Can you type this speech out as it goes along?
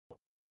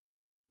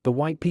The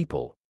White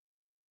People.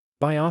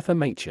 By Arthur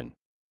Machen.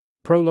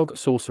 Prologue.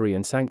 Sorcery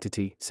and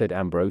sanctity, said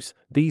Ambrose,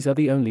 these are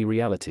the only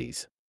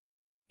realities.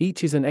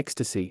 Each is an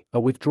ecstasy, a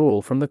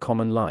withdrawal from the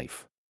common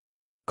life.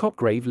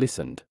 Cotgrave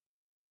listened.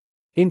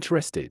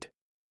 Interested.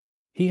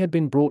 He had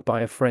been brought by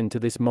a friend to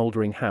this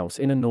mouldering house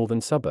in a northern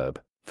suburb,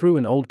 through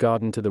an old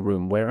garden to the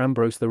room where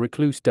Ambrose the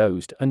recluse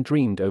dozed and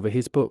dreamed over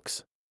his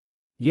books.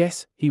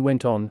 Yes, he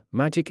went on,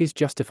 magic is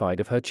justified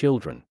of her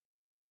children.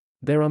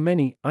 There are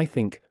many, I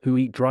think, who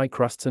eat dry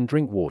crusts and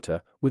drink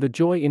water, with a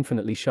joy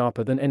infinitely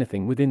sharper than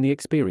anything within the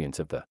experience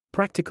of the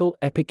practical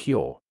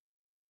epicure.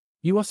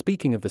 You are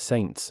speaking of the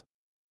saints.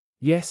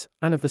 Yes,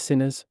 and of the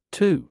sinners,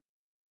 too.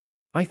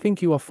 I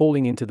think you are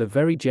falling into the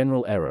very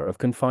general error of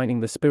confining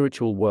the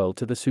spiritual world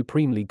to the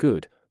supremely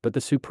good, but the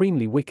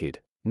supremely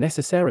wicked,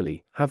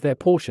 necessarily, have their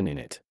portion in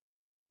it.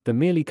 The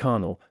merely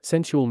carnal,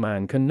 sensual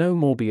man can no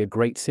more be a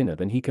great sinner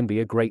than he can be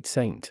a great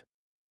saint.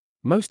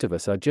 Most of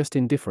us are just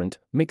indifferent,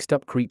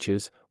 mixed-up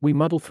creatures, we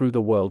muddle through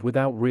the world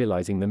without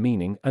realizing the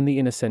meaning and the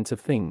inner sense of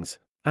things,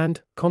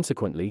 and,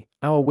 consequently,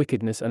 our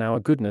wickedness and our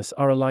goodness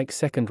are alike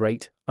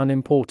second-rate,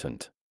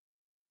 unimportant.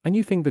 And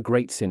you think the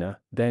great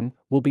sinner, then,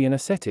 will be an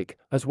ascetic,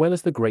 as well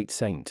as the great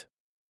saint.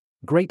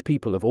 Great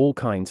people of all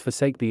kinds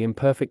forsake the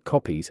imperfect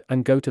copies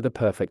and go to the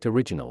perfect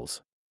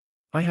originals.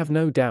 I have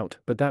no doubt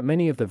but that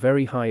many of the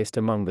very highest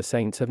among the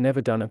saints have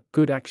never done a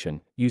good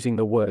action, using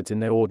the words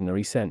in their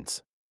ordinary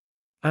sense.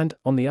 And,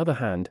 on the other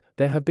hand,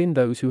 there have been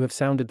those who have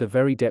sounded the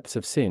very depths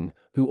of sin,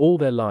 who all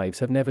their lives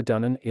have never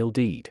done an ill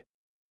deed.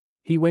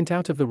 He went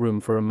out of the room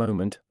for a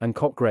moment, and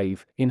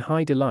Cotgrave, in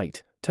high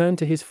delight, turned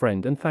to his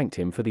friend and thanked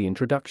him for the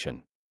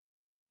introduction.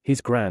 He's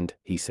grand,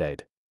 he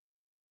said.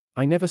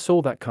 I never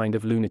saw that kind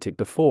of lunatic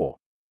before.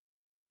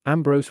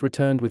 Ambrose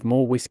returned with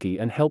more whiskey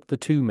and helped the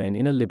two men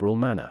in a liberal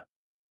manner.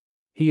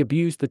 He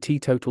abused the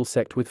teetotal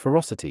sect with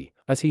ferocity,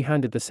 as he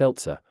handed the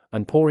seltzer,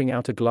 and pouring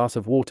out a glass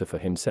of water for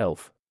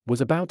himself, was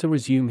about to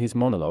resume his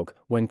monologue,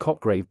 when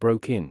Cotgrave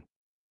broke in.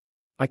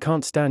 I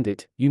can't stand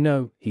it, you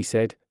know, he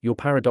said, your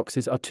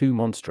paradoxes are too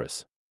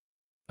monstrous.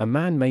 A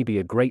man may be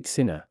a great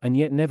sinner and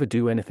yet never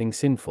do anything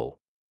sinful.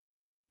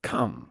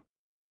 Come.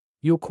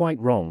 You're quite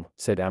wrong,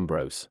 said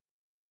Ambrose.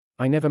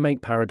 I never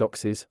make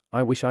paradoxes,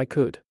 I wish I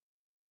could.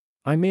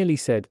 I merely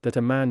said that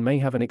a man may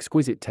have an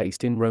exquisite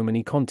taste in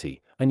Romany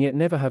Conti, and yet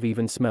never have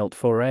even smelt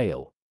for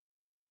ale.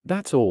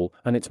 That's all,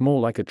 and it's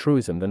more like a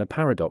truism than a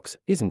paradox,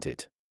 isn't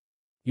it?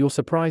 Your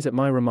surprise at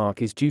my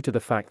remark is due to the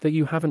fact that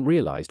you haven't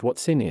realized what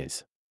sin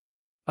is.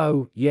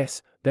 Oh,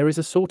 yes, there is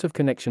a sort of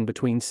connection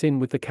between sin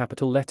with the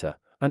capital letter,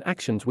 and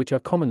actions which are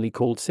commonly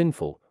called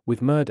sinful,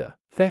 with murder,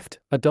 theft,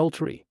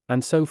 adultery,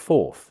 and so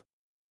forth.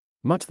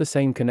 Much the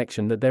same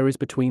connection that there is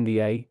between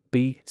the A,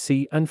 B,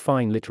 C, and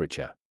fine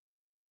literature.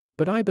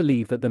 But I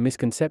believe that the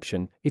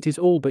misconception, it is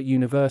all but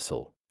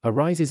universal,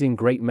 arises in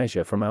great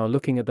measure from our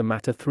looking at the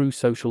matter through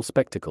social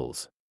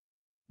spectacles.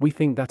 We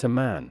think that a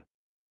man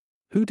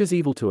who does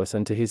evil to us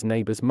and to his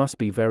neighbors must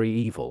be very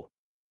evil.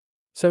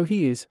 So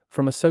he is,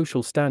 from a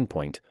social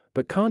standpoint,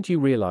 but can't you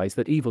realize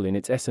that evil in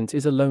its essence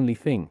is a lonely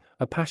thing,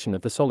 a passion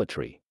of the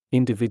solitary,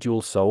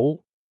 individual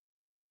soul?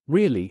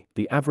 Really,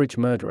 the average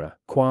murderer,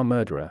 qua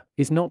murderer,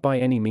 is not by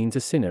any means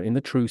a sinner in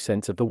the true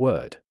sense of the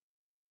word.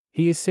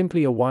 He is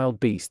simply a wild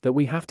beast that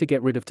we have to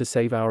get rid of to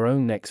save our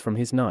own necks from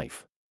his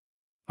knife.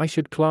 I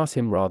should class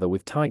him rather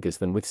with tigers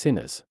than with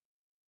sinners.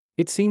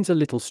 It seems a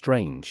little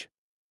strange.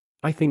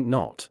 I think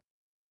not.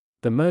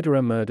 The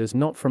murderer murders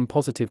not from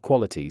positive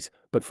qualities,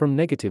 but from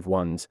negative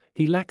ones,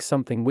 he lacks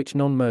something which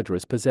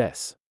non-murderers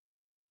possess.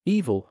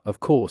 Evil,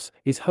 of course,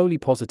 is wholly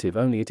positive,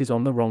 only it is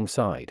on the wrong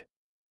side.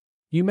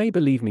 You may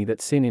believe me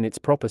that sin in its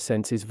proper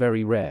sense is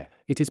very rare,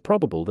 it is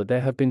probable that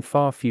there have been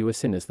far fewer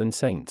sinners than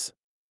saints.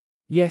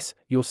 Yes,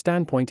 your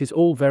standpoint is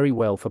all very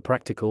well for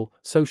practical,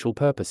 social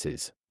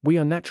purposes. We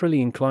are naturally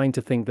inclined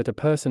to think that a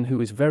person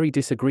who is very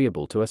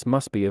disagreeable to us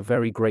must be a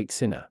very great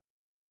sinner.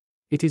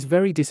 It is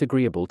very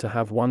disagreeable to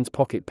have one's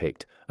pocket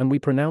picked, and we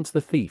pronounce the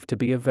thief to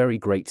be a very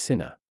great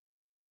sinner.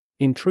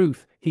 In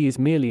truth, he is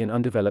merely an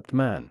undeveloped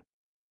man.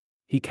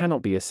 He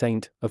cannot be a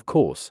saint, of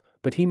course,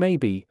 but he may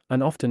be,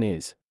 and often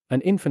is, an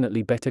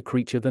infinitely better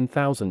creature than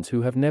thousands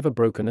who have never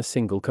broken a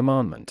single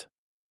commandment.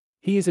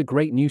 He is a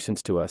great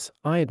nuisance to us,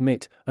 I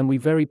admit, and we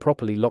very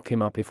properly lock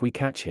him up if we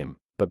catch him,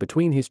 but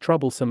between his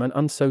troublesome and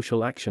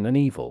unsocial action and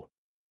evil.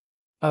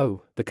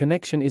 Oh, the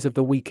connection is of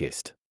the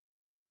weakest.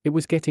 It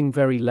was getting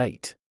very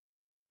late.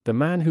 The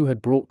man who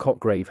had brought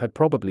Cotgrave had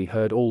probably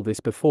heard all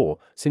this before,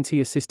 since he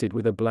assisted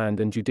with a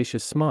bland and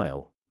judicious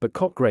smile, but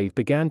Cotgrave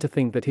began to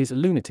think that his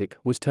lunatic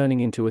was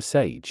turning into a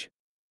sage.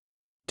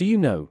 Do you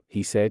know,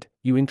 he said,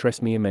 you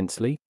interest me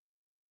immensely?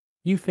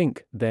 You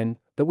think, then,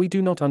 that we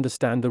do not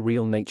understand the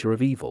real nature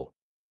of evil?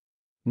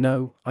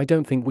 No, I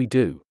don't think we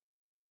do.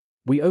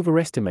 We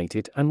overestimate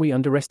it and we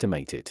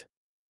underestimate it.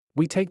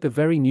 We take the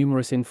very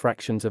numerous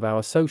infractions of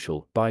our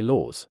social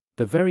by-laws,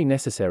 the very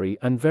necessary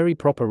and very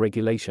proper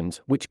regulations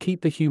which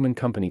keep the human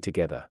company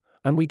together,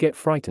 and we get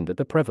frightened at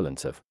the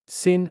prevalence of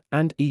sin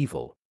and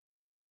evil.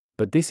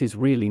 But this is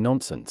really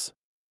nonsense.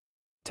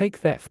 Take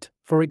theft,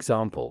 for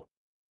example.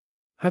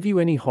 Have you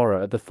any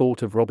horror at the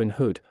thought of Robin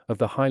Hood, of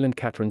the Highland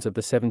Caterans of the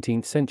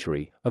 17th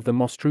century, of the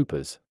moss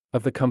troopers,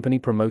 of the company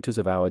promoters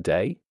of our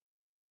day?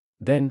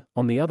 Then,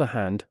 on the other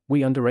hand,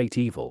 we underrate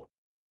evil.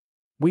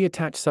 We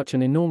attach such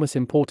an enormous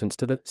importance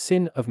to the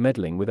sin of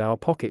meddling with our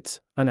pockets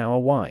and our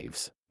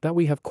wives, that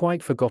we have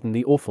quite forgotten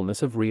the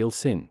awfulness of real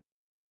sin.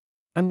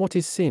 And what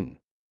is sin?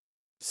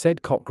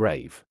 Said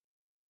Cockgrave.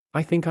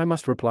 I think I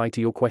must reply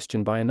to your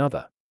question by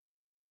another.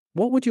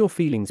 What would your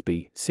feelings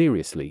be,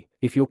 seriously,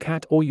 if your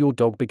cat or your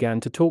dog began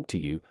to talk to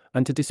you,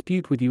 and to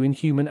dispute with you in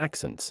human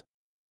accents?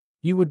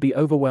 You would be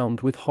overwhelmed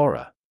with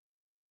horror.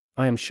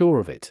 I am sure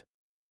of it.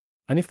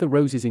 And if the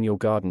roses in your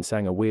garden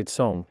sang a weird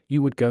song,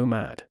 you would go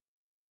mad.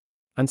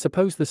 And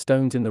suppose the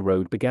stones in the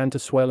road began to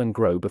swell and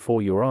grow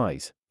before your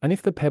eyes, and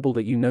if the pebble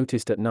that you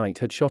noticed at night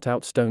had shot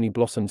out stony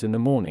blossoms in the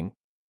morning?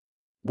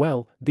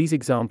 Well, these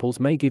examples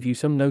may give you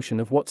some notion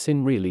of what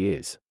sin really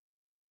is.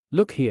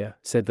 Look here,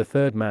 said the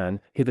third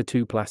man,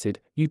 hitherto placid,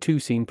 you two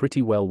seem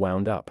pretty well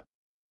wound up.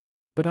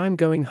 But I'm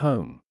going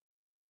home.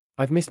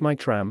 I've missed my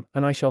tram,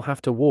 and I shall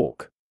have to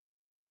walk.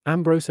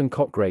 Ambrose and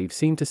Cockgrave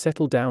seemed to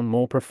settle down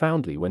more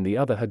profoundly when the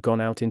other had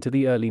gone out into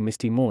the early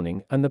misty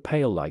morning and the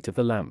pale light of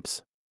the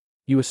lamps.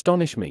 You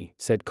astonish me,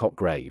 said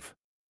Cockgrave.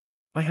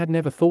 I had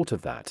never thought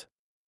of that.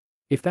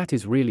 If that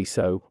is really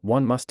so,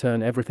 one must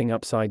turn everything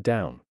upside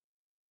down.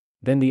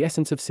 Then the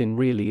essence of sin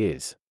really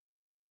is.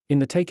 In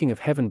the taking of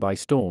heaven by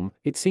storm,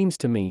 it seems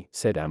to me,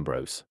 said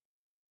Ambrose.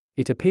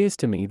 It appears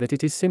to me that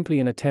it is simply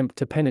an attempt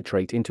to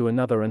penetrate into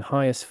another and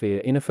higher sphere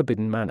in a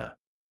forbidden manner.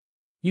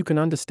 You can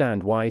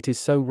understand why it is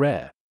so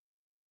rare.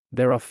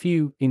 There are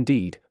few,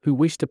 indeed, who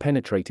wish to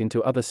penetrate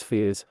into other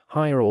spheres,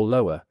 higher or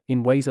lower,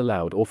 in ways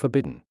allowed or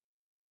forbidden.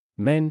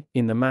 Men,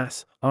 in the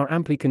mass, are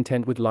amply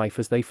content with life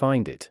as they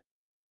find it.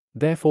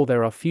 Therefore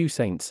there are few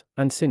saints,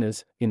 and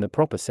sinners, in the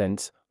proper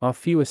sense, are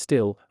fewer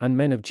still, and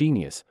men of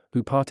genius,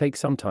 who partake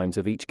sometimes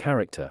of each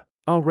character,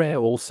 are rare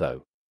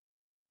also.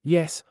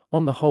 Yes,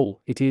 on the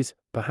whole, it is,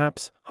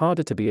 perhaps,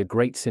 harder to be a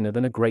great sinner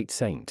than a great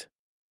saint.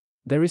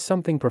 There is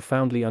something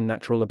profoundly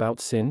unnatural about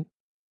sin?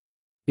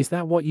 Is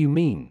that what you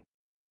mean?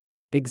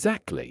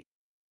 Exactly.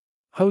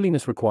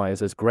 Holiness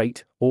requires as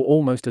great, or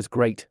almost as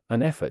great,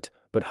 an effort,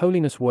 but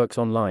holiness works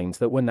on lines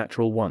that were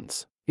natural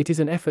once. It is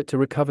an effort to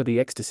recover the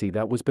ecstasy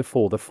that was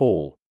before the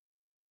fall.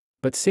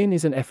 But sin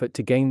is an effort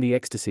to gain the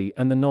ecstasy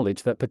and the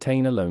knowledge that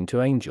pertain alone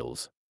to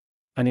angels.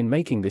 And in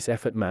making this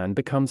effort man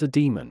becomes a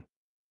demon.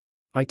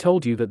 I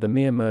told you that the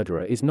mere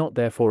murderer is not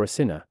therefore a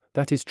sinner,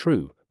 that is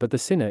true, but the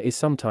sinner is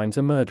sometimes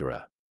a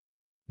murderer.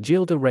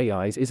 Gilles de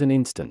Ray's is an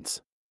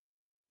instance.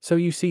 So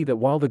you see that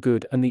while the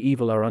good and the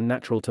evil are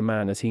unnatural to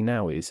man as he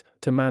now is,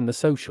 to man the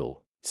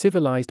social,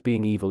 civilized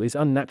being evil is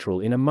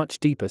unnatural in a much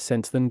deeper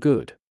sense than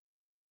good.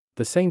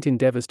 The saint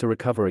endeavors to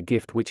recover a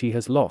gift which he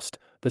has lost,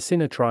 the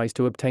sinner tries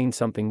to obtain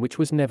something which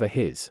was never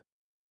his.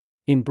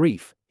 In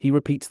brief, he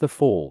repeats the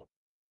fall.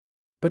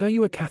 But are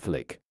you a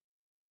Catholic?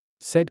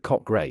 Said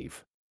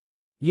Cockgrave.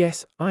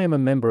 Yes, I am a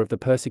member of the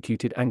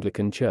persecuted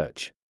Anglican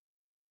Church.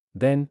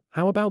 Then,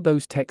 how about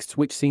those texts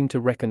which seem to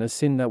reckon as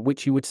sin that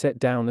which you would set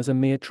down as a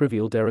mere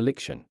trivial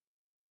dereliction?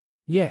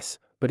 Yes,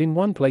 but in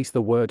one place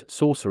the word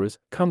sorcerers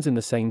comes in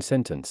the same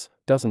sentence,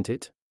 doesn't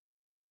it?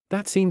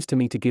 That seems to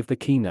me to give the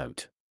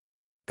keynote.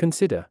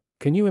 Consider,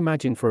 can you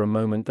imagine for a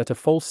moment that a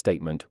false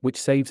statement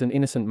which saves an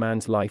innocent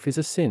man's life is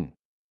a sin?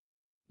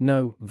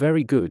 No,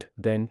 very good,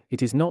 then,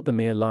 it is not the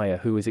mere liar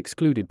who is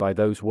excluded by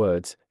those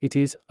words, it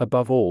is,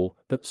 above all,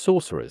 the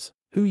sorcerers,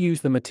 who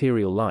use the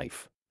material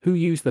life, who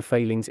use the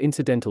failings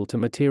incidental to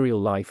material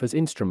life as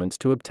instruments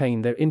to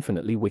obtain their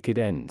infinitely wicked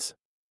ends.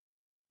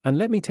 And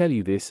let me tell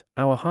you this,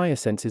 our higher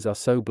senses are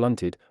so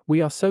blunted, we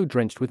are so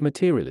drenched with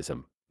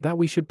materialism, that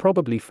we should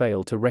probably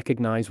fail to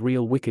recognize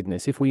real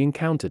wickedness if we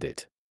encountered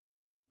it.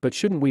 But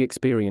shouldn't we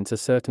experience a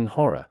certain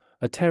horror,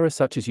 a terror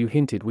such as you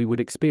hinted we would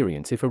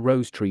experience if a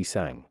rose tree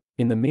sang,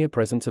 in the mere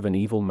presence of an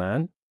evil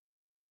man?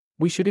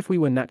 We should if we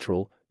were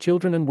natural.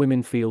 Children and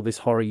women feel this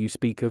horror you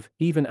speak of,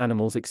 even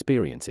animals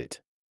experience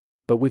it.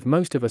 But with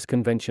most of us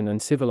convention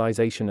and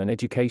civilization and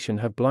education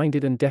have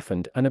blinded and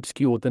deafened and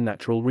obscured the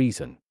natural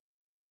reason.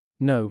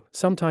 No,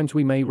 sometimes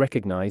we may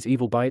recognize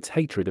evil by its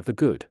hatred of the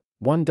good.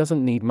 One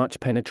doesn't need much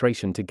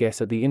penetration to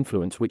guess at the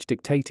influence which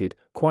dictated,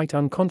 quite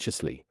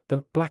unconsciously,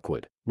 the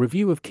Blackwood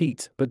Review of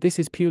Keats, but this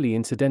is purely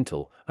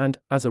incidental, and,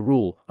 as a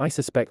rule, I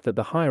suspect that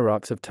the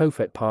hierarchs of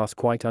Tophet pass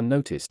quite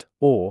unnoticed,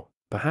 or,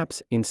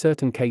 perhaps, in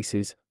certain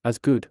cases, as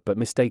good but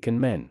mistaken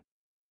men.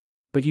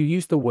 But you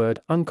used the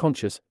word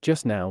unconscious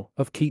just now,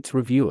 of Keats'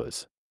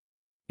 reviewers.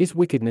 Is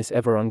wickedness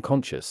ever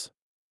unconscious?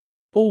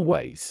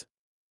 Always.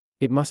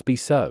 It must be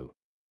so.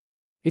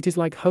 It is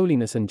like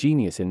holiness and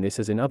genius in this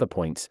as in other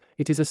points,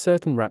 it is a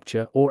certain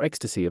rapture or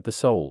ecstasy of the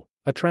soul,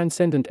 a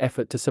transcendent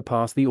effort to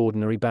surpass the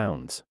ordinary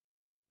bounds.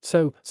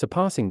 So,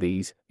 surpassing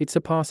these, it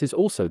surpasses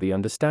also the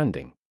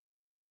understanding.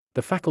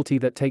 The faculty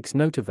that takes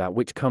note of that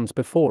which comes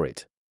before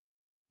it.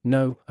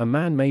 No, a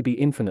man may be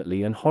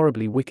infinitely and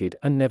horribly wicked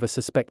and never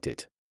suspect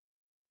it.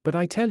 But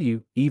I tell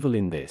you, evil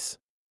in this,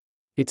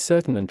 its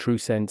certain and true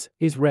sense,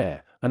 is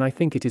rare, and I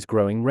think it is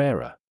growing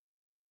rarer.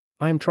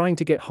 I am trying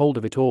to get hold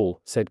of it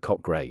all, said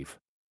Cotgrave.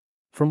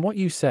 From what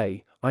you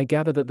say, I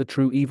gather that the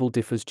true evil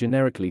differs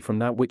generically from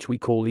that which we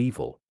call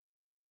evil.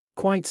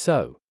 Quite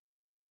so.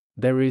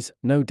 There is,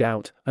 no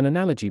doubt, an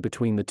analogy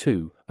between the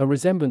two, a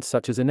resemblance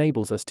such as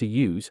enables us to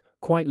use,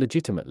 quite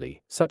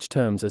legitimately, such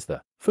terms as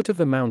the foot of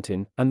the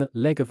mountain and the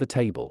leg of the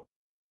table.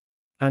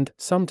 And,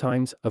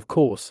 sometimes, of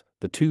course,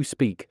 the two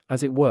speak,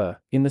 as it were,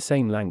 in the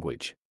same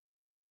language.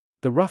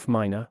 The rough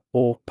miner,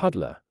 or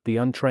puddler, the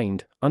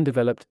untrained,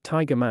 undeveloped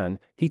tiger man,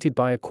 heated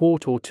by a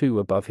quart or two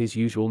above his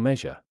usual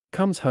measure,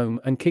 comes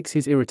home and kicks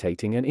his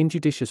irritating and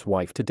injudicious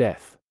wife to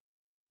death.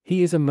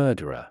 He is a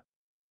murderer.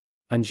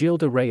 And Gilles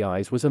de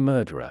Rayes was a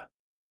murderer.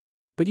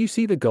 But you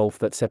see the gulf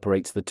that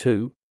separates the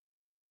two?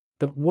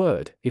 The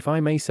word, if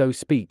I may so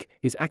speak,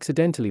 is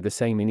accidentally the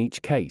same in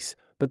each case,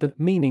 but the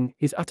meaning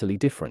is utterly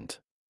different.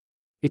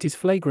 It is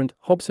flagrant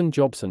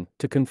Hobson-Jobson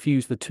to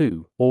confuse the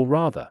two, or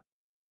rather,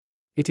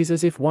 it is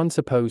as if one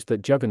supposed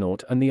that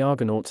Juggernaut and the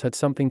Argonauts had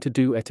something to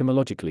do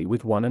etymologically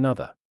with one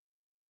another.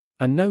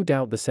 And no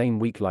doubt the same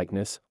weak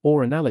likeness,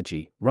 or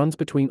analogy, runs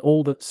between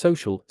all the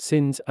social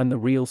sins and the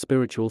real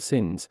spiritual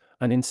sins,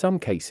 and in some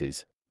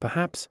cases,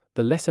 perhaps,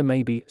 the lesser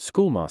may be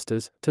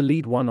schoolmasters to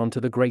lead one on to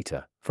the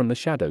greater, from the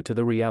shadow to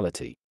the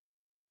reality.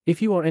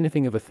 If you are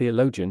anything of a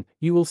theologian,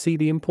 you will see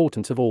the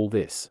importance of all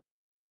this.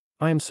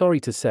 I am sorry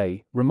to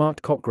say,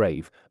 remarked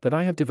Cotgrave, that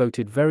I have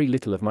devoted very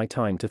little of my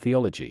time to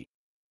theology.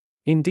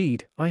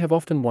 Indeed, I have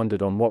often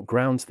wondered on what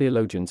grounds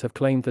theologians have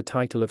claimed the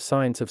title of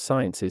Science of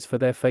Sciences for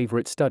their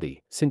favorite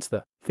study, since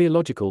the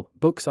theological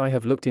books I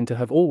have looked into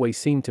have always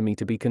seemed to me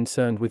to be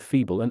concerned with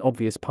feeble and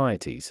obvious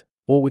pieties,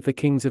 or with the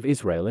kings of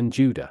Israel and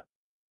Judah.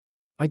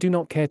 I do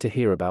not care to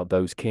hear about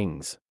those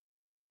kings.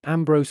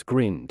 Ambrose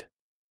grinned.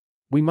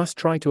 We must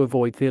try to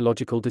avoid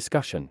theological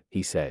discussion,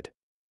 he said.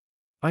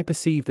 I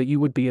perceive that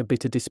you would be a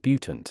bitter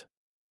disputant.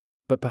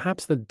 But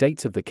perhaps the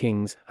dates of the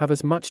kings have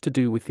as much to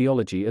do with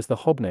theology as the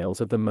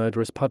hobnails of the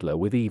murderous puddler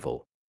with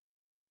evil.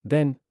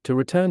 Then, to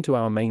return to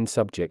our main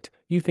subject,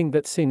 you think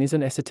that sin is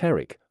an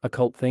esoteric,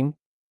 occult thing?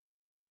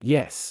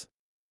 Yes.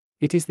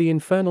 It is the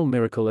infernal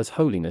miracle as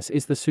holiness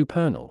is the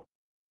supernal.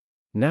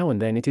 Now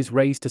and then it is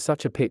raised to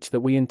such a pitch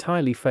that we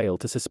entirely fail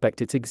to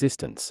suspect its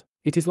existence.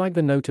 It is like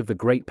the note of the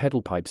great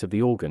pedal pipes of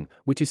the organ,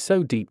 which is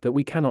so deep that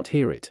we cannot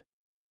hear it.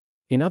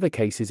 In other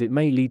cases it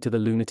may lead to the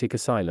lunatic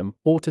asylum,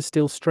 or to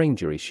still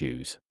stranger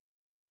issues.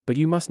 But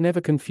you must never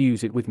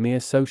confuse it with mere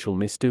social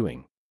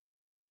misdoing.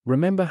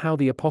 Remember how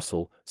the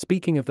apostle,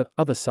 speaking of the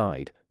other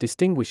side,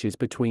 distinguishes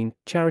between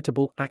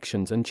charitable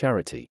actions and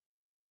charity.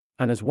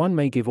 And as one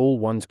may give all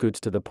one's goods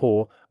to the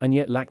poor, and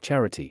yet lack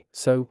charity,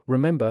 so,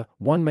 remember,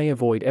 one may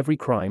avoid every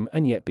crime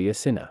and yet be a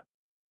sinner.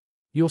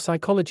 Your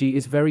psychology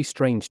is very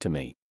strange to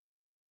me,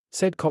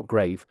 said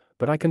Cotgrave,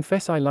 but I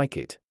confess I like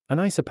it. And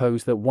I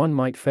suppose that one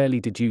might fairly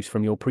deduce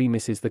from your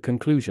premises the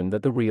conclusion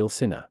that the real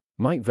sinner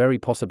might very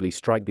possibly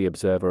strike the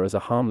observer as a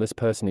harmless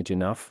personage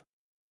enough?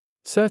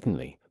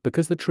 Certainly,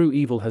 because the true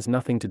evil has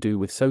nothing to do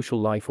with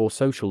social life or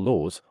social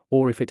laws,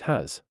 or if it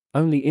has,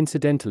 only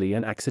incidentally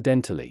and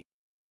accidentally.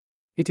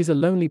 It is a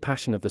lonely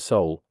passion of the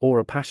soul, or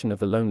a passion of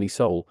the lonely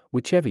soul,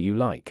 whichever you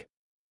like.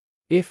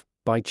 If,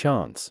 by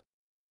chance,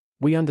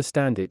 we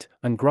understand it,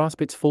 and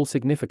grasp its full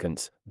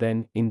significance,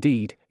 then,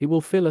 indeed, it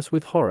will fill us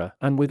with horror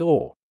and with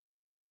awe.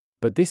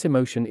 But this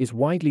emotion is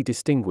widely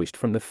distinguished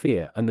from the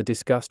fear and the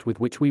disgust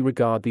with which we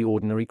regard the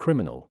ordinary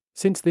criminal,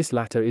 since this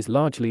latter is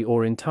largely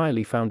or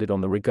entirely founded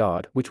on the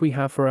regard which we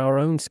have for our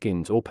own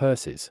skins or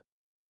purses.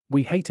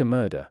 We hate a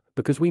murder,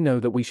 because we know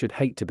that we should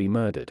hate to be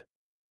murdered,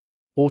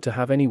 or to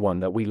have anyone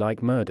that we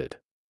like murdered.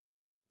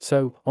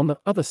 So, on the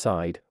other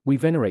side, we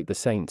venerate the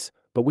saints,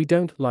 but we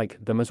don't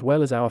like them as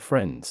well as our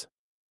friends.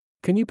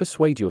 Can you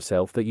persuade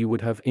yourself that you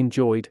would have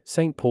enjoyed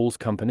St. Paul's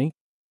company?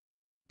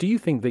 Do you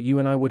think that you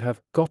and I would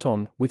have got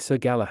on with Sir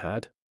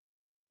Galahad?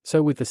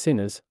 So with the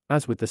sinners,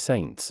 as with the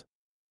saints.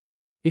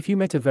 If you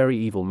met a very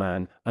evil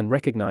man, and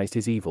recognized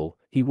his evil,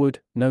 he would,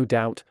 no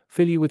doubt,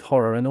 fill you with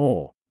horror and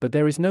awe, but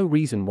there is no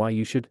reason why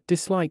you should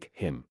dislike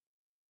him.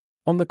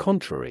 On the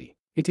contrary,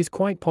 it is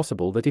quite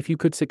possible that if you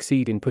could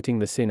succeed in putting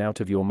the sin out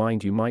of your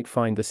mind you might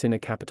find the sinner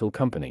capital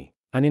company,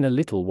 and in a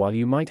little while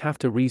you might have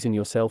to reason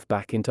yourself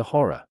back into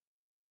horror.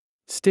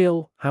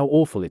 Still, how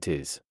awful it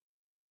is.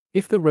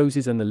 If the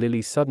roses and the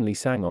lilies suddenly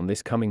sang on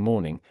this coming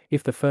morning,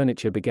 if the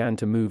furniture began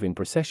to move in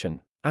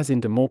procession, as in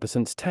de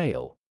Maupassant's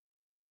tale.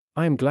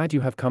 I am glad you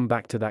have come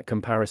back to that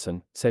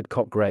comparison, said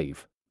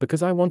Cotgrave,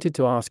 because I wanted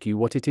to ask you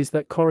what it is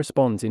that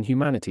corresponds in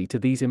humanity to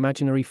these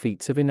imaginary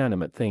feats of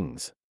inanimate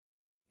things.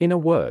 In a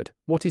word,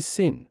 what is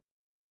sin?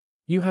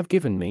 You have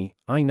given me,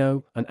 I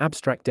know, an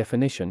abstract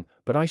definition,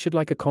 but I should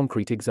like a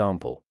concrete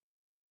example.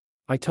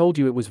 I told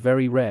you it was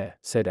very rare,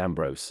 said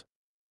Ambrose,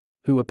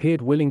 who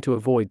appeared willing to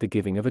avoid the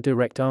giving of a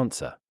direct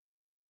answer.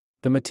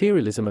 The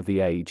materialism of the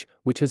age,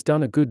 which has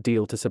done a good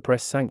deal to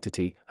suppress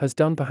sanctity, has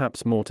done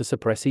perhaps more to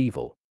suppress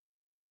evil.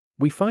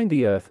 We find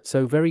the earth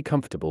so very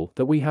comfortable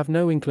that we have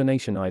no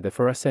inclination either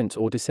for ascents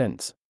or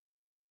descents.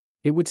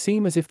 It would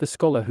seem as if the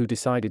scholar who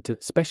decided to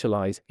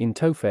specialize in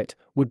Tophet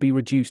would be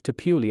reduced to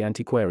purely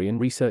antiquarian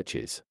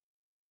researches.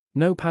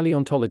 No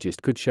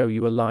paleontologist could show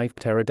you a live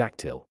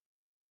pterodactyl.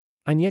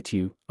 And yet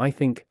you, I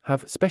think,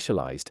 have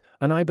specialized,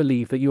 and I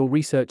believe that your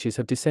researches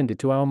have descended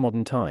to our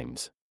modern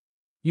times.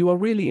 You are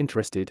really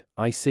interested,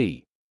 I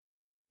see.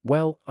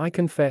 Well, I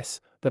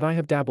confess that I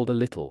have dabbled a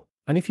little,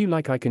 and if you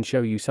like I can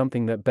show you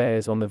something that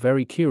bears on the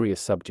very curious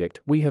subject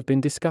we have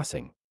been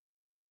discussing.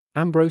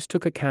 Ambrose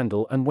took a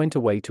candle and went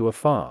away to a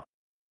far,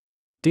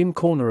 dim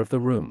corner of the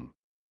room.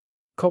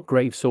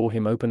 Cotgrave saw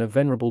him open a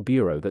venerable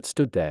bureau that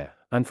stood there,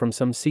 and from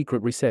some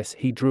secret recess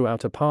he drew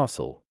out a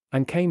parcel,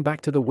 and came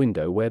back to the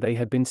window where they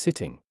had been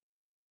sitting.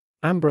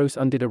 Ambrose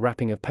undid a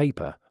wrapping of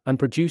paper, and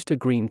produced a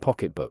green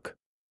pocketbook.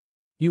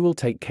 "You will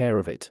take care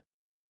of it,"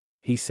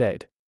 he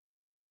said.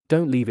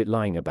 "Don't leave it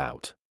lying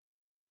about.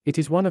 It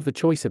is one of the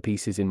choicer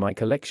pieces in my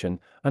collection,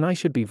 and I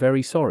should be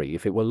very sorry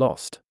if it were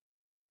lost."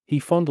 He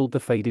fondled the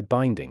faded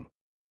binding.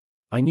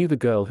 "I knew the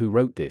girl who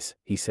wrote this,"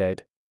 he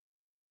said.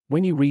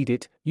 "When you read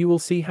it, you will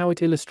see how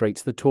it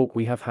illustrates the talk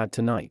we have had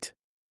tonight.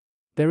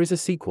 There is a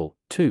sequel,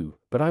 too,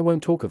 but I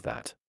won't talk of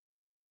that.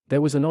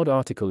 There was an odd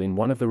article in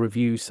one of the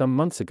reviews some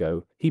months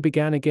ago," he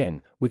began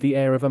again, with the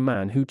air of a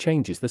man who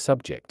changes the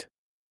subject.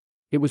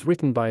 "It was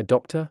written by a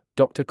doctor,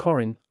 Dr.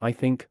 Corrin, I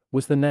think,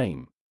 was the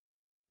name.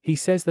 He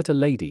says that a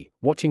lady,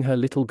 watching her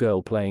little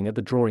girl playing at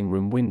the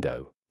drawing-room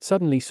window,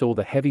 suddenly saw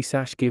the heavy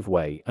sash give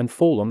way and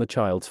fall on the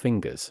child's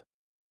fingers.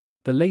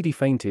 The lady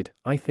fainted,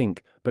 I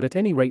think, but at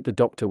any rate the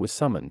doctor was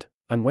summoned,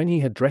 and when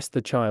he had dressed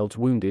the child's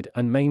wounded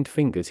and maimed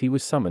fingers he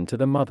was summoned to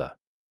the mother.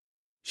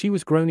 She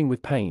was groaning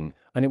with pain,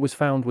 and it was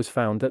found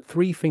that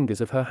 3 fingers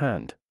of her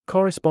hand,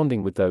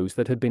 corresponding with those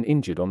that had been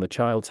injured on the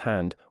child's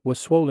hand, were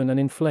swollen and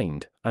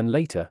inflamed, and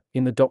later,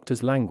 in the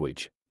doctor's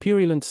language,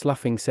 purulent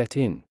sloughing set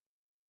in."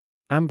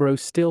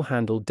 Ambrose still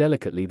handled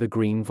delicately the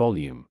green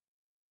volume.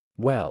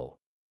 "Well,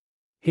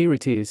 here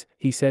it is,"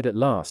 he said at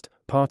last,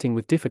 parting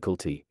with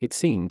difficulty, it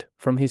seemed,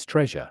 from his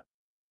treasure.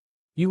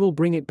 "You will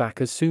bring it back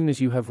as soon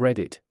as you have read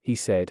it," he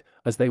said,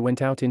 as they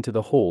went out into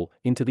the hall,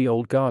 into the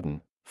old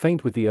garden,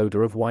 faint with the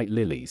odor of white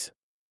lilies.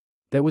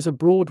 There was a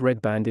broad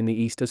red band in the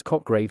east as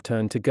Cotgrave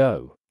turned to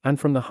go, and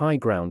from the high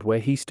ground where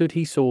he stood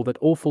he saw that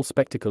awful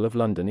spectacle of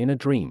London in a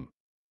dream.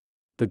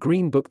 The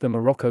green book, the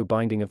morocco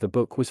binding of the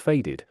book was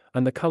faded,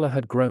 and the color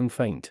had grown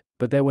faint,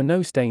 but there were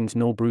no stains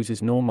nor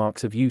bruises nor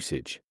marks of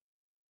usage.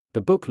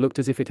 The book looked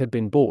as if it had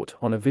been bought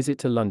on a visit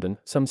to London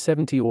some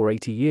 70 or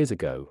 80 years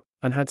ago,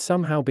 and had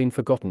somehow been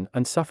forgotten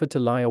and suffered to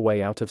lie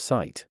away out of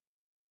sight.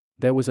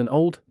 There was an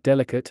old,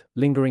 delicate,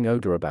 lingering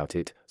odor about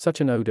it,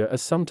 such an odor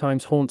as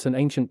sometimes haunts an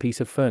ancient piece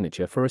of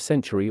furniture for a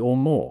century or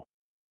more.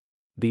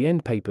 The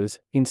end papers,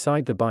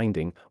 inside the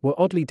binding, were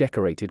oddly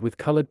decorated with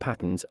colored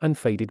patterns and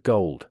faded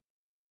gold.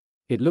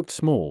 It looked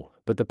small,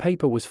 but the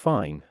paper was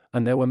fine,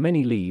 and there were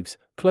many leaves,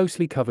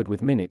 closely covered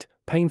with minute,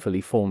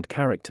 painfully formed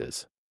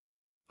characters.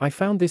 "I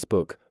found this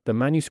book," the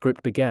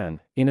manuscript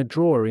began, "in a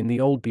drawer in the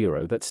old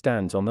bureau that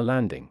stands on the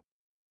landing.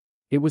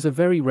 It was a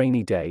very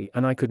rainy day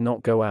and I could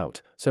not go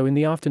out, so in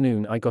the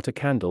afternoon I got a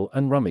candle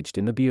and rummaged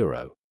in the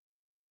bureau.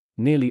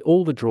 Nearly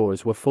all the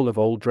drawers were full of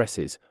old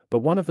dresses, but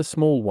one of the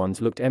small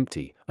ones looked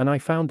empty, and I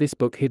found this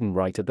book hidden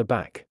right at the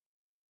back.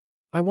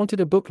 I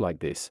wanted a book like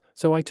this,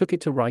 so I took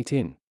it to write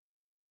in.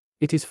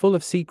 It is full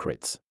of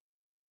secrets.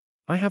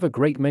 I have a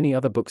great many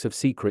other books of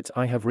secrets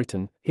I have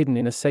written, hidden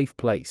in a safe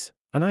place,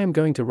 and I am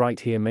going to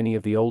write here many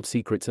of the old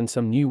secrets and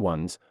some new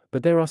ones,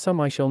 but there are some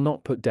I shall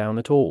not put down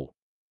at all.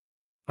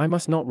 I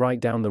must not write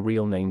down the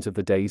real names of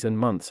the days and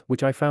months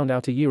which I found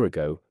out a year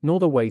ago, nor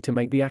the way to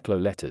make the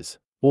Aklo letters,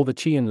 or the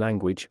Chian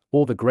language,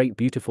 or the great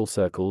beautiful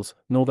circles,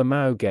 nor the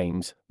Mao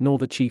games, nor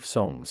the chief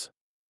songs.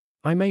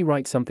 I may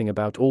write something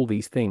about all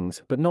these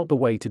things, but not the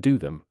way to do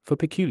them, for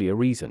peculiar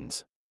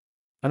reasons.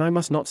 And I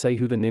must not say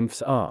who the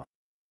nymphs are,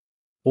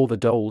 or the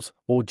doles,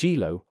 or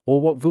Gilo,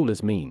 or what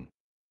Vulas mean.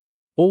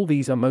 All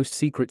these are most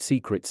secret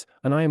secrets,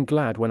 and I am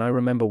glad when I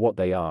remember what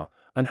they are,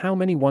 and how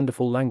many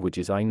wonderful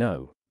languages I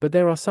know. But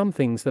there are some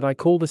things that I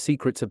call the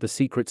secrets of the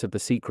secrets of the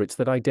secrets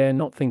that I dare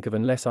not think of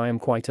unless I am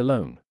quite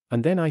alone,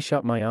 and then I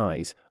shut my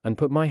eyes, and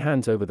put my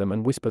hands over them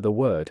and whisper the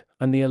word,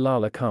 and the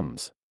Alala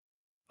comes.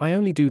 I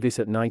only do this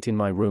at night in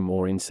my room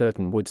or in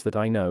certain woods that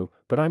I know,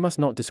 but I must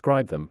not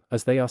describe them,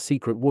 as they are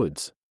secret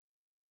woods.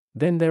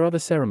 Then there are the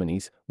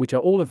ceremonies, which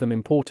are all of them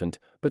important,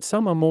 but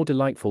some are more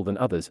delightful than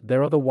others.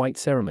 There are the white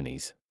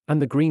ceremonies,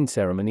 and the green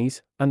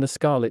ceremonies, and the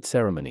scarlet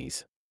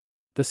ceremonies.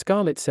 The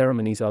scarlet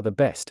ceremonies are the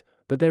best,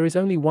 but there is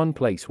only one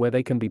place where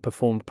they can be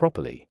performed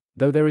properly,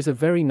 though there is a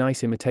very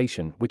nice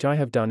imitation which I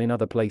have done in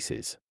other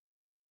places.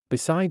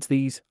 Besides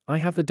these, I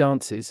have the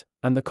dances,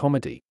 and the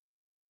comedy.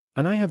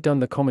 And I have done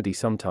the comedy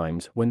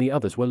sometimes when the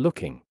others were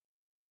looking.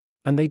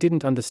 And they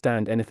didn't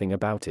understand anything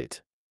about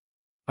it.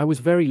 I was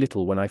very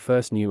little when I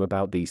first knew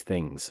about these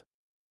things.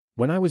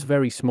 When I was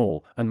very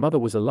small, and mother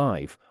was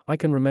alive, I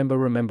can remember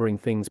remembering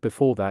things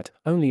before that,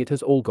 only it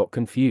has all got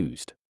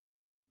confused.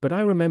 But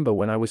I remember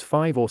when I was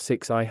 5 or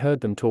 6 I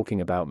heard them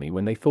talking about me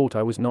when they thought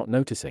I was not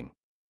noticing.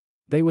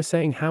 They were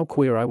saying how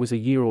queer I was a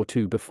year or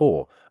 2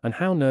 before, and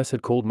how nurse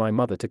had called my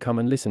mother to come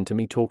and listen to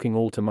me talking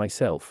all to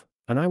myself,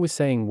 and I was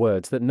saying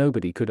words that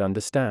nobody could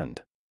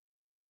understand.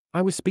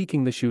 I was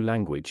speaking the Shu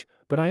language,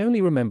 but I only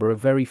remember a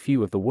very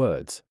few of the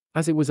words,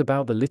 as it was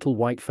about the little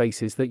white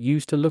faces that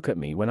used to look at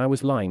me when I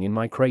was lying in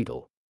my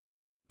cradle.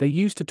 They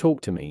used to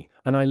talk to me,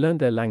 and I learned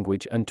their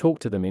language and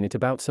talked to them in it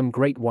about some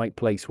great white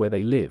place where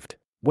they lived,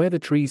 where the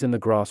trees and the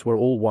grass were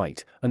all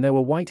white, and there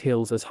were white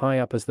hills as high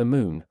up as the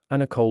moon,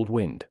 and a cold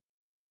wind.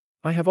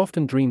 I have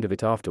often dreamed of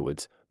it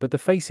afterwards, but the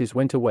faces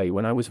went away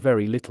when I was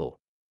very little.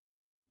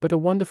 But a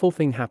wonderful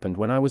thing happened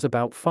when I was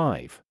about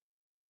 5.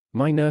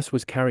 My nurse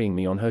was carrying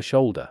me on her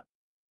shoulder.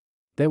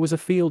 There was a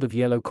field of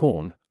yellow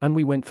corn, and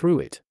we went through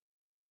it.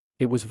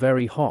 It was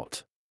very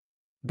hot.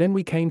 Then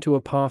we came to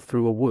a path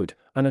through a wood,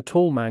 and a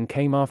tall man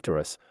came after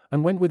us,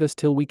 and went with us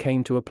till we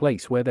came to a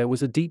place where there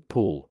was a deep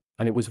pool,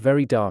 and it was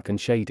very dark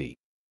and shady.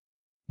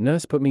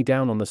 Nurse put me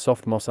down on the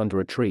soft moss under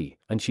a tree,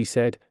 and she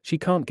said, "She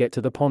can't get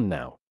to the pond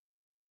now."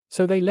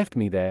 So they left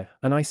me there,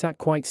 and I sat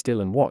quite still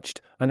and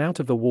watched, and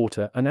out of the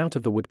water and out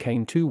of the wood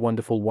came 2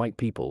 wonderful white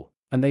people,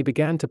 and they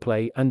began to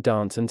play and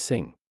dance and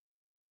sing.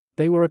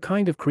 They were a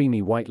kind of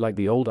creamy white like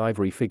the old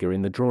ivory figure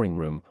in the drawing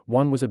room.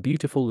 One was a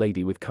beautiful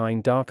lady with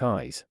kind dark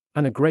eyes,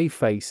 and a grave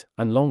face,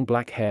 and long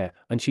black hair,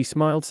 and she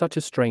smiled such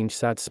a strange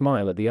sad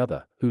smile at the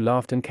other, who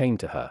laughed and came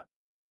to her.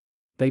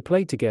 They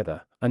played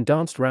together, and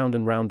danced round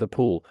and round the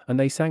pool, and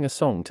they sang a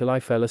song till I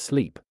fell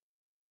asleep.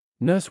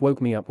 Nurse woke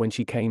me up when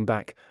she came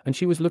back, and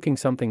she was looking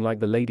something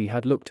like the lady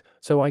had looked,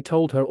 so I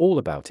told her all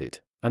about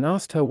it, and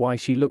asked her why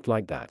she looked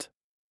like that.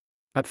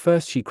 At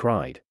first she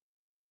cried.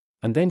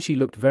 And then she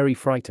looked very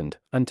frightened,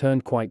 and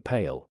turned quite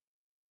pale.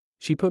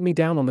 She put me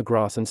down on the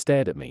grass and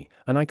stared at me,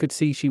 and I could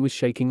see she was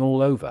shaking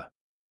all over.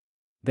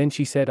 Then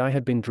she said I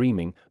had been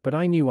dreaming, but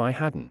I knew I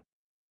hadn't.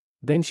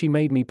 Then she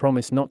made me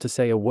promise not to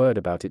say a word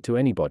about it to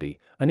anybody,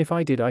 and if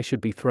I did I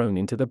should be thrown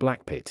into the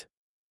black pit.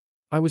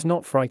 I was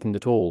not frightened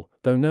at all,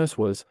 though nurse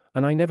was,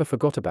 and I never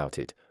forgot about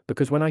it,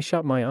 because when I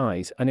shut my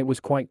eyes and it was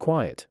quite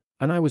quiet,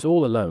 and I was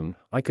all alone,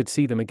 I could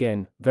see them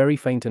again, very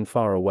faint and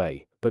far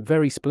away, but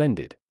very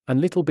splendid, and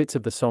little bits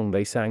of the song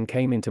they sang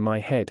came into my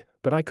head,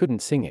 but I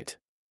couldn't sing it.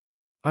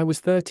 I was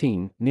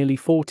 13, nearly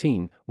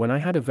 14, when I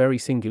had a very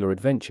singular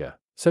adventure,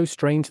 so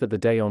strange that the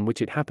day on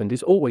which it happened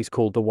is always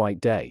called the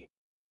White Day.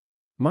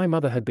 My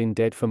mother had been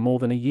dead for more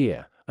than a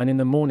year, and in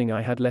the morning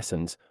I had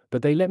lessons,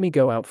 but they let me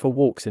go out for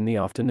walks in the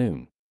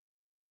afternoon.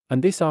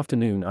 And this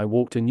afternoon I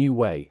walked a new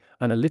way,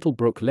 and a little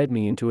brook led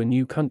me into a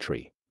new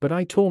country, but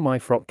I tore my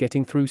frock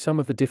getting through some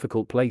of the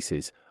difficult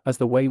places, as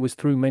the way was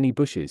through many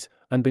bushes,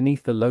 and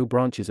beneath the low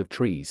branches of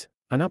trees,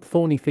 and up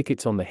thorny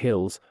thickets on the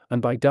hills,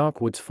 and by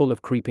dark woods full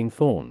of creeping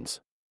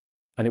thorns.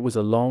 And it was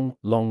a long,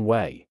 long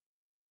way.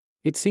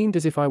 It seemed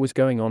as if I was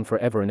going on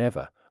forever and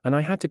ever, and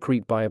I had to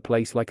creep by a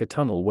place like a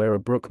tunnel where a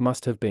brook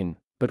must have been,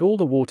 but all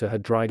the water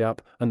had dried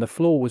up, and the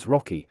floor was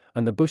rocky,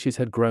 and the bushes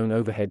had grown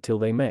overhead till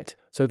they met,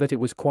 so that it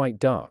was quite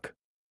dark.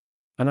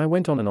 And I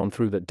went on and on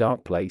through that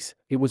dark place.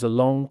 It was a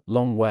long,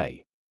 long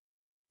way.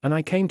 And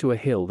I came to a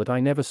hill that I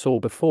never saw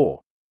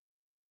before.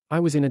 I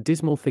was in a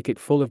dismal thicket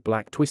full of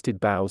black twisted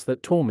boughs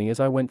that tore me as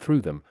I went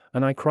through them,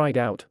 and I cried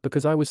out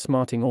because I was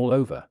smarting all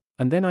over,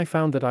 and then I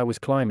found that I was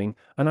climbing,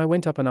 and I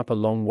went up and up a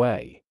long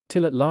way,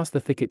 till at last the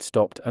thicket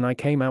stopped and I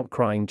came out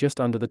crying just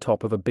under the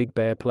top of a big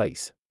bare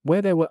place,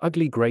 where there were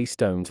ugly grey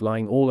stones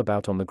lying all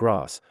about on the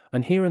grass,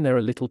 and here and there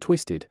a little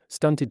twisted,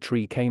 stunted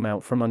tree came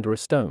out from under a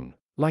stone,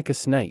 like a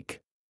snake.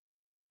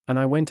 And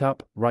I went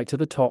up, right to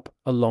the top,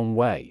 a long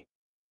way.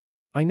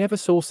 I never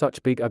saw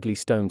such big ugly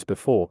stones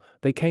before.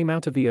 They came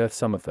out of the earth,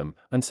 some of them,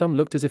 and some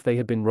looked as if they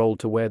had been rolled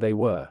to where they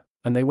were,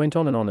 and they went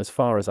on and on as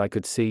far as I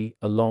could see,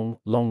 a long,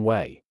 long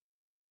way.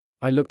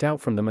 I looked out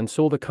from them and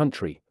saw the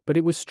country, but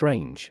it was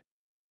strange.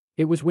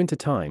 It was winter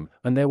time,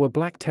 and there were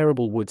black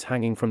terrible woods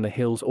hanging from the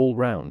hills all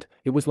round.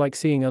 It was like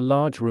seeing a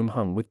large room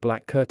hung with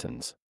black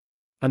curtains.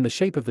 And the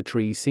shape of the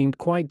trees seemed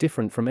quite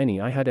different from any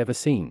I had ever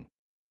seen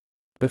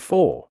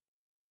before.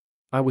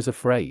 I was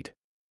afraid.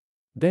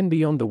 Then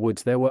beyond the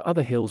woods there were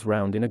other hills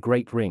round in a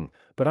great ring,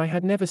 but I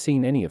had never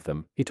seen any of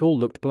them. It all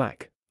looked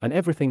black, and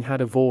everything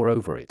had a vor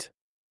over it.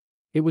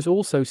 It was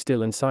all so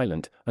still and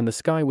silent, and the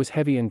sky was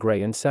heavy and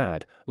grey and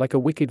sad, like a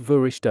wicked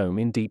Voorish dome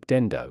in deep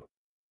Dendo.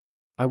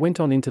 I went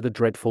on into the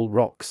dreadful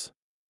rocks.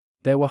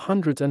 There were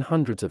hundreds and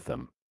hundreds of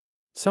them.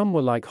 Some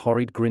were like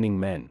horrid grinning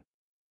men.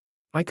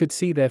 I could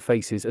see their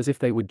faces as if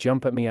they would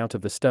jump at me out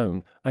of the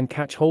stone, and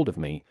catch hold of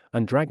me,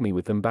 and drag me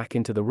with them back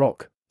into the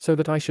rock, so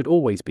that I should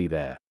always be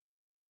there.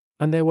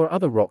 And there were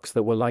other rocks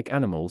that were like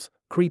animals,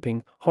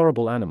 creeping,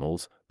 horrible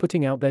animals,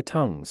 putting out their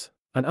tongues,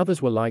 and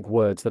others were like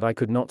words that I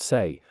could not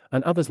say,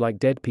 and others like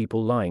dead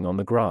people lying on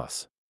the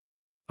grass.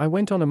 I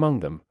went on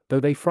among them, though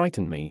they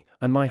frightened me,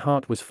 and my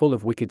heart was full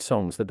of wicked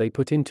songs that they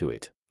put into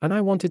it, and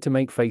I wanted to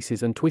make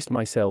faces and twist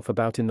myself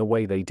about in the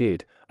way they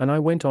did, and I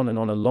went on and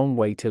on a long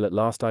way till at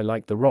last I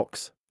liked the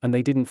rocks, and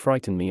they didn't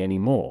frighten me any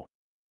more.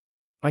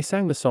 I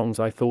sang the songs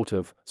I thought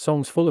of,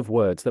 songs full of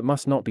words that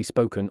must not be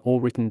spoken or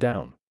written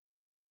down.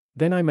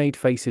 Then I made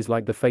faces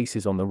like the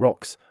faces on the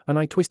rocks, and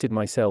I twisted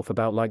myself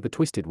about like the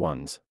twisted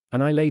ones,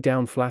 and I lay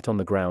down flat on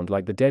the ground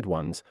like the dead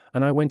ones,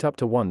 and I went up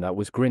to one that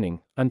was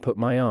grinning, and put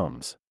my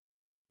arms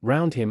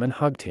round him and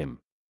hugged him.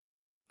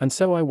 And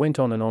so I went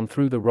on and on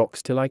through the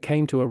rocks till I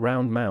came to a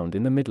round mound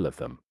in the middle of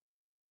them.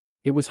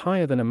 It was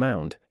higher than a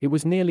mound, it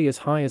was nearly as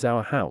high as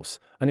our house,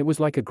 and it was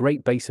like a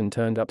great basin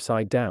turned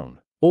upside down,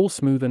 all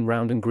smooth and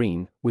round and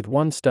green, with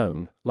one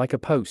stone, like a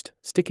post,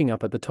 sticking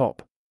up at the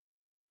top.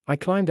 I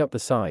climbed up the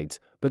sides,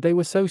 but they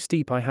were so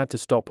steep I had to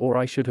stop or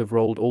I should have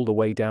rolled all the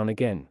way down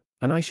again,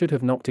 and I should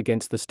have knocked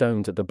against the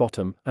stones at the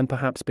bottom and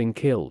perhaps been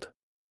killed.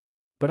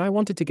 But I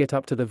wanted to get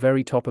up to the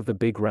very top of the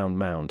big round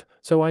mound,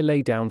 so I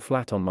lay down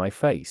flat on my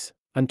face,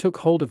 and took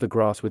hold of the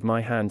grass with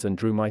my hands and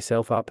drew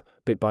myself up,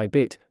 bit by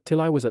bit,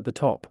 till I was at the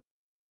top.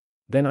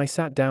 Then I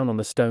sat down on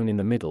the stone in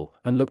the middle,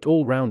 and looked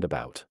all round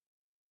about.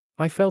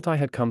 I felt I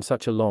had come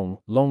such a long,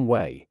 long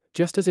way,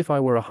 just as if I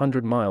were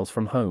 100 miles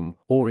from home,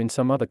 or in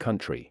some other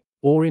country,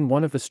 or in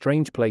one of the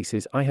strange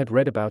places I had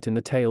read about in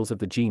the tales of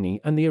the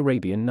genie and the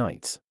Arabian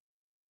Nights.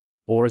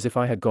 Or as if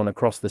I had gone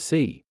across the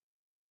sea,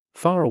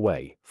 far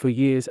away, for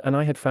years, and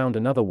I had found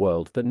another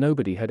world that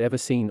nobody had ever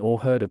seen or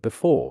heard of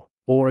before,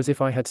 or as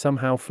if I had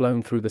somehow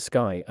flown through the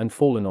sky and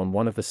fallen on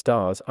one of the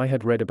stars I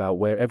had read about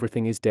where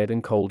everything is dead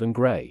and cold and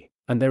grey,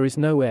 and there is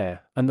no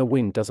air, and the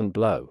wind doesn't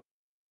blow.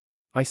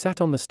 I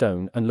sat on the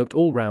stone and looked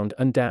all round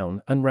and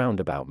down and round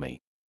about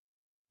me.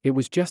 It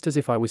was just as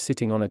if I was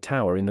sitting on a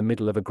tower in the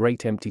middle of a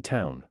great empty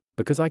town,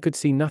 because I could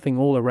see nothing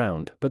all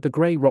around but the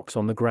grey rocks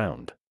on the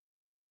ground.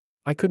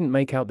 I couldn't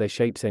make out their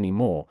shapes any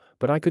more,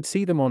 but I could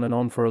see them on and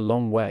on for a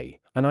long way,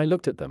 and I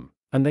looked at them,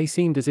 and they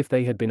seemed as if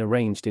they had been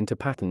arranged into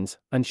patterns,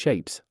 and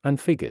shapes, and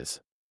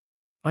figures.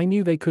 I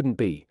knew they couldn't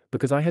be,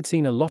 because I had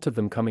seen a lot of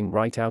them coming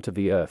right out of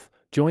the earth,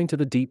 joined to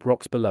the deep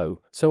rocks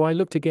below, so I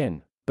looked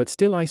again, but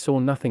still I saw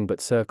nothing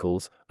but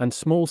circles, and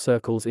small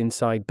circles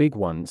inside big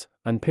ones,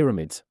 and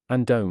pyramids,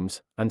 and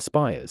domes, and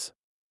spires.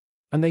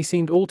 And they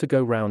seemed all to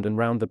go round and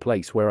round the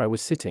place where I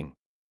was sitting.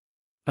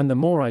 And the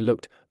more I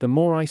looked, the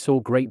more I saw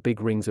great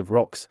big rings of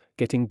rocks,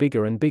 getting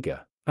bigger and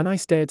bigger, and I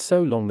stared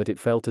so long that it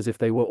felt as if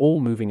they were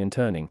all moving and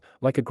turning,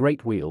 like a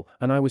great wheel,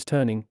 and I was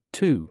turning,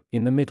 too,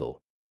 in the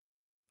middle.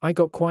 I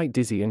got quite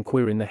dizzy and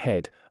queer in the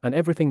head, and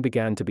everything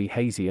began to be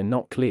hazy and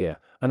not clear,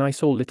 and I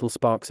saw little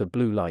sparks of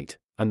blue light,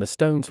 and the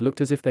stones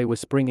looked as if they were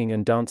springing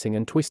and dancing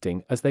and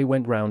twisting as they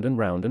went round and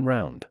round and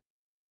round.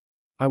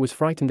 I was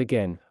frightened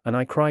again, and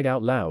I cried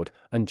out loud,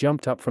 and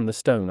jumped up from the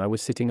stone I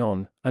was sitting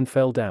on, and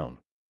fell down.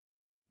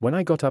 When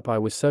I got up I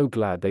was so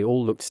glad they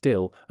all looked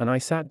still, and I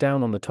sat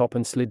down on the top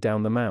and slid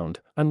down the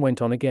mound, and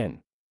went on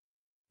again.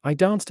 I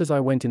danced as I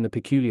went in the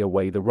peculiar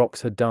way the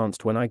rocks had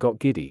danced when I got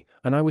giddy,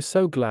 and I was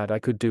so glad I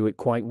could do it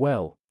quite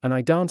well, and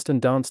I danced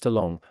and danced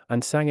along,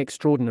 and sang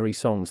extraordinary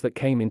songs that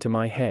came into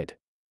my head.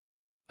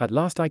 At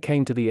last I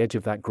came to the edge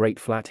of that great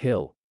flat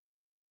hill.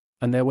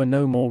 And there were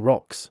no more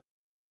rocks.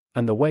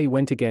 And the way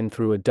went again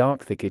through a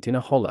dark thicket in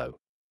a hollow.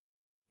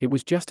 It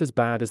was just as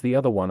bad as the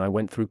other one I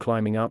went through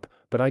climbing up,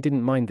 but I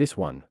didn't mind this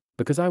one,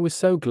 because I was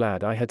so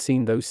glad I had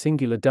seen those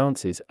singular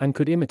dances and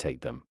could imitate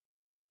them.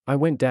 I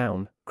went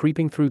down,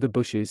 creeping through the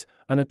bushes,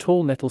 and a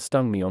tall nettle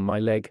stung me on my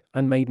leg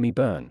and made me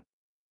burn.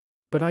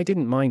 But I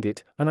didn't mind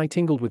it, and I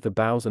tingled with the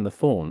boughs and the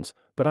thorns,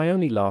 but I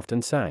only laughed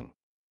and sang.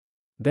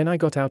 Then I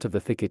got out of the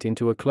thicket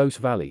into a close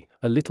valley,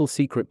 a little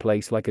secret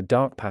place like a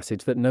dark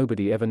passage that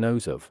nobody ever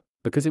knows of,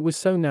 because it was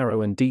so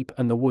narrow and deep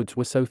and the woods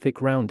were so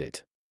thick round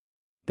it.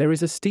 There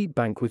is a steep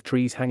bank with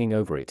trees hanging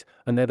over it,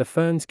 and there the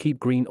ferns keep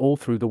green all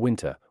through the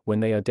winter, when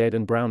they are dead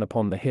and brown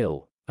upon the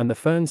hill, and the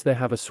ferns there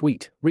have a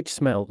sweet, rich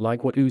smell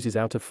like what oozes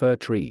out of fir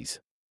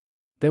trees.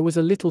 There was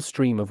a little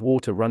stream of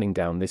water running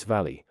down this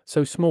valley,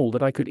 so small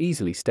that I could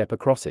easily step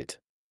across it.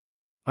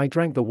 I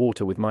drank the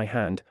water with my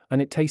hand,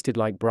 and it tasted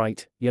like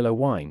bright, yellow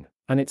wine,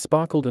 and it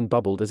sparkled and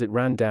bubbled as it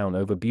ran down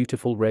over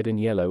beautiful red and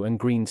yellow and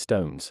green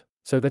stones,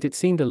 so that it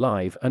seemed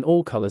alive and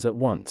all colors at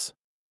once.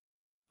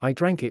 I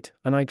drank it,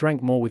 and I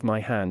drank more with my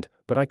hand,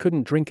 but I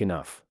couldn't drink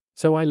enough,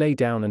 so I lay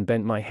down and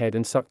bent my head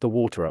and sucked the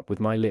water up with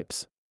my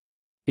lips.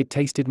 It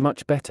tasted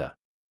much better.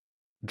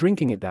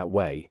 Drinking it that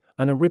way,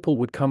 and a ripple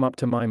would come up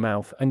to my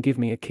mouth and give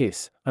me a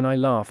kiss, and I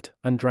laughed,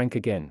 and drank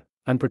again,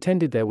 and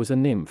pretended there was a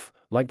nymph,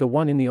 like the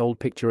one in the old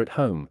picture at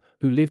home,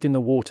 who lived in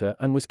the water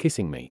and was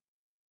kissing me.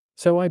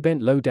 So I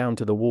bent low down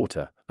to the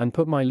water, and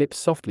put my lips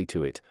softly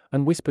to it,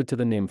 and whispered to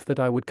the nymph that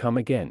I would come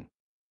again.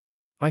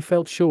 I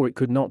felt sure it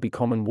could not be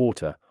common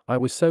water, I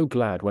was so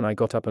glad when I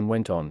got up and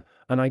went on,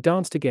 and I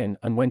danced again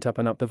and went up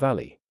and up the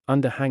valley,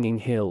 under hanging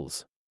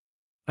hills.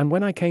 And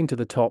when I came to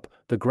the top,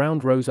 the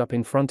ground rose up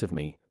in front of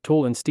me,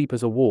 tall and steep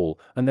as a wall,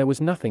 and there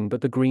was nothing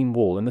but the green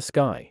wall and the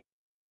sky.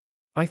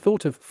 I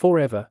thought of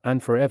forever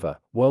and forever,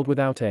 world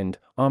without end,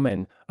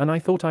 amen, and I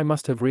thought I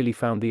must have really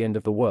found the end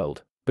of the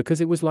world, because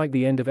it was like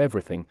the end of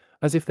everything,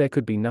 as if there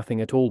could be nothing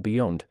at all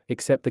beyond,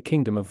 except the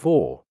kingdom of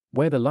Vor,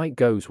 where the light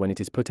goes when it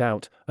is put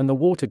out, and the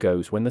water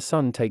goes when the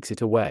sun takes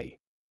it away.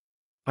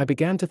 I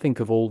began to think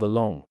of all the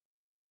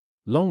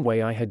long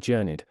way I had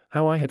journeyed,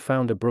 how I had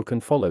found a brook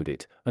and followed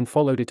it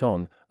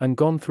on, and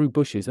gone through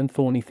bushes and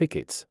thorny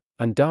thickets,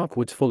 and dark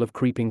woods full of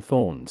creeping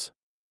thorns.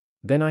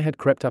 Then I had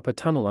crept up a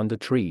tunnel under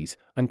trees,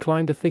 and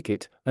climbed a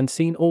thicket, and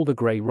seen all the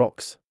grey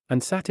rocks,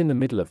 and sat in the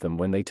middle of them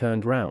when they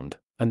turned round,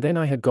 and then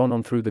I had gone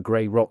on through the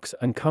grey rocks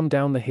and come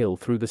down the hill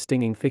through the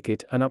stinging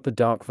thicket and up the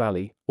dark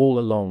valley, all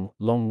a long,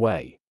 long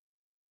way.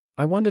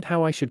 I wondered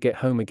how I should get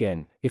home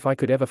again, if I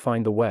could ever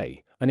find the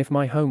way, and if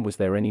my home was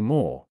there any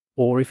more,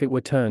 or if it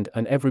were turned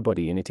and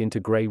everybody in it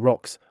into grey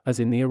rocks, as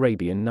in the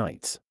Arabian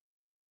Nights.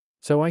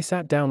 So I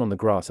sat down on the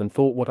grass and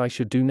thought what I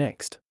should do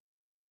next.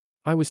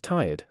 I was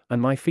tired, and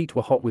my feet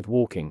were hot with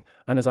walking,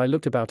 and as I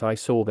looked about I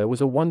saw there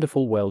was a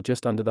wonderful well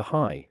just under the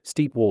high,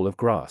 steep wall of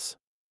grass.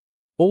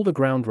 All the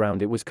ground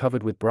round it was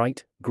covered with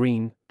bright,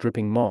 green,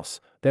 dripping moss.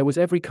 There was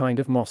every kind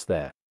of moss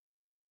there.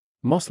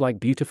 Moss like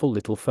beautiful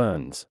little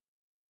ferns,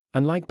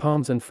 and like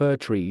palms and fir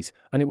trees,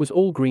 and it was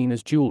all green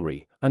as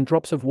jewelry, and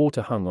drops of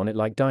water hung on it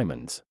like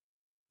diamonds.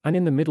 And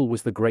in the middle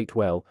was the great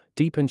well,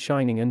 deep and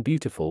shining and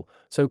beautiful,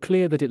 so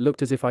clear that it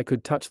looked as if I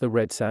could touch the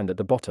red sand at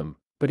the bottom,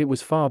 but it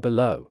was far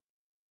below.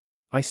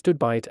 I stood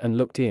by it and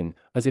looked in,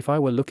 as if I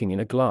were looking in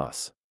a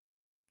glass.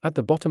 At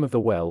the bottom of the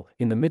well,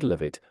 in the middle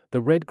of it,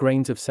 the red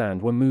grains of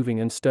sand were moving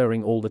and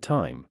stirring all the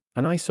time,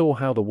 and I saw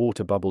how the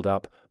water bubbled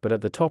up, but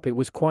at the top it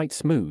was quite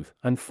smooth,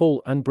 and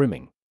full and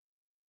brimming.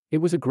 It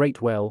was a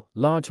great well,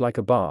 large like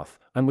a bath,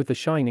 and with the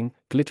shining,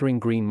 glittering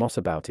green moss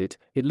about it,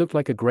 it looked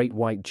like a great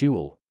white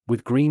jewel,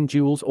 with green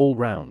jewels all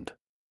round.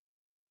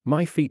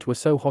 My feet were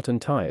so hot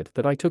and tired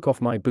that I took off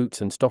my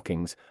boots and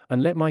stockings,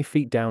 and let my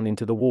feet down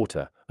into the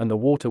water, and the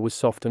water was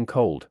soft and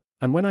cold,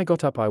 and when I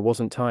got up I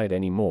wasn't tired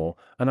any more,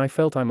 and I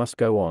felt I must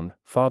go on,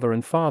 farther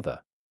and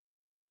farther,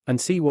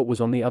 and see what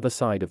was on the other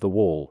side of the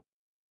wall.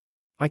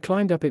 I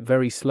climbed up it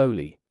very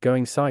slowly,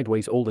 going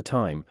sideways all the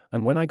time,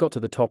 and when I got to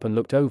the top and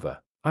looked over,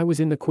 I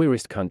was in the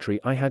queerest country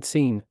I had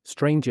seen,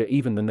 stranger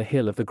even than the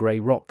hill of the grey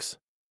rocks.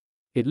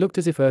 It looked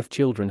as if earth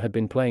children had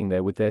been playing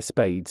there with their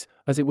spades,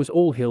 as it was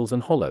all hills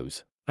and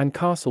hollows, and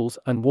castles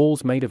and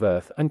walls made of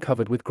earth and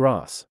covered with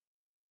grass.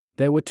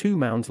 There were 2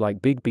 mounds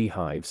like big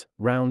beehives,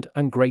 round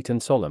and great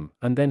and solemn,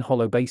 and then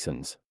hollow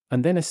basins,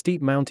 and then a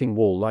steep mounting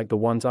wall like the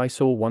ones I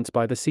saw once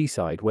by the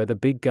seaside where the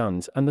big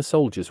guns and the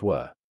soldiers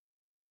were.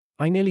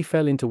 I nearly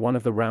fell into one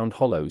of the round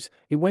hollows,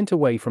 it went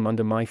away from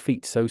under my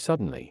feet so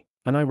suddenly,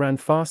 and I ran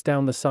fast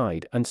down the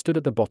side and stood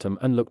at the bottom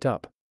and looked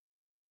up.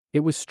 It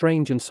was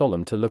strange and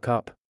solemn to look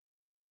up.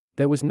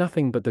 There was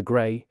nothing but the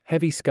grey,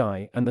 heavy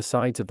sky and the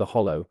sides of the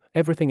hollow,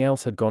 everything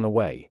else had gone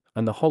away,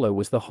 and the hollow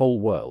was the whole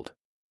world.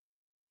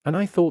 And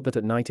I thought that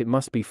at night it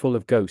must be full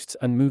of ghosts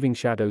and moving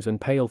shadows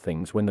and pale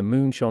things when the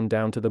moon shone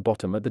down to the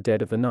bottom at the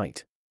dead of the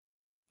night,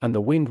 and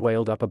the wind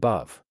wailed up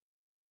above.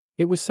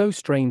 It was so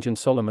strange and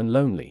solemn and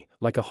lonely,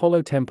 like a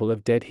hollow temple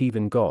of dead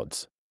heathen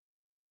gods.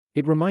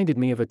 It reminded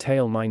me of a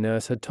tale my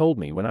nurse had told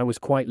me when I was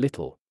quite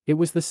little. It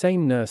was the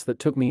same nurse that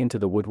took me into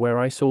the wood where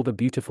I saw the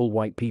beautiful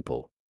white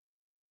people.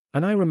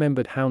 And I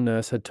remembered how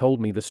nurse had told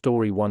me the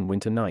story one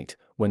winter night,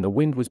 when the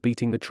wind was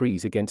beating the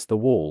trees against the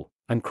wall,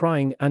 and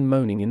crying and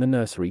moaning in the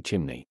nursery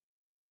chimney.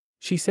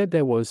 She said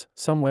there was,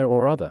 somewhere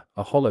or other,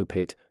 a hollow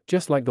pit,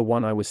 just like the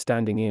one I was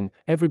standing in.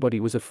 Everybody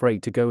was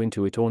afraid to go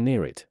into it or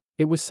near it.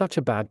 It was such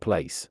a bad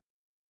place.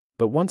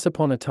 But once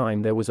upon a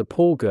time there was a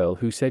poor girl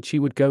who said she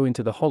would go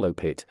into the hollow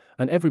pit,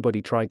 and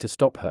everybody tried to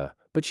stop her,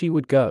 but she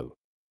would go.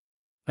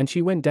 And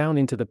she went down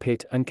into the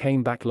pit and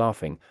came back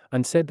laughing,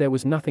 and said there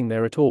was nothing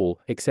there at all,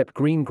 except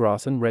green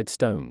grass and red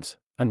stones,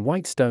 and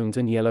white stones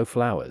and yellow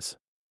flowers.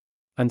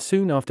 And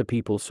soon after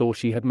people saw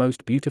she had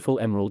most beautiful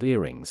emerald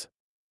earrings.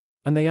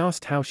 And they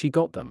asked how she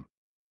got them,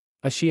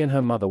 as she and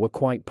her mother were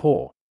quite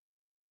poor.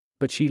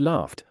 But she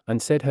laughed,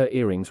 and said her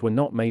earrings were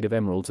not made of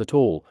emeralds at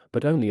all,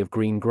 but only of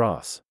green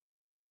grass.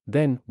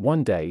 Then,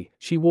 one day,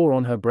 she wore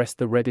on her breast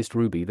the reddest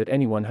ruby that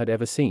anyone had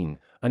ever seen,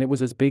 and it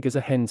was as big as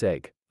a hen's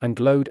egg, and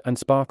glowed and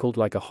sparkled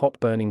like a hot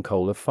burning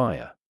coal of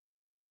fire.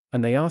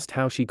 And they asked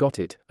how she got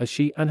it, as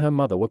she and her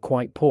mother were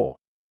quite poor.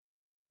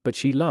 But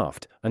she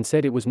laughed, and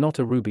said it was not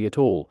a ruby at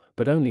all,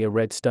 but only a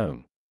red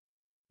stone.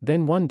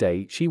 Then one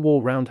day she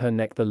wore round her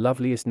neck the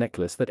loveliest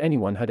necklace that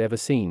anyone had ever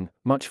seen,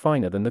 much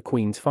finer than the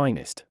Queen's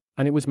finest,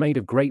 and it was made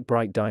of great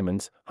bright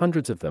diamonds,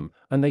 hundreds of them,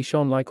 and they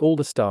shone like all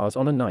the stars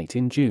on a night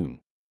in June.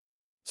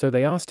 So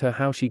they asked her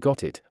how she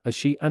got it, as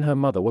she and her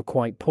mother were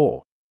quite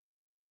poor.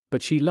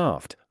 But she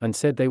laughed, and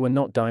said they were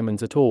not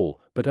diamonds at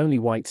all, but only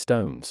white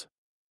stones.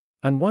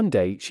 And one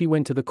day she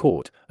went to the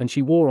court, and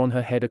she wore on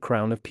her head a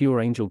crown of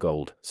pure angel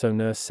gold, so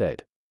nurse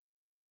said.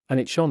 And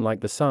it shone like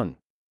the sun.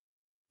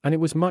 And it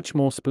was much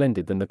more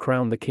splendid than the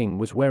crown the king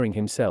was wearing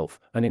himself,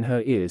 and in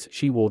her ears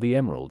she wore the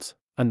emeralds,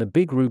 and the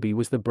big ruby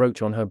was the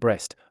brooch on her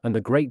breast, and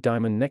the great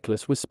diamond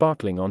necklace was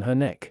sparkling on her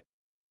neck.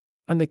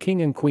 And the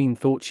king and queen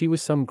thought she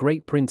was some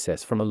great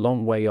princess from a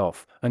long way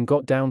off, and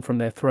got down from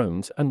their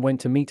thrones and went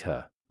to meet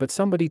her, but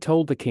somebody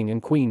told the king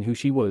and queen who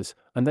she was,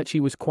 and that she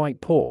was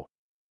quite poor.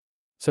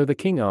 So the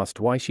king asked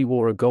why she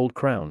wore a gold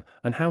crown,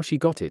 and how she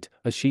got it,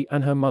 as she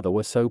and her mother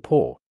were so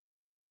poor.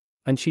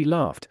 And she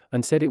laughed,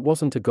 and said it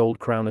wasn't a gold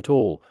crown at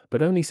all,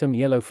 but only some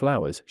yellow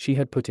flowers she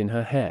had put in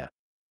her hair.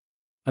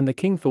 And the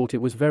king thought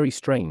it was very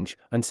strange,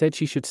 and said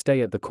she should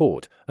stay at the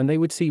court, and they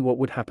would see what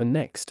would happen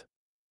next.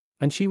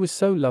 And she was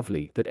so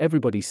lovely that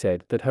everybody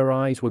said that her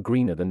eyes were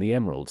greener than the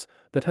emeralds,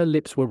 that her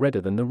lips were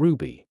redder than the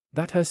ruby,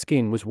 that her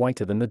skin was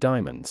whiter than the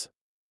diamonds,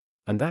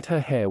 and that her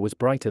hair was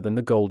brighter than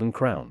the golden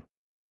crown.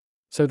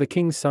 So the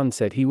king's son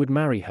said he would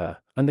marry her,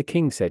 and the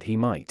king said he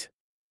might.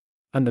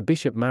 And the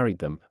bishop married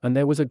them, and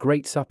there was a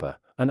great supper,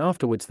 and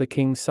afterwards the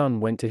king's son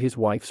went to his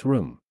wife's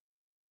room.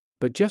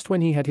 But just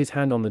when he had his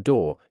hand on the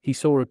door, he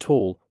saw a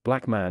tall,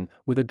 black man,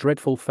 with a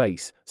dreadful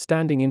face,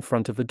 standing in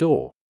front of the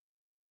door.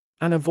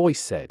 And a voice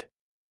said,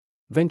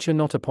 "Venture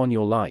not upon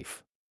your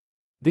life.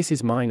 This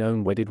is mine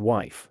own wedded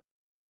wife."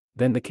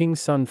 Then the king's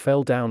son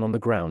fell down on the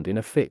ground in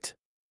a fit.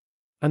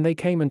 And they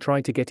came and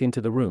tried to get into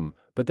the room,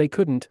 but they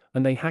couldn't,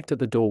 and they hacked at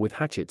the door with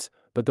hatchets,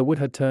 but the wood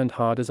had turned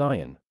hard as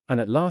iron, and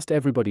at last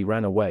everybody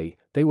ran away.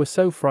 They were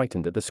so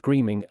frightened at the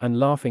screaming and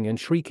laughing and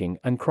shrieking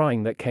and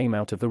crying that came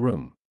out of the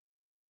room.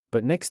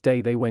 But next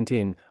day they went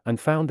in, and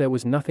found there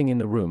was nothing in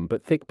the room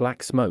but thick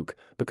black smoke,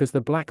 because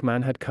the black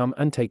man had come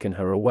and taken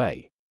her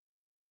away.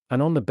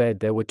 And on the bed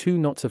there were 2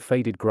 knots of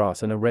faded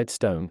grass and a red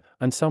stone,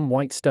 and some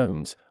white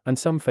stones, and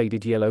some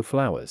faded yellow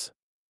flowers.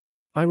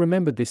 I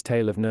remembered this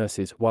tale of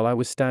nurses while I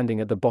was standing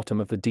at the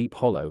bottom of the deep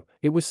hollow.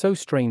 It was so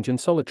strange and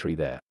solitary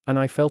there, and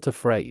I felt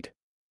afraid.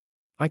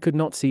 I could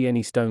not see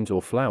any stones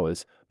or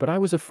flowers, but I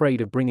was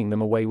afraid of bringing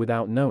them away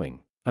without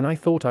knowing, and I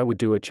thought I would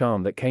do a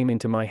charm that came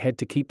into my head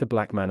to keep the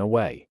black man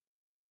away.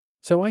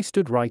 So I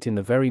stood right in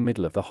the very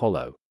middle of the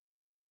hollow.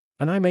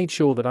 And I made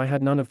sure that I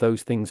had none of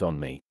those things on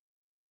me.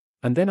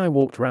 And then I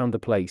walked round the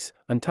place,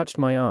 and touched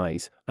my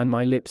eyes, and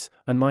my lips,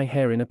 and my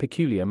hair in a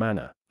peculiar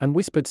manner, and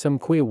whispered some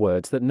queer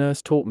words that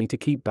nurse taught me to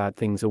keep bad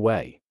things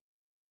away.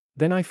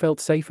 Then I felt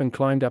safe and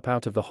climbed up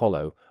out of the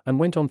hollow, and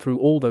went on through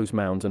all those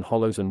mounds and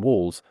hollows and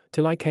walls,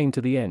 till I came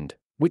to the end,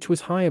 which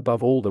was high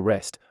above all the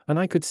rest, and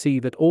I could see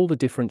that all the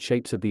different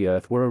shapes of the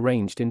earth were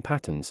arranged in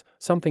patterns,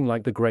 something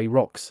like the grey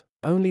rocks,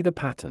 only the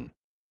pattern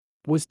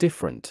was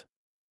different.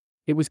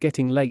 It was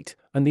getting late,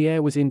 and the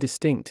air was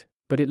indistinct,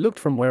 but it looked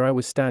from where I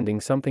was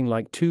standing something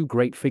like 2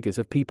 great figures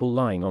of people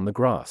lying on the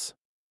grass.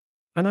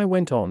 And I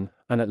went on,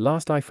 and at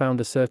last I found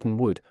a certain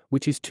wood,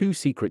 which is too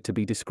secret to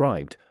be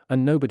described,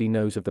 and nobody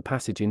knows of the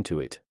passage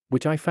into it,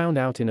 which I found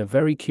out in a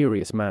very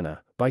curious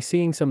manner, by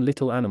seeing some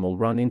little animal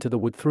run into the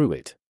wood through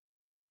it.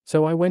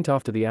 So I went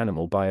after the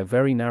animal by a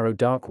very narrow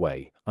dark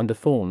way, under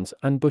thorns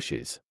and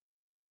bushes.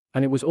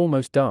 And it was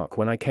almost dark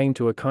when I came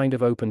to a kind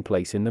of open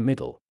place in the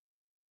middle.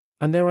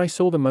 And there I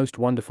saw the most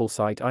wonderful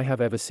sight I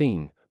have ever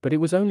seen, but it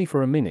was only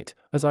for a minute,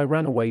 as I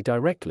ran away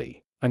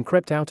directly, and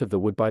crept out of the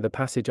wood by the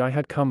passage I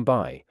had come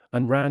by,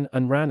 and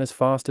ran as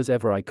fast as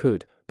ever I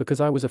could, because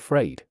I was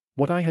afraid.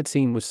 What I had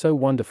seen was so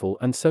wonderful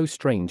and so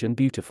strange and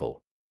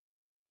beautiful.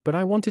 But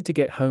I wanted to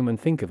get home and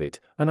think of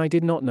it, and I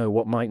did not know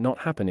what might not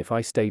happen if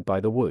I stayed by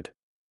the wood.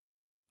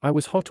 I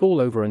was hot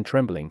all over and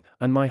trembling,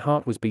 and my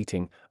heart was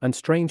beating, and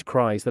strange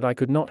cries that I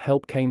could not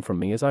help came from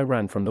me as I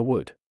ran from the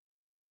wood.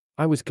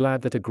 I was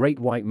glad that a great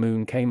white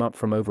moon came up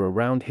from over a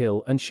round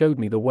hill and showed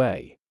me the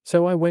way.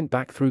 So I went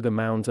back through the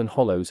mounds and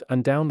hollows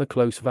and down the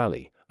close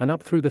valley, and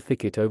up through the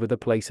thicket over the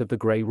place of the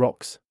grey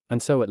rocks,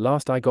 and so at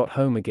last I got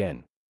home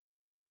again.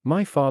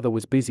 My father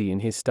was busy in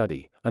his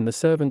study, and the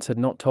servants had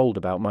not told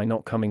about my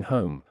not coming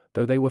home,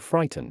 though they were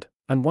frightened,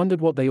 and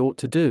wondered what they ought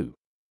to do.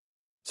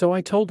 So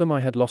I told them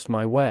I had lost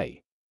my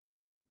way.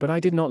 But I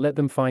did not let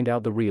them find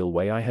out the real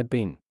way I had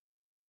been.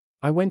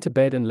 I went to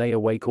bed and lay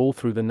awake all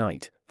through the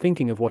night,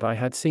 thinking of what I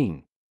had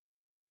seen.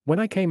 When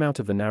I came out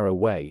of the narrow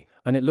way,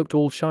 and it looked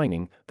all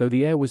shining, though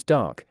the air was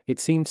dark, it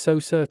seemed so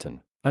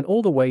certain, and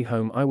all the way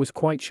home I was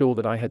quite sure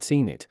that I had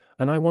seen it,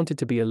 and I wanted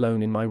to be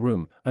alone in my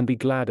room, and be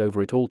glad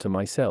over it all to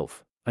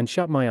myself, and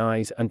shut my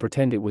eyes and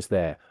pretend it was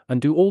there, and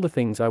do all the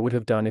things I would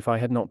have done if I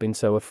had not been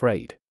so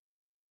afraid.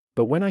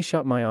 But when I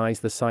shut my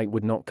eyes the sight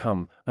would not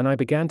come, and I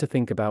began to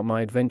think about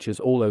my adventures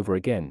all over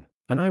again,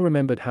 and I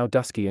remembered how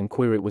dusky and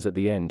queer it was at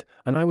the end,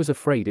 and I was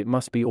afraid it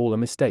must be all a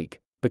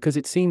mistake, because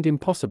it seemed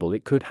impossible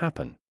it could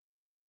happen.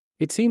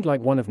 It seemed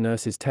like one of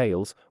nurse's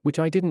tales, which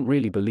I didn't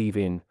really believe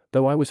in,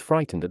 though I was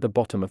frightened at the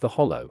bottom of the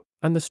hollow,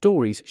 and the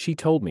stories she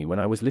told me when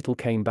I was little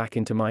came back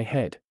into my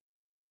head.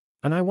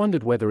 And I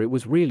wondered whether it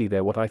was really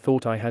there what I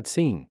thought I had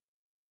seen,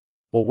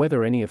 or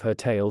whether any of her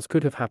tales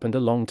could have happened a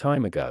long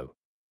time ago.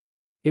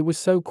 It was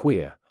so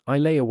queer. I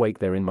lay awake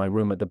there in my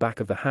room at the back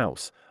of the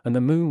house, and the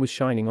moon was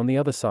shining on the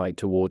other side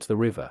towards the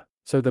river,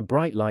 so the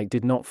bright light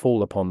did not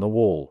fall upon the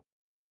wall.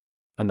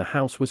 And the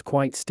house was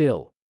quite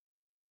still.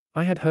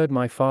 I had heard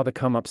my father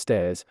come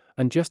upstairs,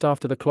 and just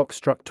after the clock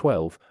struck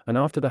 12, and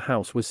after the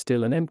house was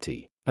still and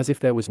empty, as if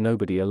there was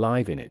nobody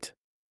alive in it.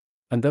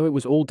 And though it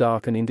was all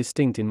dark and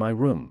indistinct in my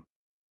room,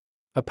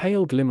 a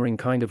pale glimmering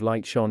kind of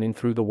light shone in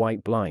through the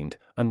white blind,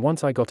 and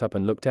once I got up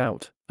and looked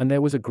out, and there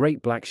was a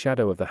great black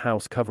shadow of the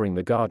house covering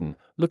the garden,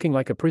 looking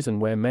like a prison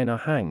where men are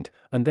hanged,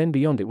 and then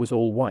beyond it was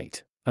all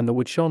white, and the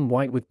wood shone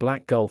white with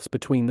black gulfs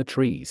between the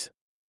trees.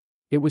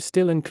 It was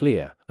still and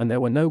clear, and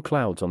there were no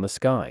clouds on the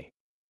sky.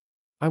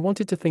 I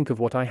wanted to think of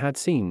what I had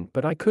seen,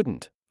 but I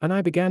couldn't, and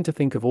I began to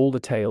think of all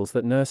the tales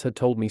that nurse had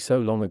told me so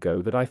long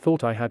ago that I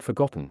thought I had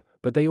forgotten,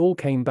 but they all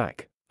came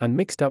back, and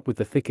mixed up with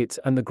the thickets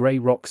and the grey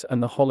rocks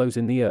and the hollows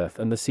in the earth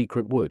and the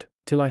secret wood,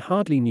 till I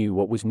hardly knew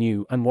what was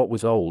new and what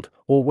was old,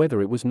 or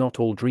whether it was not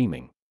all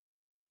dreaming.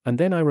 And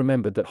then I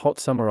remembered that hot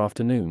summer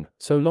afternoon,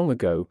 so long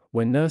ago,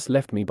 when nurse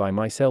left me by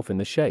myself in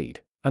the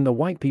shade, and the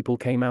white people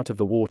came out of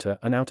the water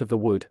and out of the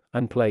wood,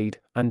 and played,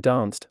 and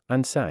danced,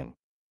 and sang.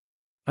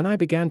 And I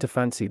began to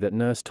fancy that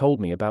nurse told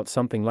me about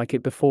something like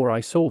it before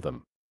I saw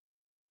them.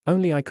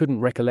 Only I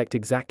couldn't recollect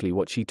exactly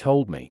what she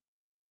told me.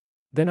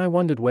 Then I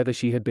wondered whether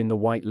she had been the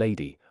White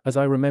Lady, as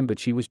I remembered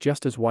she was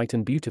just as white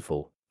and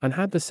beautiful, and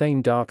had the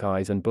same dark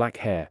eyes and black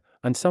hair,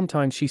 and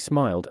sometimes she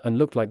smiled and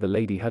looked like the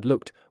lady had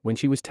looked when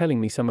she was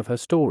telling me some of her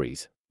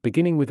stories,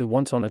 beginning with the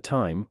Once on a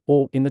Time,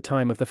 or In the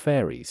Time of the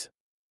Fairies.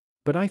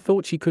 But I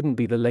thought she couldn't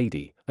be the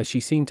lady, as she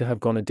seemed to have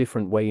gone a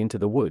different way into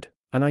the wood,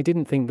 and I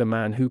didn't think the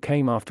man who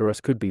came after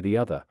us could be the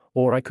other,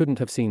 or I couldn't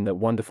have seen that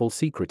wonderful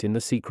secret in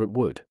the secret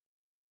wood.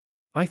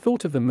 I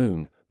thought of the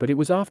moon, but it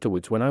was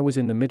afterwards when I was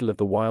in the middle of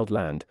the wild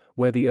land,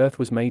 where the earth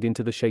was made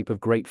into the shape of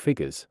great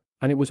figures,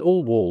 and it was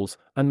all walls,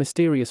 and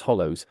mysterious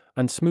hollows,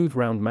 and smooth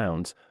round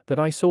mounds, that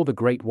I saw the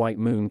great white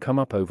moon come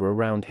up over a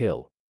round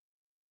hill.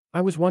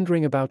 I was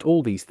wondering about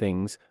all these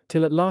things,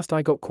 till at last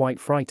I got quite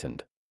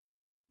frightened.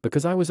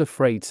 Because I was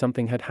afraid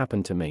something had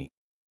happened to me.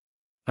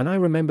 And I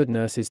remembered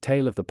nurse's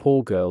tale of the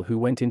poor girl who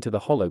went into the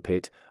hollow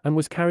pit, and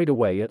was carried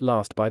away at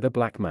last by the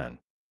black man.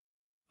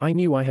 I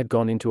knew I had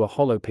gone into a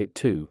hollow pit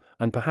too,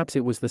 and perhaps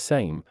it was the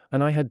same,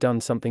 and I had done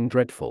something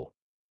dreadful.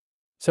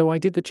 So I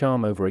did the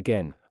charm over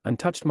again, and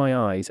touched my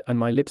eyes and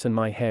my lips and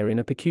my hair in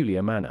a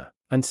peculiar manner,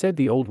 and said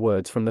the old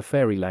words from the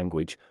fairy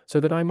language, so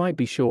that I might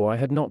be sure I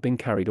had not been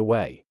carried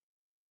away.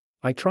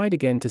 I tried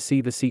again to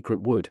see the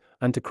secret wood,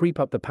 and to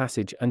creep up the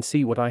passage and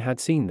see what I had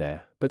seen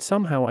there, but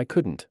somehow I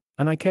couldn't,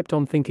 and I kept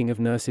on thinking of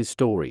nurse's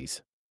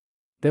stories.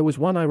 There was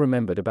one I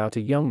remembered about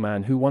a young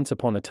man who once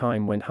upon a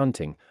time went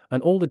hunting,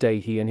 and all the day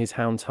he and his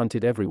hounds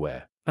hunted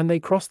everywhere, and they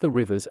crossed the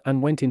rivers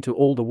and went into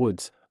all the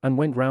woods, and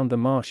went round the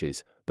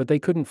marshes, but they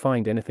couldn't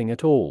find anything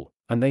at all,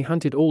 and they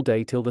hunted all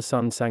day till the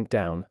sun sank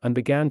down and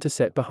began to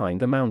set behind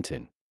the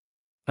mountain.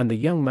 And the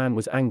young man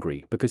was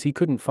angry because he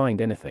couldn't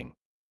find anything.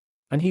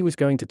 And he was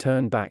going to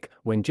turn back,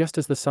 when just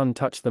as the sun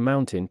touched the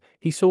mountain,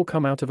 he saw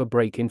come out of a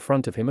break in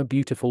front of him a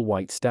beautiful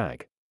white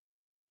stag.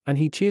 And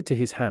he cheered to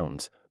his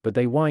hounds, but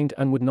they whined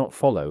and would not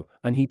follow,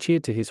 and he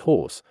cheered to his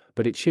horse,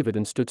 but it shivered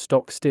and stood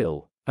stock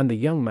still, and the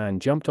young man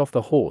jumped off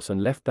the horse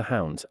and left the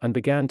hounds and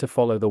began to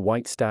follow the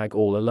white stag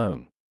all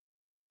alone.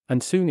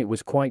 And soon it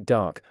was quite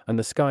dark, and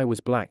the sky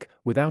was black,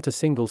 without a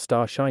single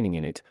star shining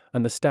in it,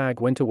 and the stag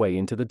went away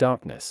into the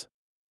darkness.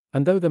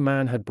 And though the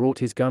man had brought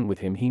his gun with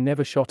him, he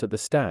never shot at the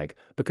stag,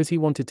 because he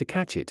wanted to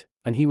catch it,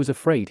 and he was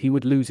afraid he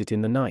would lose it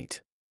in the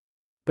night.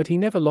 But he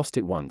never lost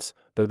it once,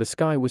 though the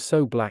sky was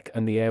so black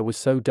and the air was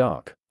so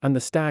dark, and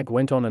the stag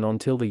went on and on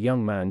till the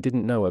young man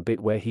didn't know a bit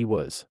where he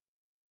was.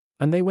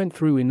 And they went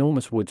through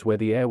enormous woods where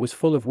the air was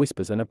full of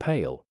whispers, and a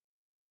pale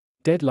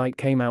dead light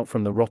came out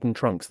from the rotten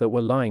trunks that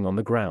were lying on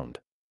the ground.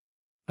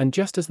 And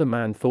just as the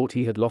man thought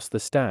he had lost the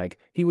stag,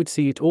 he would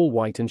see it all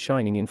white and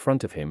shining in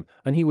front of him,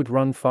 and he would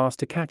run fast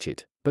to catch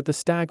it, but the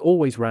stag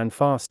always ran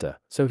faster,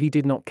 so he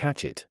did not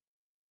catch it.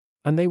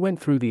 And they went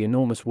through the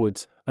enormous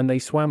woods, and they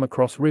swam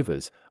across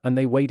rivers, and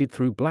they waded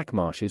through black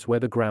marshes where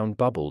the ground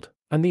bubbled,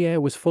 and the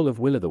air was full of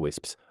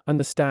will-o'-the-wisps, and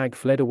the stag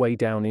fled away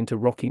down into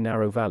rocky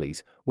narrow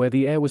valleys, where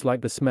the air was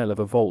like the smell of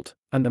a vault,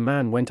 and the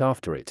man went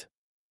after it.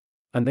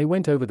 And they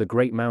went over the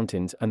great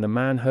mountains, and the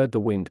man heard the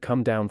wind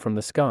come down from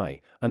the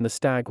sky, and the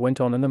stag went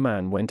on and the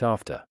man went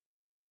after.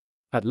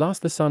 At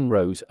last the sun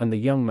rose, and the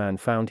young man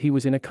found he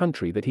was in a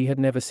country that he had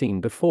never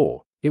seen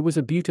before. It was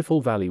a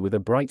beautiful valley with a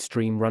bright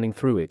stream running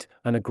through it,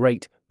 and a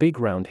great, big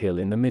round hill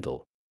in the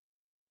middle.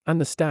 And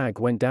the stag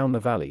went down the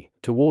valley,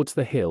 towards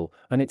the hill,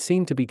 and it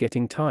seemed to be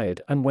getting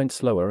tired and went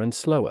slower and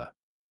slower.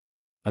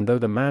 And though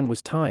the man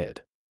was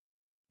tired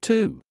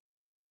too,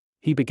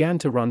 he began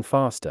to run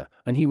faster,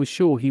 and he was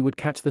sure he would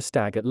catch the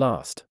stag at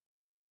last.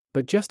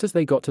 But just as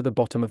they got to the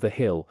bottom of the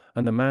hill,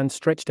 and the man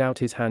stretched out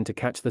his hand to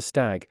catch the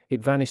stag,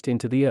 it vanished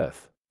into the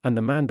earth, and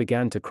the man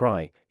began to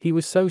cry. He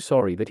was so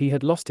sorry that he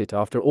had lost it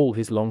after all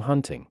his long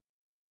hunting.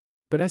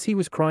 But as he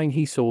was crying,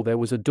 he saw there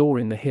was a door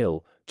in the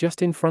hill,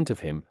 just in front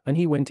of him, and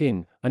he went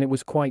in, and it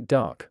was quite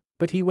dark,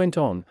 but he went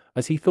on,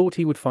 as he thought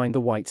he would find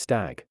the white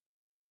stag.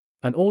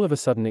 And all of a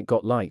sudden it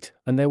got light,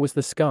 and there was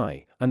the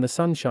sky, and the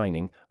sun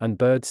shining, and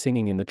birds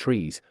singing in the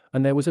trees,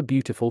 and there was a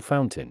beautiful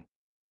fountain.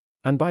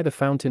 And by the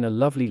fountain a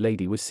lovely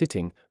lady was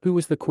sitting, who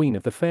was the queen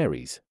of the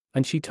fairies,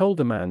 and she told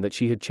the man that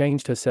she had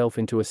changed herself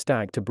into a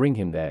stag to bring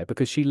him there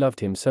because she loved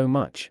him so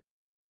much.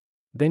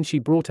 Then she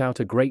brought out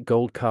a great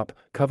gold cup,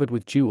 covered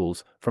with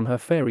jewels, from her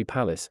fairy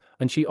palace,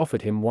 and she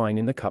offered him wine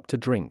in the cup to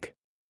drink.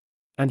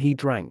 And he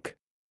drank.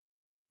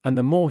 And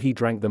the more he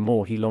drank, the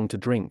more he longed to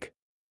drink,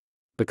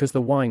 because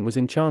the wine was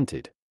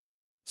enchanted.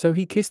 So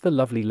he kissed the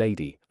lovely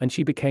lady, and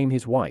she became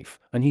his wife,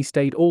 and he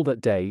stayed all that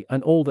day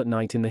and all that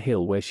night in the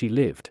hill where she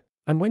lived.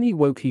 And when he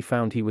woke, he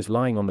found he was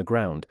lying on the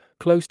ground,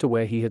 close to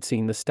where he had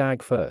seen the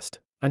stag first,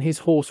 and his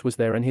horse was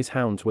there and his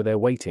hounds were there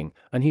waiting,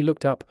 and he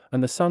looked up,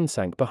 and the sun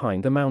sank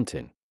behind the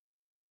mountain.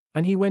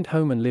 And he went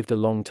home and lived a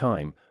long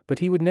time, but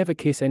he would never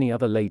kiss any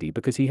other lady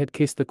because he had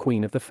kissed the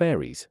queen of the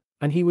fairies,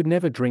 and he would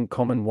never drink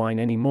common wine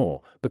any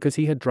more, because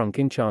he had drunk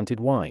enchanted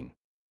wine.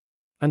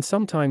 And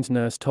sometimes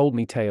nurse told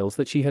me tales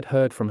that she had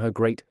heard from her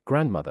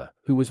great-grandmother,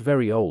 who was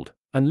very old,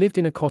 and lived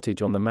in a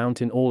cottage on the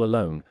mountain all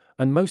alone,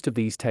 and most of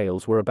these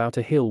tales were about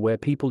a hill where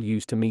people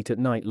used to meet at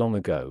night long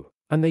ago,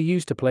 and they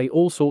used to play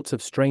all sorts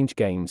of strange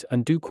games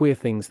and do queer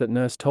things that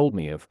nurse told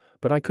me of,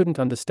 but I couldn't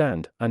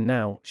understand, and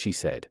now, she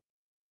said,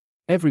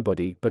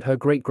 everybody but her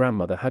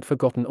great-grandmother had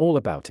forgotten all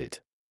about it.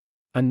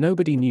 And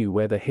nobody knew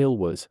where the hill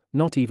was,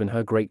 not even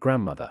her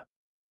great-grandmother.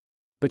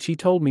 But she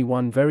told me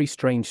one very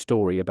strange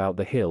story about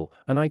the hill,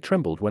 and I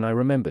trembled when I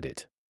remembered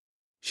it.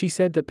 She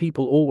said that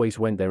people always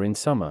went there in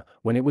summer,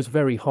 when it was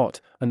very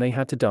hot, and they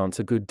had to dance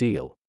a good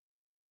deal.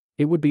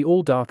 It would be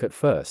all dark at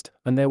first,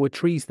 and there were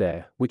trees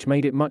there, which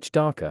made it much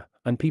darker,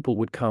 and people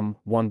would come,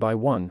 one by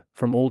one,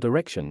 from all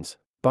directions,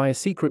 by a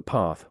secret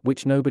path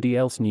which nobody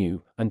else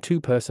knew, and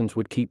 2 persons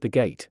would keep the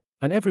gate,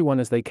 and everyone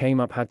as they came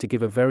up had to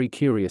give a very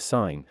curious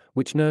sign,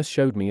 which nurse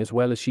showed me as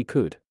well as she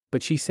could,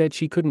 but she said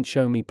she couldn't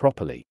show me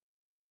properly.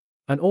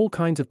 And all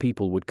kinds of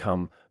people would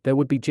come, there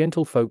would be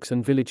gentle folks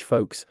and village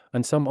folks,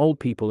 and some old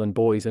people and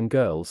boys and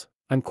girls,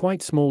 and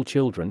quite small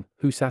children,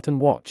 who sat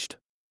and watched.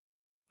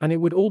 And it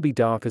would all be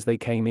dark as they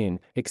came in,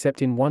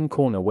 except in one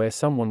corner where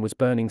someone was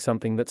burning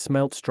something that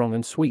smelt strong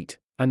and sweet,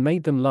 and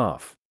made them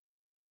laugh.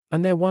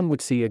 And there one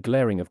would see a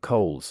glaring of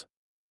coals,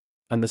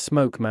 and the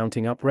smoke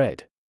mounting up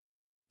red.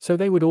 So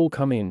they would all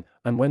come in,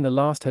 and when the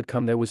last had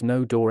come there was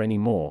no door any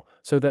more,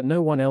 so that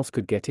no one else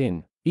could get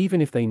in, even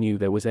if they knew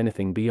there was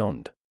anything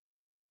beyond.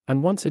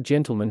 And once a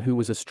gentleman who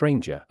was a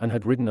stranger and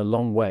had ridden a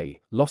long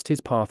way, lost his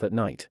path at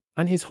night,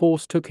 and his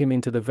horse took him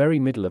into the very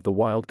middle of the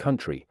wild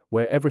country,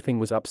 where everything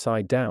was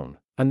upside down,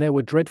 and there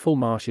were dreadful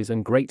marshes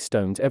and great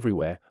stones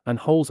everywhere, and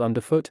holes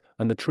underfoot,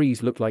 and the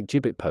trees looked like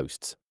gibbet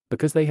posts,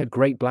 because they had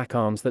great black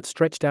arms that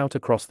stretched out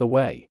across the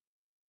way.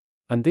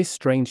 And this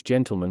strange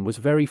gentleman was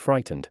very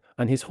frightened,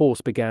 and his horse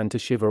began to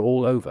shiver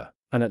all over,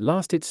 and at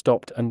last it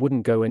stopped and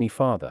wouldn't go any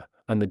farther,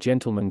 and the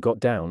gentleman got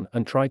down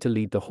and tried to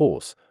lead the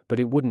horse, but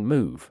it wouldn't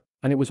move,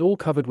 and it was all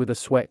covered with a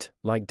sweat,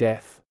 like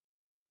death.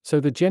 So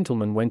the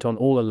gentleman went on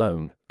all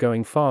alone,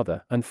 going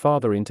farther and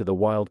farther into the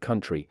wild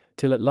country,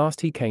 till at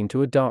last he came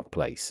to a dark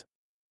place,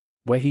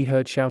 where he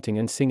heard shouting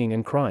and singing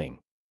and crying,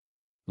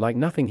 like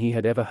nothing he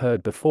had ever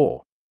heard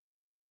before.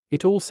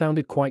 It all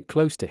sounded quite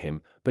close to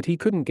him, but he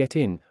couldn't get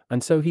in,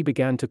 and so he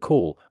began to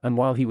call, and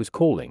while he was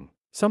calling,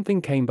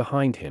 something came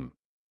behind him.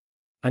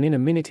 And in a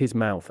minute his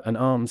mouth and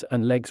arms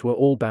and legs were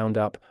all bound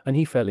up, and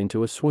he fell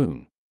into a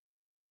swoon.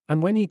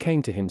 And when he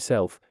came to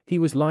himself, he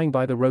was lying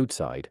by the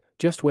roadside,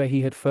 just where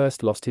he had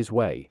first lost his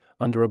way,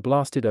 under a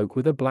blasted oak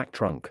with a black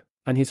trunk,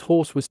 and his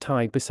horse was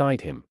tied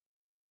beside him.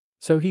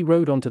 So he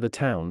rode on to the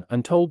town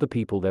and told the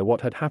people there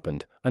what had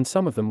happened, and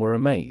some of them were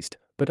amazed,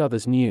 but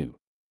others knew.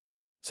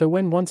 So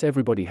when once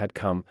everybody had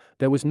come,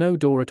 there was no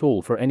door at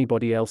all for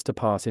anybody else to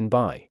pass in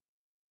by.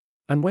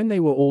 And when they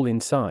were all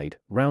inside,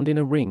 round in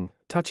a ring,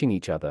 touching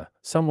each other,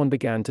 someone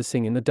began to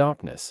sing in the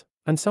darkness,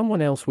 and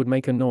someone else would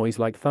make a noise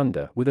like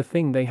thunder with a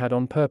thing they had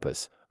on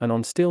purpose, and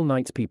on still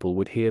nights people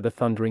would hear the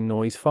thundering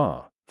noise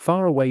far,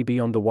 far away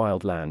beyond the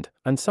wild land,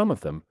 and some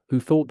of them,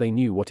 who thought they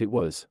knew what it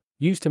was,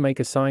 used to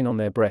make a sign on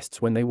their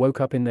breasts when they woke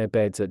up in their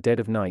beds at dead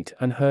of night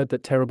and heard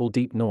that terrible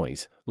deep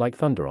noise, like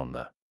thunder on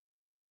the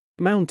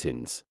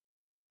mountains.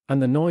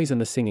 And the noise and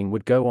the singing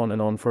would go on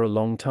and on for a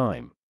long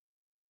time.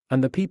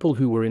 And the people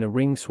who were in a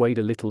ring swayed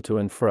a little to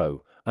and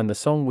fro, and the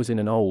song was in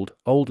an old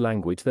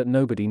language that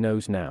nobody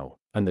knows now,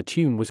 and the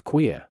tune was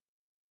queer.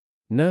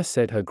 Nurse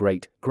said her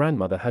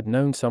great-grandmother had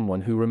known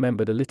someone who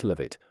remembered a little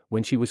of it,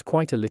 when she was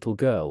quite a little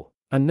girl,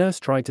 and nurse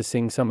tried to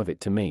sing some of it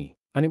to me,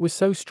 and it was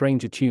so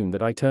strange a tune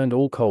that I turned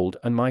all cold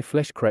and my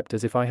flesh crept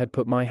as if I had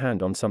put my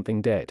hand on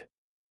something dead.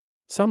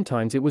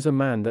 Sometimes it was a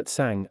man that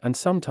sang, and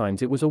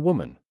sometimes it was a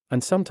woman.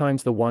 And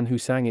sometimes the one who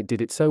sang it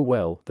did it so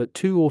well that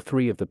 2 or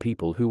 3 of the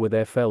people who were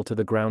there fell to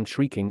the ground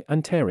shrieking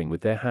and tearing with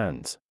their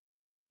hands.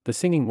 The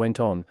singing went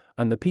on,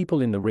 and the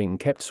people in the ring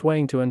kept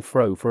swaying to and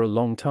fro for a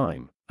long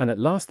time, and at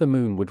last the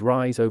moon would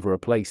rise over a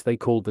place they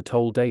called the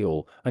Toll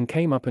Dayall, and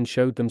came up and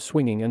showed them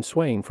swinging and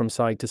swaying from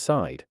side to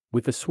side,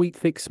 with the sweet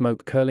thick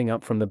smoke curling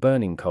up from the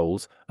burning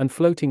coals, and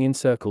floating in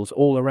circles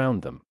all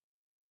around them.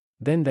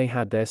 Then they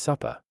had their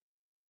supper.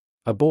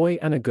 A boy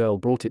and a girl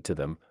brought it to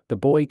them. The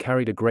boy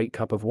carried a great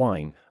cup of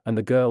wine, and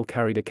the girl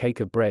carried a cake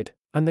of bread,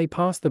 and they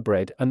passed the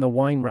bread and the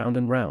wine round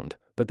and round,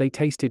 but they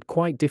tasted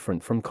quite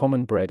different from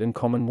common bread and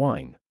common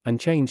wine,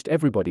 and changed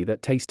everybody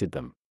that tasted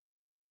them.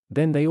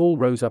 Then they all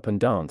rose up and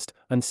danced,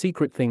 and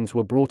secret things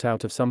were brought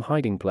out of some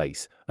hiding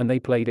place, and they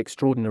played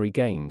extraordinary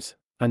games,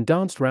 and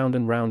danced round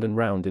and round and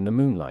round in the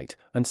moonlight,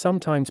 and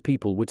sometimes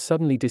people would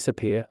suddenly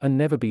disappear and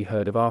never be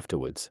heard of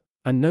afterwards,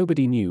 and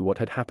nobody knew what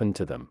had happened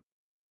to them.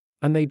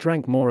 And they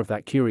drank more of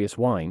that curious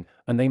wine,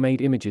 and they made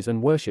images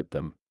and worshipped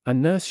them,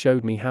 and nurse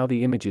showed me how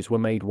the images were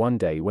made one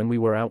day when we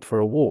were out for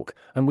a walk,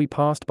 and we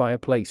passed by a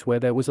place where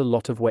there was a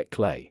lot of wet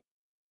clay.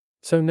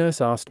 So Nurse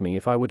asked me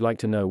if I would like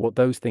to know what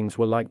those things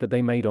were like that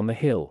they made on the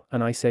hill,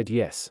 and I said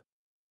yes.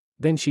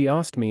 Then she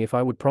asked me if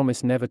I would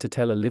promise never to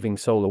tell a living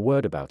soul a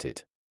word about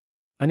it.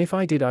 And if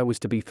I did, I was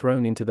to be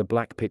thrown into the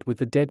black pit with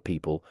the dead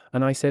people,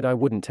 and I said I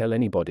wouldn't tell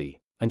anybody,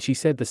 and she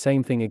said the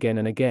same thing again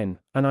and again,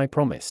 and I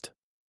promised.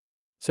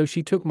 So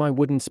she took my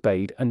wooden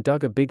spade and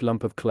dug a big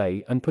lump of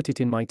clay and put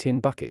it in my tin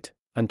bucket,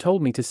 and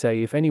told me to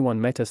say if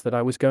anyone met us that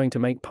I was going to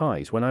make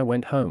pies when I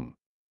went home.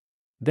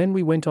 Then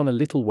we went on a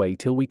little way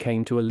till we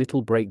came to a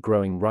little break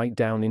growing right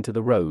down into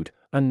the road,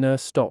 and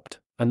Nurse stopped,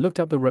 and looked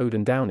up the road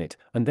and down it,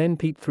 and then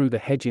peeped through the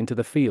hedge into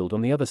the field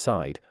on the other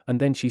side, and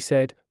then she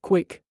said,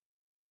 "Quick!"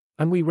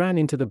 And we ran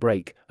into the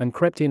break, and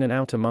crept in and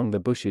out among the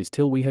bushes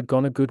till we had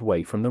gone a good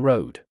way from the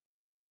road.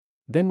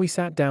 Then we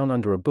sat down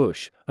under a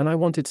bush, and I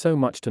wanted so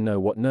much to know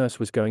what Nurse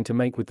was going to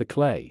make with the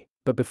clay,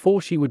 but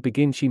before she would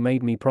begin she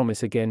made me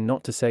promise again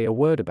not to say a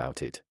word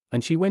about it,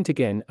 and she went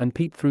again and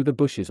peeped through the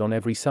bushes on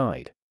every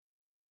side,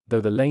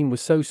 though the lane was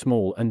so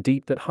small and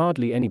deep that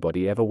hardly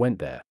anybody ever went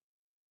there.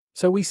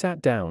 So we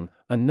sat down,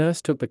 and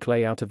Nurse took the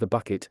clay out of the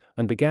bucket,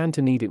 and began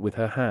to knead it with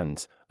her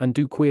hands, and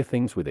do queer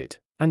things with it,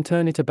 and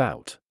turn it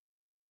about.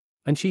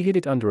 And she hid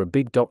it under a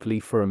big dock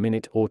leaf for a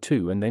minute or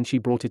two, and then she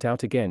brought it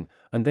out again,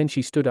 and then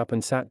she stood up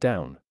and sat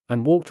down,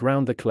 and walked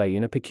round the clay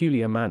in a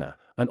peculiar manner,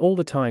 and all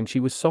the time she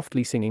was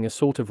softly singing a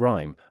sort of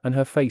rhyme, and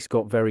her face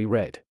got very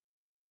red.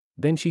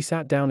 Then she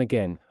sat down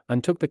again,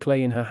 and took the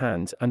clay in her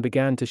hands and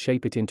began to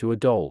shape it into a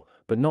doll,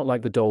 but not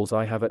like the dolls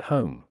I have at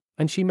home,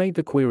 and she made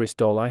the queerest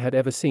doll I had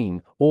ever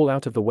seen, all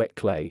out of the wet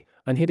clay,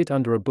 and hid it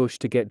under a bush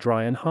to get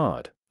dry and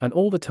hard, and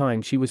all the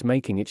time she was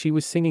making it she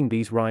was singing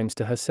these rhymes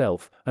to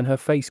herself, and her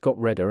face got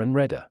redder and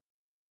redder.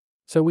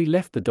 So we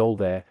left the doll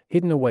there,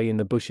 hidden away in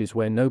the bushes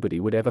where nobody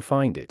would ever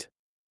find it.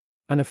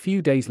 And a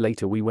few days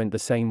later we went the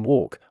same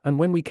walk, and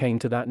when we came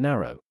to that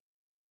narrow,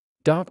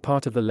 dark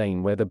part of the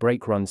lane where the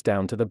break runs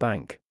down to the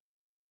bank,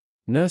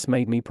 Nurse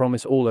made me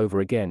promise all over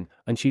again,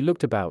 and she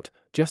looked about,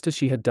 just as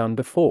she had done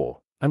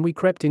before, and we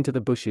crept into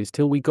the bushes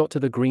till we got to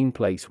the green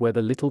place where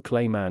the little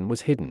clay man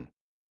was hidden.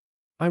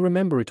 I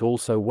remember it all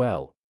so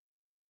well.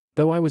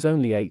 Though I was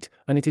only 8,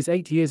 and it is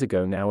 8 years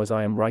ago now as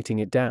I am writing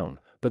it down,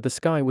 but the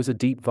sky was a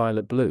deep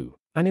violet blue,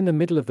 and in the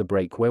middle of the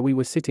break where we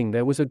were sitting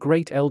there was a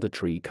great elder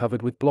tree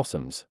covered with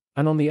blossoms,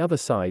 and on the other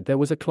side there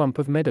was a clump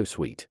of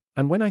meadowsweet,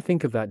 and when I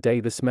think of that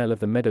day the smell of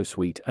the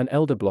meadowsweet and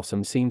elder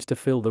blossom seems to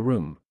fill the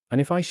room, and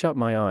if I shut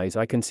my eyes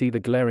I can see the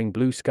glaring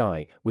blue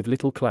sky, with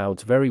little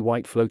clouds very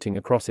white floating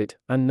across it,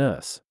 and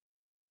Nurse,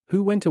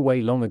 who went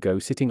away long ago,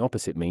 sitting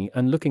opposite me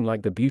and looking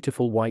like the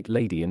beautiful white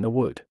lady in the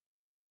wood.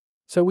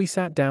 So we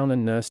sat down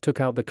and Nurse took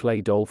out the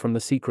clay doll from the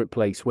secret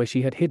place where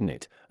she had hidden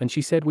it, and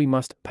she said we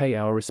must pay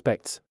our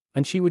respects,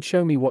 and she would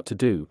show me what to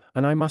do,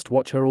 and I must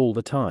watch her all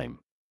the time.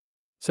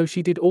 So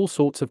she did all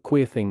sorts of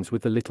queer things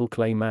with the little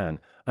clay man,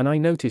 and I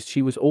noticed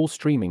she was all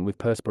streaming with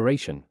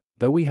perspiration,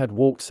 though we had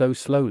walked so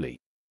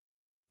slowly.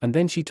 And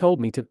then she told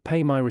me to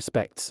pay my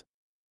respects.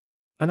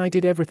 And I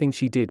did everything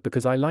she did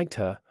because I liked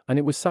her, and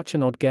it was such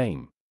an odd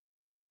game.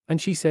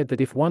 And she said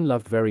that if one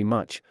loved very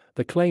much,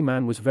 the clay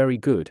man was very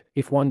good,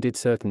 if one did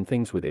certain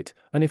things with it,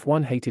 and if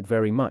one hated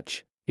very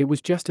much, it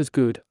was just as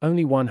good,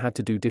 only one had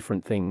to do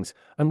different things,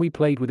 and we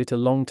played with it a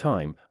long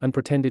time, and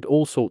pretended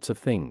all sorts of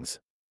things.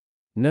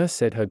 Nurse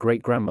said her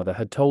great-grandmother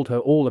had told her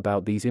all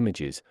about these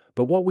images,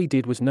 but what we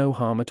did was no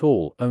harm at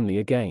all, only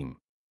a game.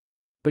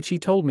 But she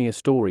told me a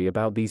story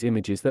about these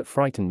images that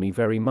frightened me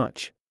very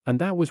much, and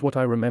that was what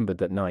I remembered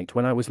that night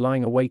when I was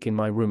lying awake in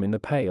my room in the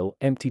pale,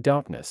 empty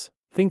darkness,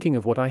 thinking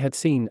of what I had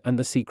seen and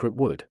the secret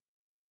wood.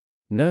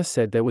 Nurse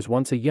said there was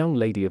once a young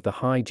lady of the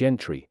high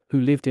gentry, who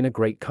lived in a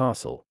great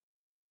castle.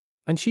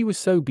 And she was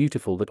so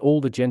beautiful that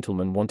all the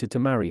gentlemen wanted to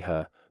marry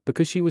her,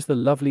 because she was the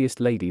loveliest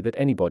lady that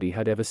anybody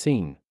had ever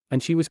seen,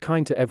 and she was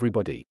kind to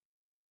everybody.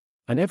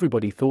 And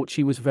everybody thought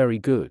she was very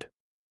good.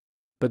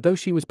 But though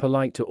she was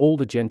polite to all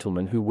the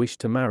gentlemen who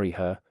wished to marry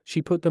her,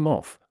 she put them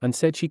off, and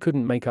said she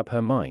couldn't make up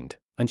her mind,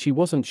 and she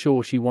wasn't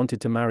sure she wanted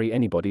to marry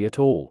anybody at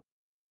all.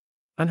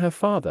 And her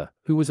father,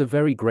 who was a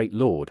very great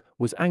lord,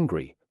 was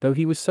angry, though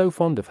he was so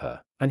fond of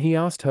her, and he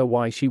asked her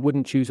why she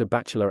wouldn't choose a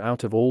bachelor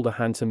out of all the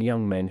handsome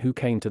young men who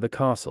came to the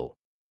castle.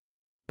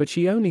 But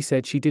she only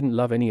said she didn't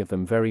love any of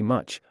them very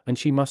much, and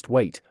she must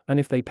wait, and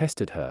if they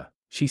pestered her,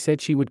 she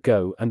said she would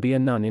go and be a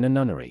nun in a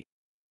nunnery.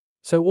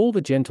 So all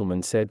the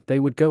gentlemen said they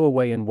would go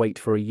away and wait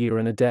for a year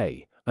and a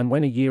day, and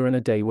when a year and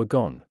a day were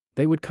gone,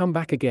 they would come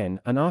back again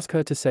and ask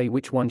her to say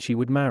which one she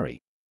would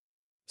marry.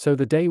 So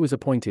the day was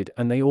appointed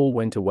and they all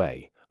went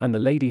away, and the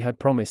lady had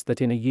promised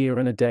that in a year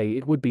and a day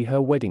it would be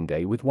her wedding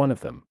day with one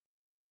of them.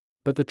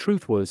 But the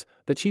truth was,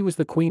 that she was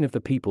the queen of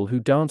the people who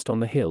danced on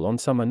the hill on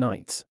summer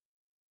nights.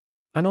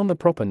 And on the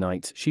proper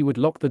nights she would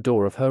lock the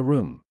door of her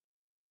room.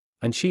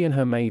 And she and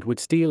her maid would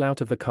steal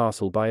out of the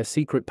castle by a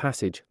secret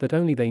passage that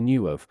only they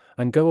knew of,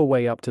 and go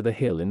away up to the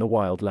hill in the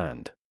wild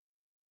land.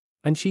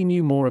 And she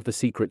knew more of the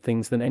secret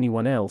things than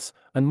anyone else,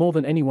 and more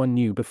than anyone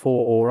knew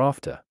before or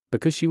after,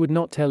 because she would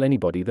not tell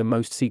anybody the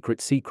most secret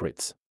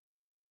secrets.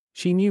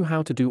 She knew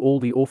how to do all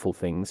the awful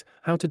things,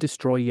 how to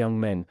destroy young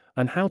men,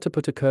 and how to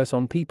put a curse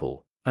on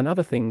people, and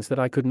other things that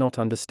I could not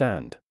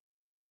understand.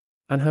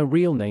 And her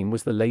real name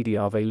was the Lady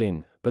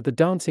Arvelin, but the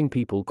dancing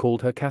people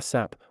called her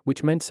Cassap,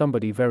 which meant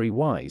somebody very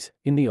wise,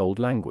 in the old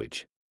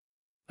language.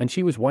 And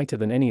she was whiter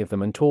than any of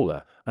them and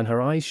taller, and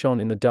her eyes shone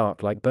in the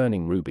dark like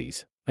burning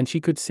rubies, and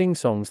she could sing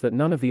songs that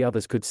none of the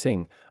others could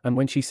sing, and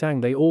when she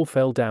sang they all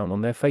fell down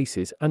on their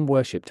faces and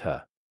worshipped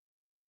her.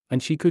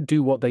 And she could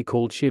do what they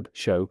called shib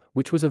show,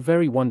 which was a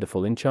very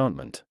wonderful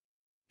enchantment.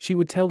 She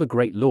would tell the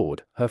great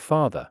lord, her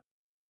father,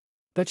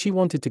 that she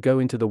wanted to go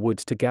into the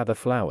woods to gather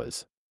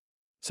flowers.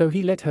 So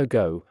he let her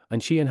go,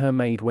 and she and her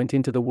maid went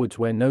into the woods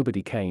where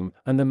nobody came,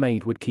 and the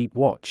maid would keep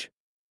watch.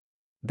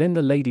 Then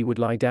the lady would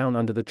lie down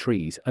under the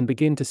trees and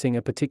begin to sing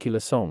a particular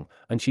song,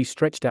 and she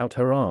stretched out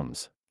her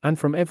arms, and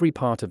from every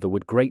part of the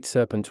wood great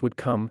serpents would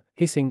come,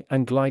 hissing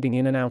and gliding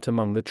in and out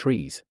among the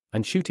trees,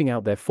 and shooting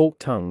out their forked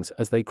tongues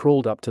as they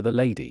crawled up to the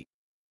lady.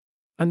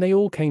 And they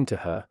all came to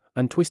her,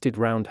 and twisted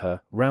round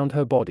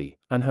her body,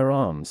 and her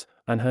arms,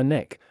 and her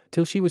neck,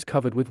 till she was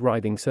covered with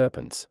writhing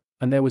serpents,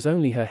 and there was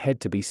only her head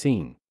to be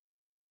seen.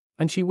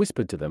 And she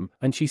whispered to them,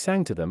 and she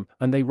sang to them,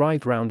 and they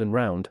writhed round and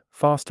round,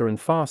 faster and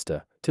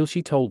faster, till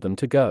she told them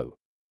to go.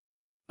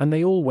 And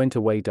they all went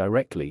away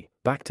directly,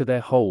 back to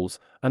their holes,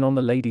 and on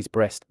the lady's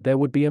breast there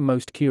would be a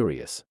most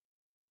curious,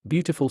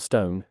 beautiful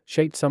stone,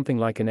 shaped something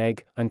like an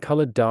egg, and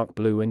colored dark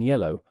blue and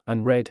yellow,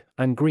 and red,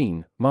 and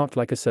green, marked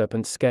like a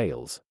serpent's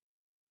scales.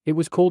 It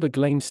was called a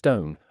glame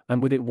stone,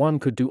 and with it one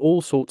could do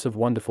all sorts of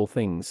wonderful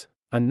things.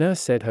 And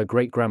nurse said her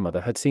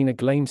great-grandmother had seen a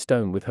glame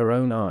stone with her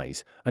own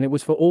eyes, and it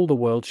was for all the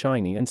world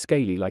shiny and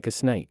scaly like a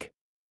snake.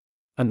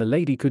 And the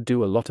lady could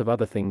do a lot of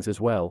other things as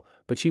well,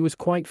 but she was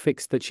quite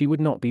fixed that she would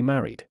not be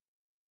married.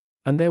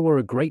 And there were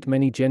a great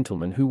many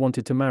gentlemen who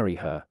wanted to marry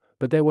her,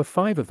 but there were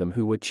 5 of them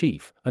who were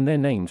chief, and their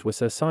names were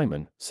Sir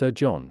Simon, Sir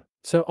John,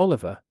 Sir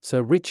Oliver,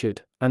 Sir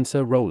Richard, and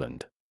Sir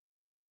Rowland.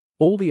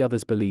 All the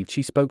others believed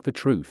she spoke the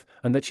truth,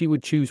 and that she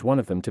would choose one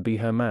of them to be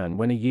her man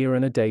when a year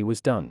and a day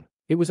was done.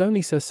 It was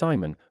only Sir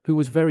Simon, who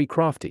was very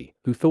crafty,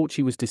 who thought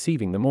she was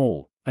deceiving them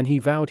all, and he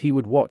vowed he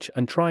would watch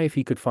and try if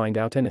he could find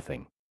out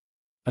anything.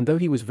 And though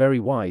he was very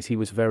wise, he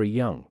was very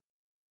young.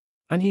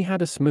 And he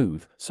had a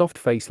smooth, soft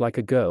face like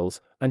a girl's,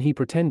 and he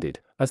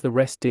pretended, as the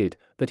rest did,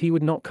 that he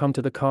would not come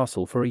to the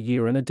castle for a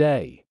year and a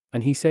day,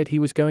 and he said he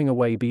was going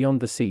away beyond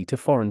the sea to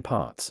foreign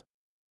parts.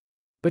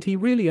 But he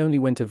really only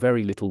went a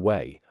very little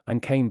way,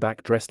 and came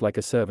back dressed like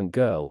a servant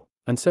girl,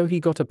 and so he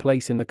got a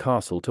place in the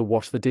castle to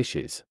wash the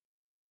dishes.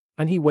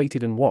 And he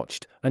waited and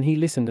watched, and he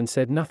listened and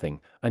said nothing,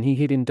 and he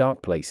hid in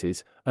dark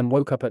places, and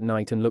woke up at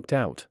night and looked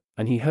out,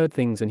 and he heard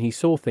things and he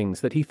saw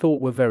things that he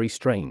thought were very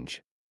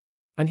strange.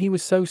 And he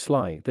was so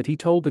sly that he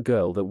told the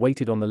girl that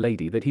waited on the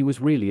lady that he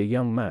was really a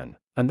young man,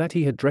 and that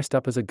he had dressed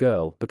up as a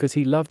girl because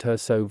he loved her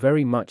so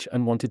very much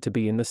and wanted to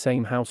be in the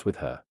same house with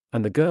her,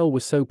 and the girl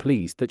was so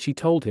pleased that she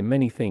told him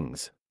many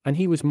things, and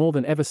he was more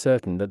than ever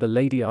certain that the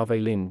Lady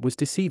Arvelin was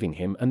deceiving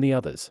him and the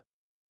others.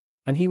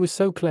 And he was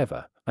so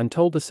clever, and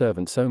told the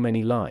servant so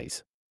many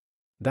lies,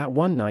 that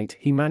one night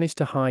he managed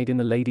to hide in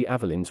the Lady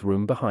Avelin's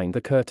room behind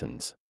the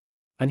curtains.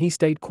 And he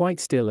stayed quite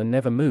still and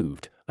never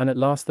moved, and at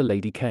last the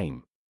lady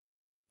came.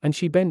 And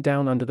she bent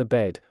down under the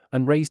bed,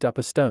 and raised up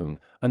a stone,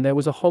 and there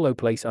was a hollow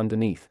place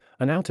underneath,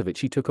 and out of it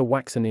she took a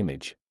waxen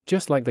image,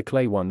 just like the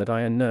clay one that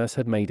I and nurse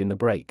had made in the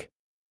break.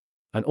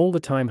 And all the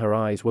time her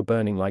eyes were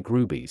burning like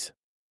rubies.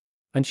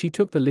 And she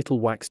took the little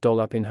wax doll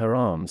up in her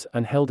arms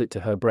and held it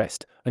to her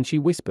breast, and she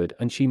whispered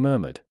and she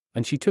murmured,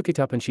 and she took it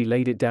up and she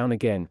laid it down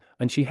again,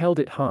 and she held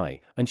it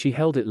high, and she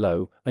held it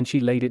low, and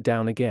she laid it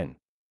down again.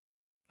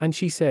 And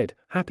she said,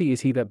 "Happy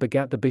is he that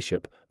begat the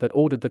bishop, that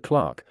ordered the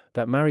clerk,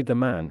 that married the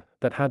man,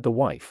 that had the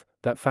wife,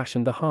 that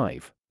fashioned the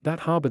hive, that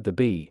harbored the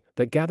bee,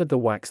 that gathered the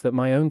wax that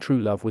my own true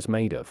love was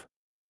made of."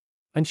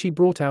 And she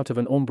brought out of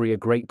an aumbry a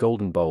great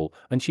golden bowl,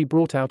 and she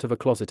brought out of a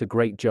closet a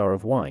great jar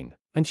of wine,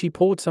 and she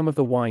poured some of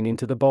the wine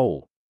into the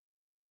bowl.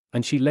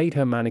 And she laid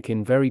her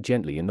manikin very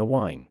gently in the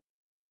wine,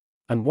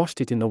 and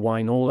washed it in the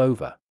wine all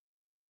over.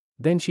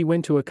 Then she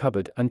went to a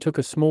cupboard and took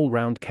a small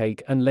round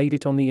cake and laid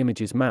it on the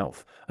image's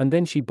mouth, and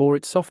then she bore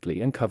it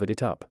softly and covered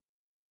it up.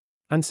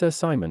 And Sir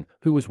Simon,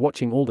 who was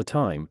watching all the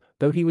time,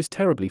 though he was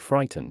terribly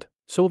frightened,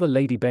 saw the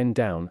lady bend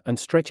down and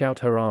stretch out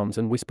her arms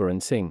and whisper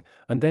and sing,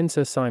 and then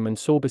Sir Simon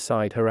saw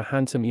beside her a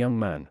handsome young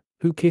man,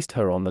 who kissed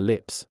her on the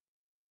lips.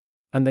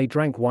 And they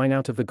drank wine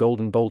out of the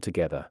golden bowl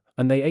together,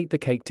 and they ate the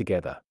cake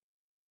together.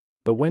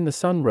 But when the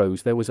sun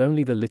rose there was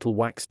only the little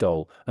wax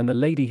doll, and the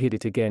lady hid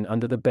it again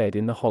under the bed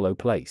in the hollow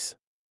place.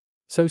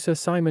 So Sir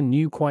Simon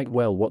knew quite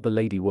well what the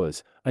lady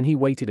was, and he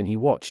waited and he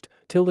watched,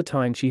 till the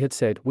time she had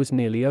said was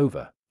nearly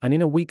over, and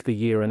in a week the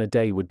year and a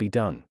day would be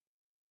done.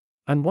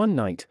 And one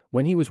night,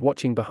 when he was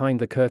watching behind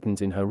the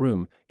curtains in her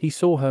room, he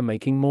saw her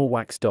making more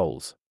wax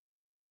dolls.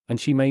 And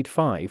she made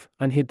 5,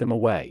 and hid them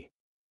away.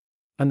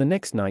 And the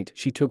next night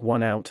she took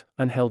one out,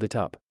 and held it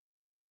up,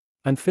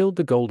 and filled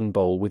the golden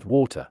bowl with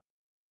water,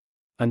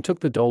 and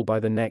took the doll by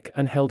the neck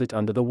and held it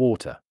under the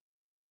water.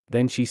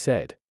 Then she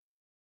said,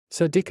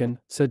 Sir Dickon,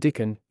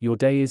 your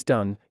day is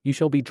done, you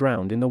shall be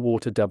drowned in the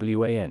water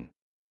WAN.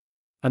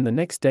 And the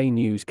next day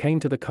news came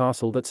to the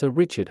castle that Sir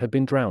Richard had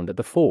been drowned at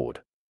the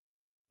ford.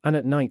 And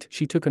at night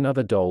she took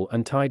another doll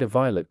and tied a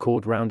violet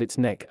cord round its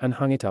neck and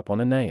hung it up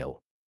on a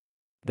nail.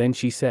 Then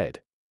she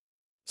said,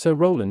 "Sir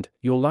Roland,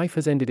 your life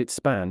has ended its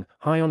span,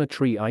 high on a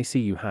tree I see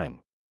you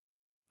hang."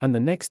 And the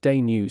next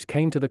day news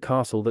came to the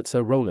castle that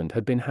Sir Roland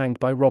had been hanged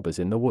by robbers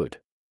in the wood.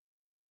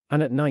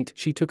 And at night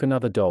she took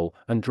another doll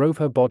and drove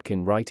her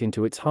bodkin right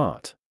into its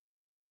heart.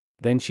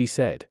 Then she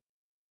said,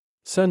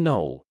 "Sir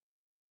Noel,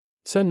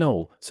 Sir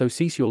Noel, so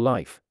cease your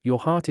life, your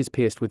heart is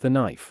pierced with the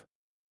knife."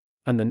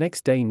 And the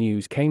next day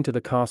news came to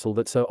the castle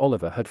that Sir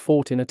Oliver had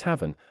fought in a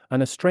tavern,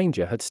 and a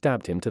stranger had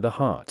stabbed him to the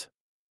heart.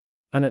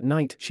 And at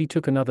night she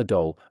took another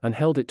doll and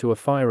held it to a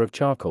fire of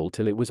charcoal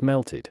till it was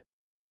melted.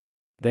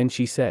 Then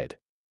she said,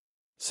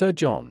 "Sir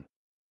John,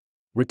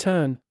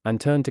 return,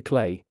 and turn to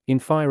clay, in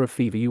fire of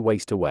fever you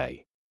waste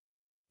away."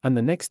 And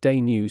the next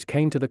day news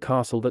came to the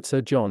castle that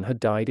Sir John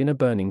had died in a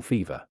burning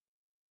fever.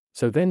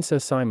 So then Sir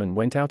Simon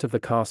went out of the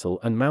castle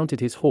and mounted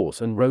his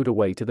horse and rode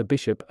away to the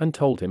bishop and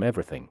told him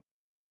everything.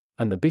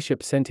 And the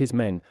bishop sent his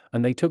men,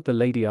 and they took the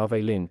Lady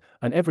Arvailyn,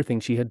 and everything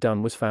she had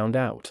done was found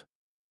out.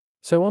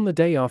 So on the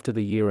day after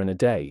the year and a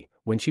day,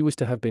 when she was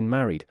to have been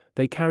married,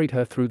 they carried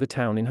her through the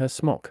town in her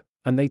smock,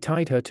 and they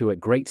tied her to a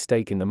great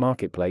stake in the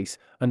marketplace,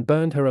 and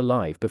burned her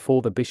alive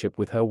before the bishop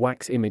with her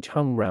wax image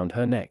hung round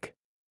her neck.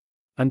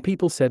 And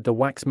people said the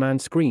wax man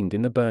screamed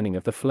in the burning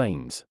of the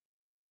flames.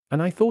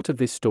 And I thought of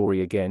this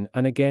story again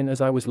and again as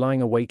I was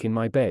lying awake in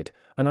my bed,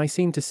 and I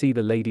seemed to see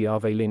the Lady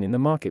Arvailyn in the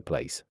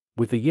marketplace,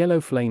 with the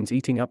yellow flames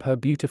eating up her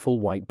beautiful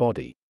white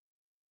body.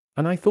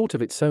 And I thought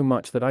of it so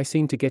much that I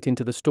seemed to get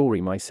into the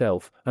story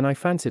myself, and I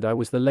fancied I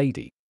was the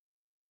lady.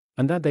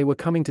 And that they were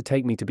coming to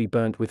take me to be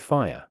burnt with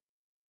fire,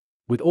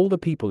 with all the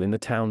people in the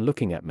town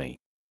looking at me.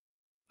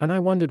 And I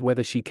wondered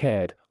whether she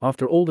cared,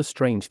 after all the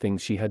strange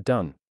things she had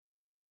done,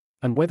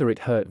 and whether it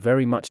hurt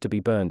very much to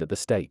be burned at the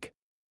stake.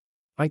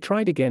 I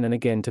tried again and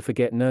again to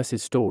forget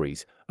nurse's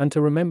stories, and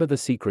to remember the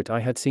secret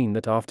I had seen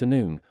that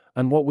afternoon,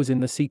 and what was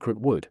in the secret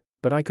wood,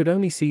 but I could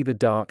only see the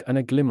dark and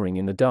a glimmering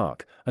in the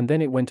dark, and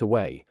then it went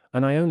away,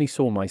 and I only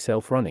saw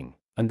myself running,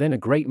 and then a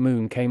great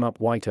moon came up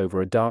white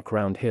over a dark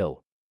round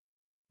hill.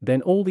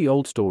 Then all the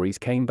old stories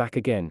came back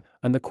again,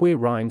 and the queer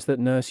rhymes that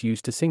nurse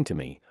used to sing to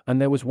me,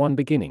 and there was one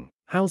beginning,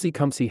 "Halsey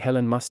Cumsey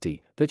Helen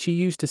Musty," that she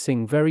used to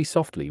sing very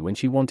softly when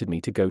she wanted me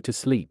to go to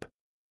sleep.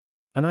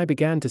 And I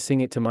began to sing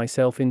it to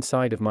myself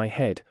inside of my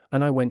head,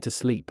 and I went to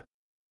sleep.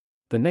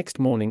 The next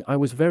morning I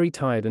was very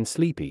tired and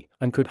sleepy,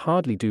 and could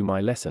hardly do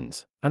my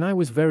lessons, and I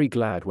was very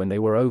glad when they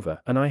were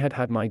over and I had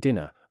had my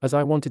dinner, as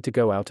I wanted to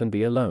go out and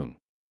be alone.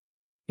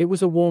 It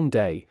was a warm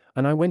day,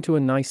 and I went to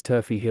a nice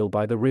turfy hill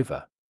by the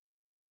river,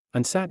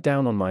 and sat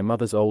down on my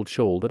mother's old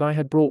shawl that I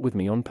had brought with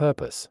me on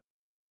purpose.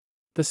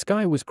 The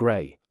sky was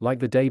grey, like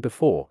the day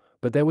before,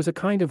 but there was a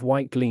kind of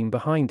white gleam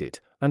behind it,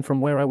 and from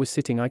where I was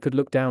sitting I could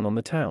look down on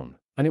the town,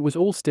 and it was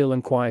all still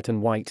and quiet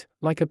and white,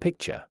 like a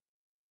picture.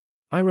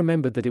 I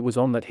remembered that it was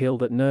on that hill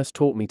that nurse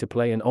taught me to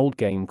play an old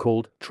game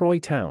called Troy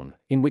Town,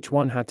 in which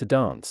one had to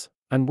dance,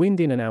 and wind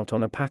in and out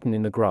on a pattern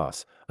in the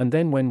grass, and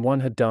then when one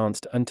had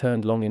danced and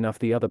turned long enough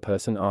the other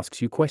person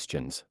asks you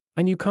questions,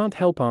 and you can't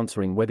help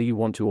answering whether you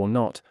want to or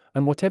not,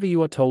 and whatever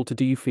you are told to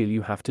do you feel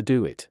you have to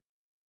do it.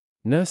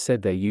 Nurse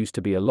said there used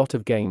to be a lot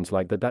of games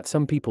like that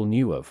some people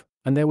knew of,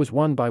 and there was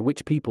one by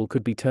which people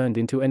could be turned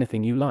into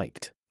anything you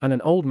liked, and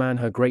an old man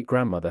her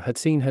great-grandmother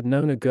had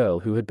known a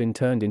girl who had been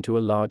turned into a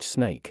large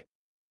snake.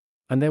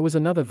 And there was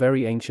another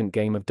very ancient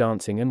game of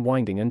dancing and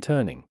winding and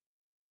turning,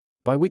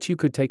 by which you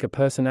could take a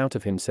person out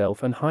of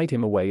himself and hide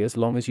him away as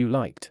long as you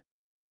liked.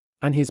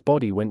 And his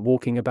body went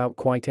walking about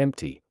quite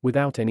empty,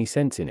 without any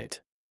sense in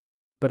it.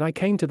 But I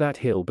came to that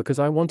hill because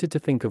I wanted to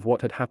think of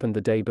what had happened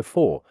the day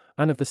before,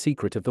 and of the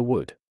secret of the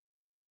wood.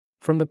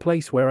 From the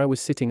place where I was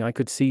sitting I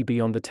could see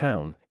beyond the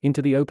town,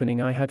 into the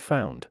opening I had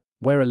found,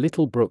 where a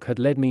little brook had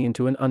led me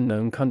into an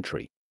unknown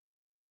country.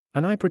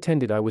 And I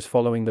pretended I was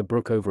following the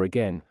brook over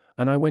again,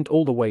 and I went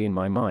all the way in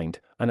my mind,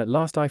 and at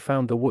last I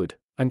found the wood,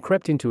 and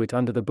crept into it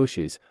under the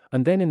bushes,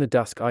 and then in the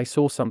dusk I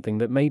saw something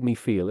that made me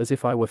feel as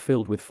if I were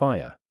filled with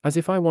fire, as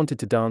if I wanted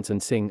to dance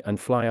and sing and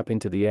fly up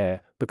into the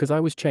air, because I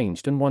was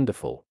changed and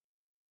wonderful.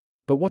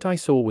 But what I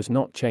saw was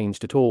not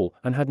changed at all,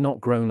 and had not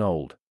grown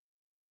old.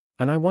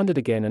 And I wondered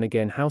again and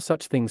again how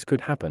such things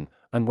could happen,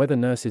 and whether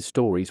nurse's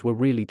stories were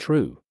really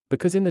true,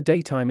 because in the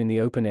daytime in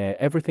the open air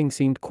everything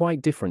seemed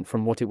quite different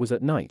from what it was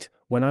at night,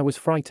 when I was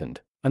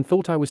frightened, and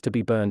thought I was to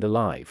be burned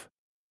alive.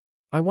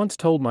 I once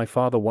told my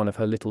father one of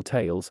her little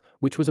tales,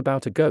 which was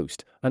about a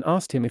ghost, and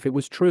asked him if it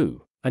was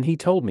true, and he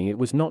told me it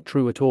was not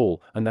true at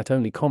all, and that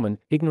only common,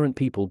 ignorant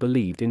people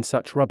believed in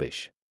such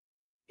rubbish.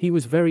 He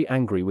was very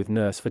angry with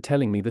nurse for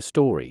telling me the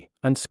story,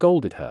 and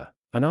scolded her,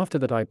 and after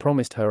that I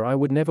promised her I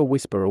would never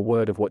whisper a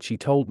word of what she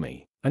told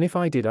me, and if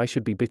I did I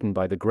should be bitten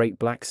by the great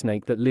black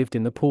snake that lived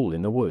in the pool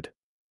in the wood.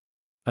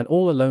 And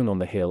all alone on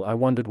the hill I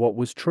wondered what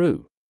was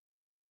true.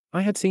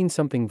 I had seen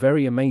something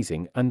very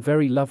amazing and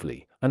very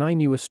lovely, and I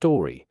knew a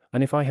story,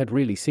 and if I had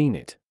really seen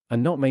it,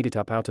 and not made it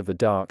up out of the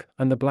dark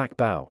and the black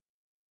bough,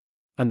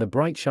 and the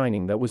bright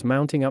shining that was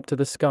mounting up to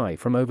the sky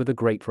from over the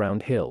great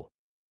round hill.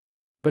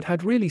 But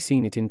had really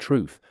seen it in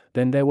truth,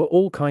 then there were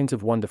all kinds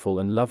of wonderful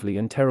and lovely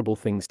and terrible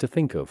things to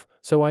think of,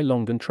 so I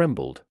longed and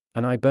trembled,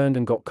 and I burned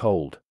and got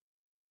cold.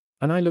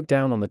 And I looked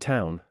down on the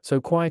town,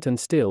 so quiet and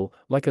still,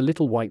 like a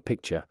little white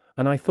picture,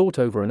 and I thought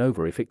over and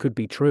over if it could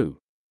be true.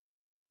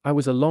 I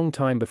was a long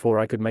time before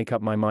I could make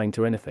up my mind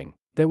to anything.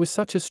 There was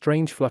such a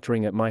strange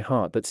fluttering at my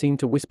heart that seemed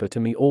to whisper to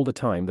me all the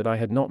time that I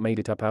had not made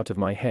it up out of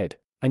my head,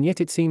 and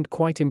yet it seemed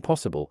quite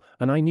impossible,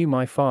 and I knew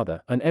my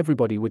father and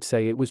everybody would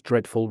say it was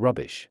dreadful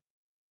rubbish.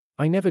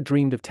 I never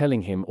dreamed of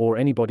telling him or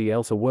anybody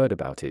else a word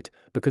about it,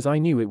 because I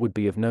knew it would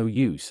be of no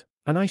use,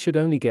 and I should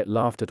only get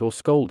laughed at or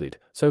scolded,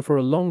 so for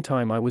a long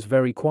time I was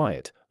very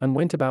quiet, and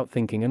went about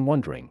thinking and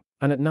wondering,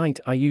 and at night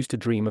I used to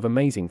dream of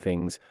amazing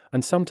things,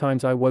 and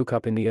sometimes I woke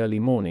up in the early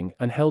morning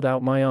and held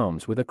out my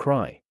arms with a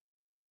cry.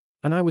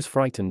 And I was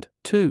frightened,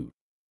 too.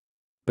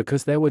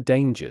 Because there were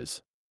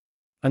dangers.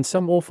 And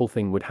some awful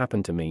thing would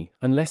happen to me,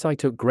 unless I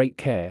took great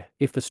care,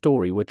 if the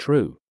story were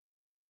true.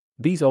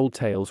 These old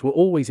tales were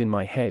always in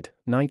my head,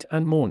 night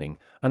and morning,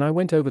 and I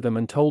went over them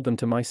and told them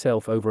to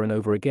myself over and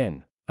over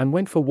again, and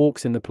went for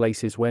walks in the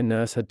places where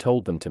Nurse had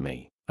told them to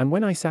me, and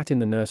when I sat in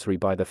the nursery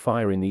by the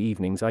fire in the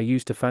evenings I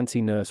used to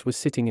fancy Nurse was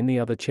sitting in the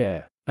other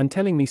chair, and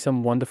telling me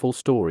some wonderful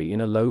story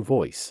in a low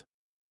voice,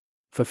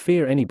 for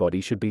fear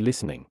anybody should be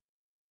listening.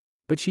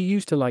 But she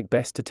used to like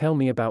best to tell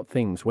me about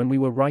things when we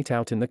were right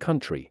out in the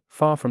country,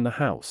 far from the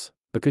house,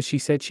 because she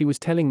said she was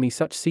telling me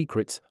such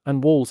secrets,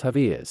 and walls have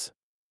ears.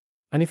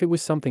 And if it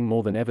was something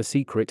more than ever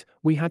secret,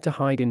 we had to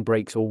hide in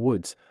breaks or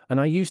woods, and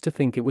I used to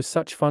think it was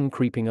such fun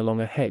creeping along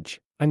a hedge,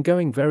 and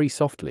going very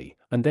softly,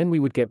 and then we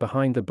would get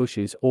behind the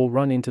bushes or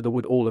run into the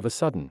wood all of a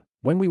sudden,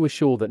 when we were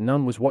sure that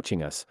none was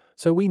watching us,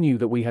 so we knew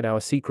that we had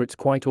our secrets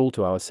quite all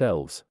to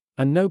ourselves,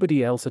 and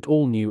nobody else at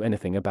all knew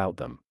anything about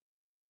them.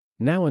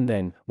 Now and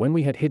then, when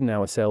we had hidden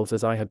ourselves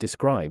as I have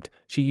described,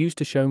 she used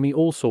to show me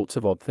all sorts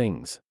of odd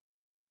things.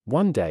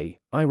 One day,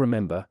 I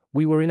remember,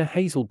 we were in a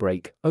hazel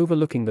brake,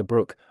 overlooking the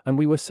brook, and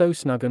we were so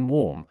snug and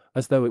warm,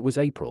 as though it was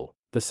April.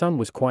 The sun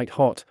was quite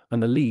hot,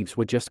 and the leaves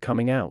were just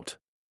coming out.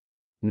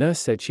 Nurse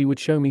said she would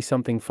show me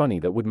something funny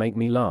that would make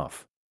me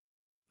laugh.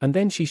 And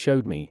then she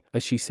showed me,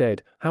 as she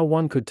said, how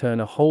one could turn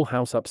a whole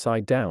house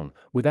upside down,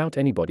 without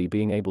anybody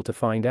being able to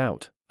find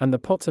out, and the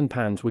pots and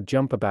pans would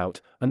jump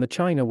about, and the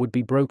china would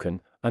be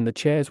broken, and the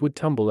chairs would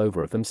tumble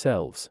over of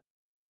themselves.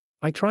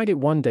 I tried it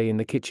one day in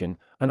the kitchen,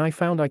 and I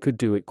found I could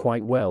do it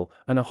quite well,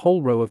 and a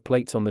whole row of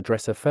plates on the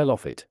dresser fell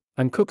off it,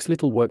 and Cook's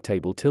little work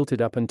table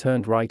tilted up and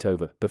turned right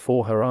over,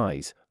 before her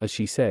eyes, as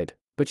she said,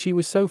 but she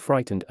was so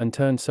frightened and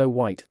turned so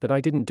white that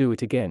I didn't do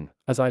it again,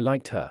 as I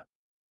liked her.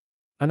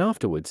 And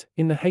afterwards,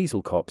 in the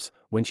hazel copse,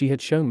 when she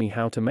had shown me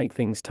how to make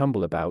things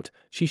tumble about,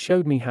 she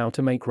showed me how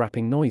to make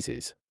rapping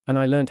noises, and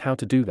I learnt how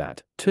to do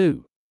that,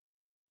 too.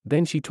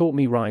 Then she taught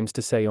me rhymes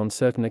to say on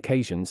certain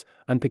occasions,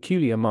 and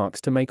peculiar marks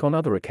to make on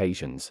other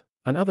occasions,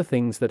 and other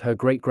things that her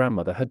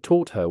great-grandmother had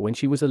taught her when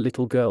she was a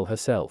little girl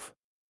herself.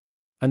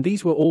 And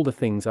these were all the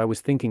things I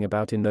was thinking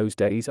about in those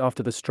days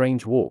after the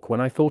strange walk when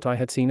I thought I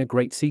had seen a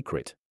great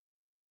secret.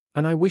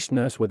 And I wished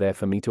Nurse were there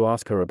for me to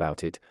ask her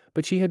about it,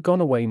 but she had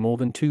gone away more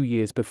than 2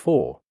 years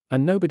before,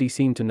 and nobody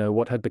seemed to know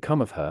what had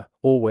become of her,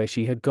 or where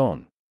she had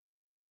gone.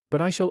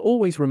 But I shall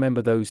always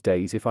remember those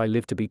days if I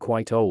live to be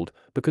quite old,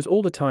 because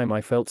all the time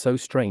I felt so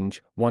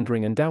strange,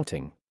 wondering and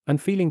doubting, and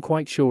feeling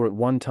quite sure at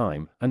one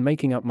time, and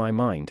making up my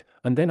mind,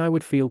 and then I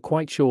would feel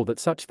quite sure that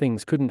such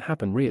things couldn't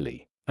happen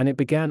really, and it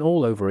began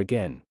all over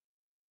again.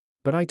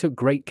 But I took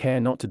great care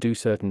not to do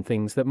certain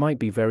things that might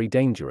be very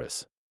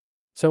dangerous.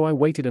 So I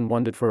waited and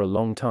wondered for a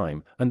long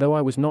time, and though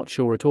I was not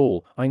sure at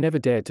all, I never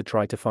dared to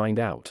try to find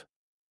out.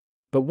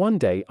 But one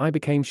day I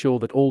became sure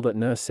that all that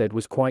Nurse said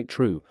was quite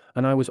true,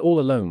 and I was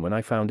all alone when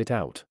I found it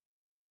out.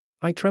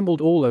 I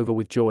trembled all over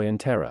with joy and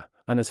terror,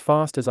 and as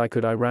fast as I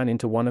could I ran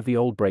into one of the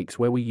old brakes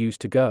where we used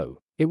to go.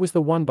 It was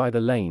the one by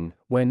the lane,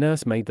 where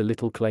Nurse made the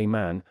little clay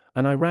man,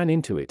 and I ran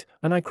into it,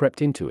 and I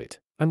crept into it,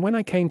 and when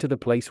I came to the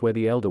place where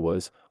the elder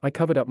was, I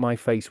covered up my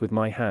face with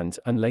my hands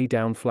and lay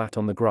down flat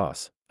on the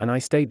grass, and I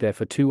stayed there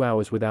for 2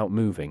 hours without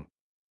moving,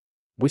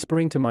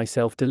 whispering to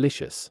myself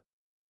delicious,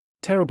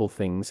 terrible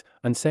things,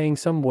 and saying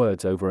some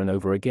words over and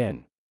over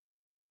again.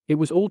 It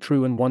was all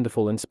true and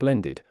wonderful and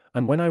splendid,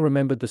 and when I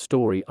remembered the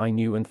story I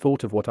knew and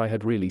thought of what I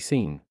had really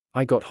seen,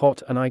 I got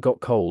hot and I got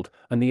cold,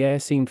 and the air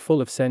seemed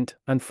full of scent,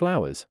 and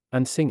flowers,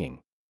 and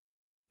singing.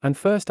 And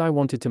first I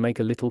wanted to make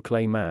a little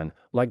clay man,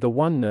 like the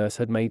one Nurse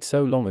had made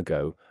so long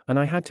ago, and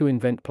I had to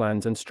invent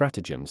plans and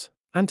stratagems,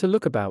 and to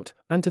look about,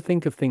 and to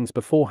think of things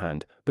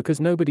beforehand, because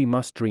nobody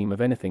must dream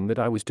of anything that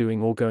I was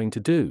doing or going to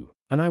do,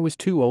 and I was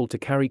too old to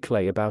carry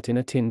clay about in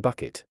a tin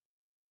bucket.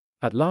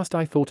 At last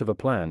I thought of a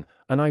plan,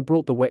 and I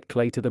brought the wet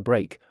clay to the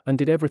brake, and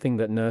did everything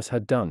that Nurse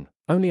had done,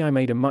 only I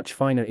made a much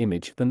finer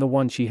image than the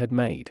one she had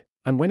made,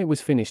 and when it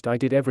was finished I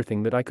did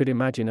everything that I could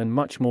imagine and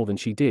much more than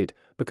she did,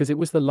 because it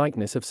was the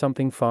likeness of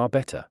something far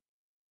better.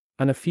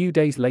 And a few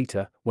days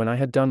later, when I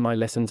had done my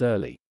lessons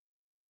early,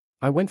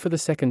 I went for the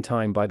second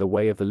time by the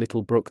way of the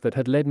little brook that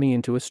had led me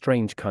into a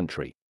strange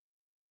country.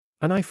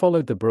 And I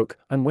followed the brook,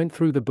 and went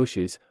through the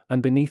bushes,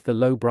 and beneath the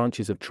low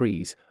branches of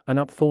trees, and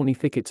up thorny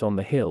thickets on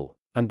the hill,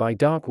 and by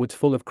dark woods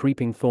full of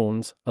creeping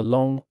thorns, a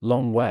long,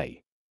 long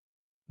way.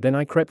 Then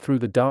I crept through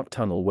the dark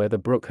tunnel where the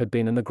brook had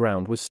been and the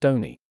ground was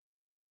stony.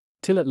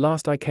 Till at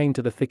last I came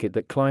to the thicket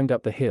that climbed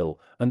up the hill,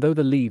 and though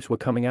the leaves were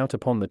coming out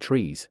upon the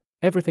trees,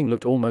 everything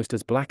looked almost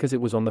as black as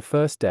it was on the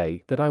first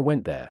day that I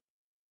went there.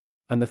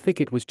 And the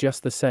thicket was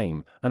just the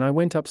same, and I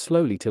went up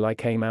slowly till I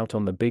came out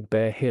on the big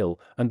bare hill,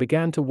 and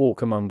began to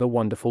walk among the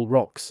wonderful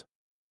rocks.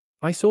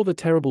 I saw the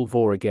terrible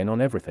vor again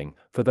on everything,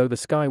 for though the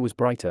sky was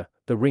brighter,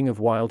 the ring of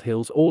wild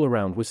hills all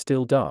around was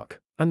still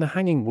dark, and the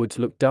hanging woods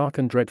looked dark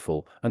and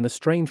dreadful, and the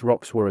strange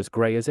rocks were as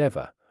grey as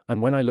ever,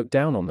 and when I looked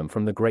down on them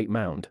from the great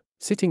mound,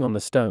 sitting on the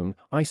stone,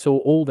 I saw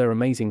all their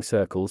amazing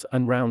circles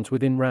and rounds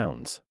within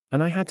rounds,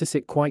 and I had to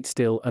sit quite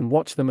still and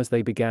watch them as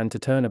they began to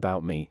turn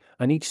about me,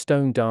 and each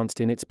stone danced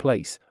in its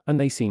place, and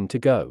they seemed to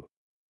go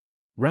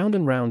round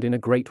and round in a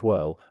great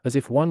whirl, as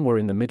if one were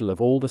in the middle of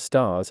all the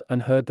stars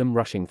and heard them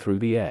rushing through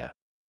the air.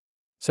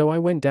 So I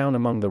went down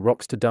among the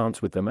rocks to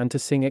dance with them and to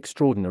sing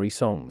extraordinary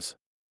songs.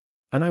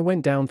 And I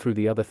went down through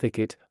the other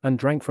thicket, and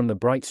drank from the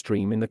bright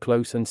stream in the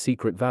close and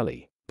secret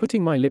valley,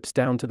 putting my lips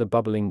down to the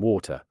bubbling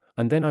water,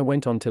 and then I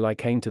went on till I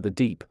came to the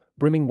deep,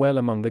 brimming well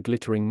among the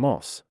glittering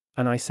moss,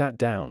 and I sat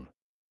down.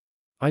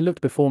 I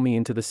looked before me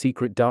into the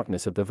secret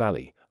darkness of the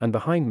valley, and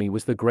behind me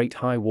was the great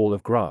high wall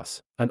of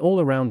grass, and all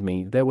around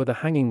me there were the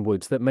hanging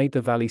woods that made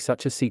the valley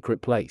such a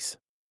secret place.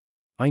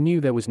 I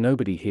knew there was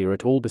nobody here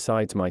at all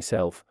besides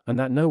myself, and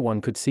that no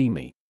one could see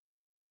me.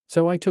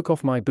 So I took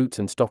off my boots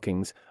and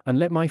stockings, and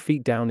let my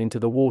feet down into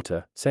the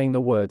water, saying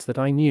the words that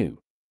I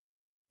knew.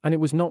 And it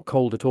was not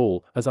cold at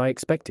all, as I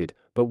expected,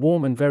 but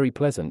warm and very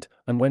pleasant,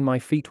 and when my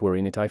feet were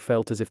in it I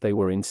felt as if they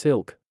were in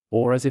silk,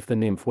 or as if the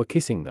nymph were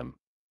kissing them.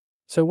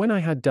 So when I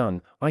had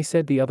done, I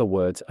said the other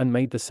words and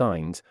made the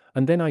signs,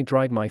 and then I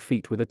dried my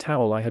feet with a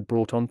towel I had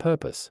brought on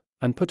purpose,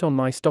 and put on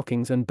my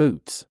stockings and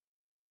boots.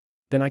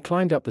 Then I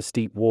climbed up the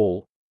steep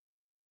wall,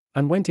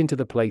 and went into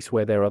the place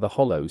where there are the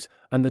hollows,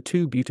 and the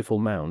two beautiful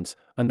mounds,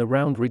 and the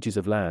round ridges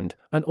of land,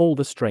 and all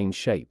the strange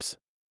shapes.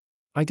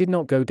 I did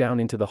not go down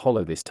into the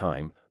hollow this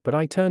time, but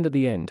I turned at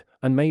the end,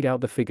 and made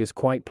out the figures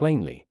quite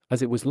plainly,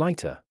 as it was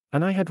lighter,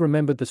 and I had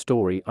remembered the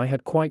story I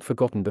had quite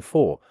forgotten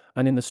before,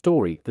 and in the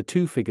story the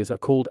two figures are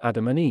called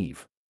Adam and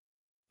Eve.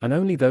 And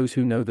only those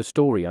who know the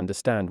story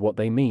understand what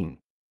they mean.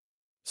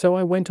 So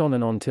I went on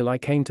and on till I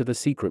came to the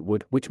secret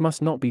wood which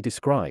must not be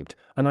described,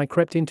 and I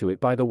crept into it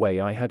by the way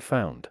I had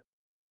found.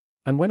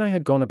 And when I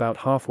had gone about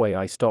halfway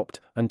I stopped,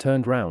 and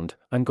turned round,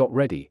 and got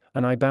ready,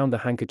 and I bound the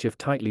handkerchief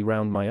tightly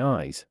round my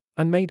eyes,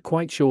 and made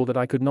quite sure that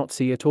I could not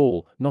see at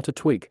all, not a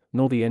twig,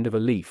 nor the end of a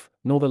leaf,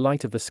 nor the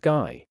light of the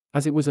sky,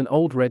 as it was an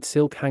old red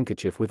silk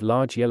handkerchief with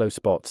large yellow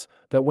spots,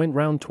 that went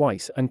round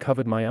twice and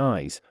covered my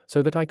eyes,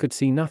 so that I could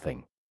see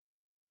nothing.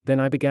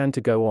 Then I began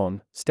to go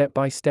on, step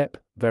by step,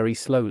 very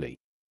slowly.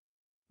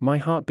 My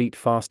heart beat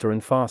faster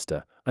and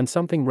faster, and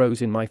something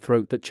rose in my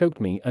throat that choked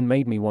me and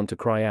made me want to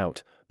cry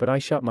out, but I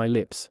shut my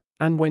lips,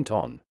 and went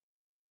on.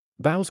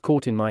 Boughs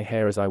caught in my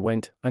hair as I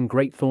went, and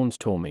great thorns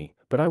tore me,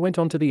 but I went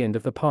on to the end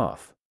of the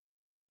path.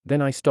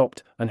 Then I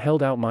stopped, and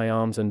held out my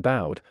arms and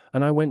bowed,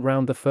 and I went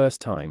round the first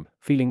time,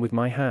 feeling with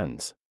my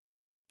hands.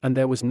 And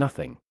there was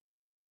nothing.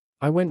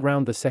 I went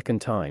round the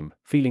second time,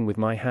 feeling with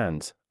my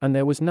hands, and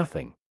there was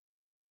nothing.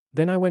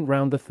 Then I went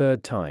round the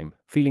third time,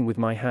 feeling with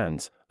my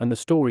hands, and the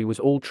story was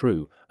all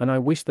true, and I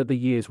wished that the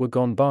years were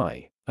gone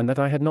by, and that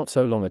I had not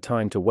so long a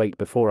time to wait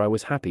before I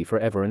was happy for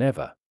ever and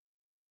ever.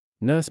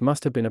 Nurse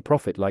must have been a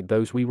prophet like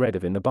those we read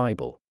of in the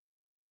Bible.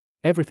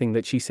 Everything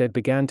that she said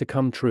began to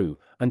come true,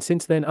 and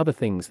since then other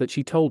things that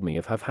she told me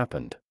of have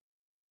happened.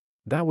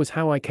 That was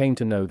how I came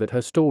to know that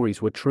her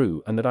stories were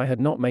true and that I had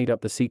not made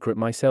up the secret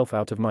myself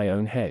out of my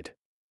own head.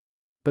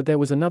 But there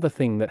was another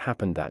thing that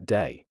happened that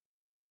day.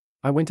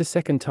 I went a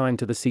second time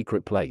to the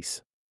secret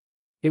place.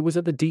 It was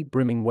at the deep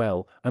brimming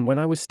well, and when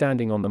I was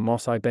standing on the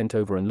moss I bent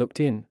over and looked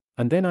in,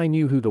 and then I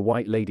knew who the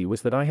white lady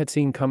was that I had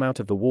seen come out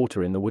of the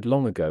water in the wood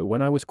long ago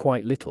when I was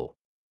quite little.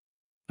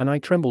 And I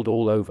trembled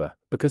all over,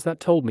 because that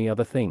told me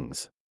other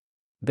things.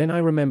 Then I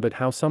remembered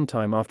how some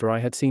time after I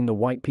had seen the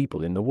white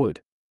people in the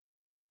wood.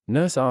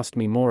 Nurse asked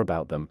me more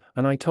about them,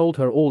 and I told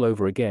her all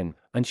over again,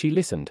 and she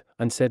listened,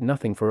 and said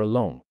nothing for a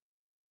long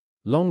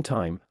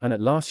time, and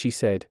at last she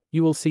said,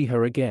 "You will see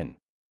her again."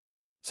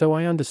 So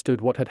I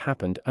understood what had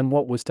happened and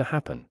what was to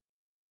happen.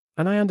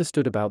 And I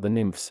understood about the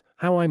nymphs,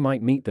 how I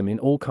might meet them in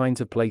all kinds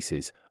of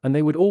places, and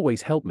they would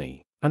always help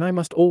me, and I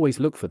must always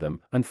look for them,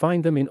 and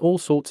find them in all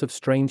sorts of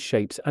strange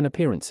shapes and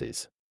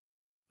appearances.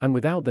 And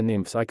without the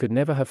nymphs I could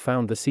never have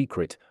found the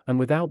secret, and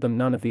without them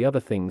none of the other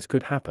things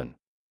could happen.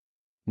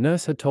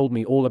 Nurse had told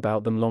me all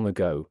about them long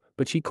ago,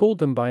 but she called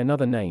them by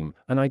another name,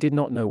 and I did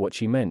not know what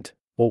she meant,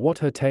 or what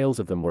her tales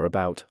of them were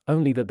about,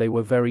 only that they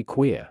were very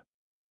queer.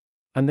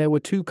 And there were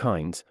two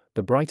kinds,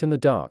 the bright and the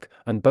dark,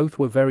 and both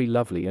were very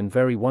lovely and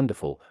very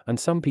wonderful, and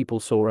some people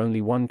saw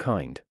only one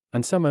kind,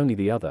 and some only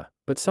the other,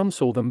 but some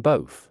saw them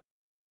both.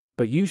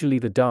 But usually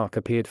the dark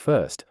appeared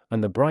first,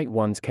 and the bright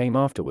ones came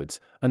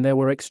afterwards, and there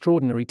were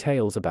extraordinary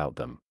tales about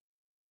them.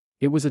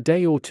 It was a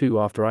day or two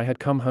after I had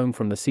come home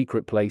from the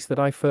secret place that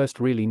I first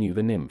really knew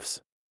the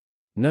nymphs.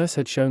 Nurse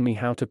had shown me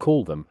how to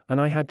call them,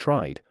 and I had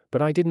tried,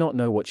 but I did not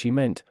know what she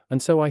meant,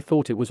 and so I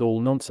thought it was all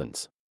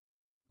nonsense.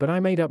 But I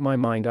made up my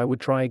mind I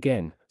would try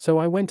again, so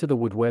I went to the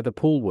wood where the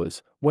pool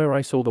was, where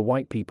I saw the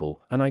white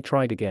people, and I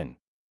tried again.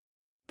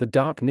 The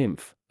dark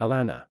nymph,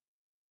 Alana,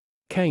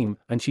 came,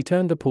 and she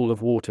turned the pool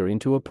of water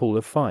into a pool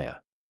of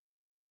fire.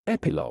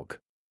 Epilogue.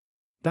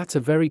 That's a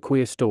very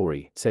queer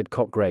story, said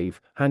Cotgrave,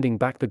 handing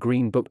back the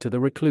green book to the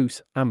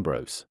recluse,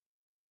 Ambrose.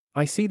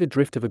 I see the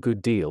drift of a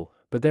good deal,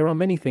 but there are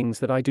many things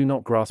that I do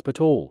not grasp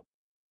at all.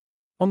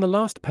 On the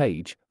last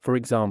page, for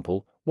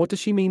example, what does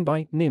she mean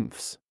by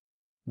nymphs?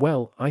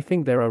 Well, I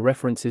think there are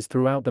references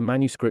throughout the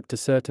manuscript to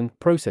certain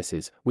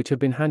processes which have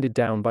been handed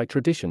down by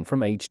tradition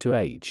from age to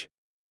age.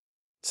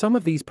 Some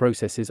of these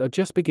processes are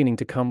just beginning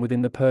to come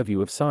within the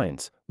purview of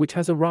science, which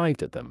has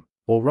arrived at them,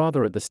 or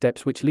rather at the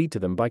steps which lead to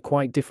them by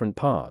quite different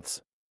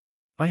paths.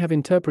 I have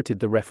interpreted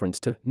the reference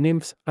to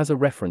nymphs as a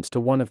reference to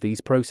one of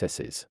these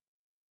processes.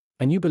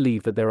 And you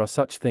believe that there are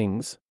such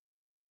things?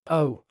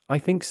 Oh, I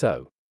think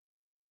so.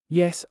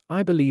 Yes,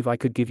 I believe I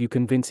could give you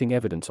convincing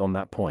evidence on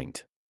that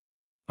point.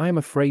 I am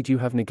afraid you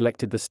have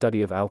neglected the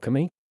study of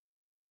alchemy?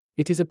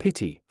 It is a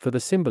pity, for the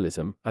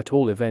symbolism, at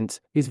all events,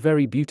 is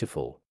very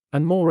beautiful,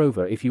 and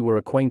moreover, if you were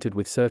acquainted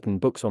with certain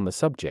books on the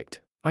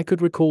subject, I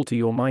could recall to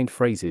your mind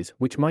phrases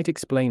which might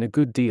explain a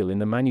good deal in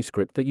the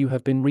manuscript that you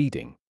have been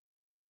reading.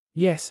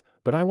 Yes,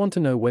 but I want to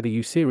know whether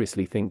you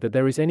seriously think that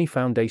there is any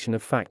foundation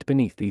of fact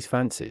beneath these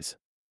fancies.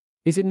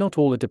 Is it not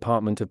all a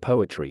department of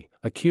poetry,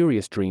 a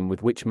curious dream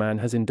with which man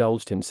has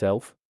indulged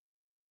himself?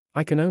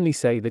 I can only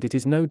say that it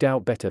is no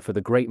doubt better for the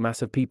great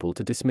mass of people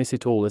to dismiss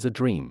it all as a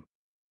dream.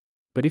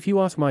 But if you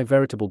ask my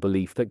veritable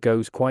belief, that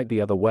goes quite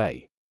the other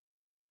way.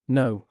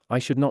 No, I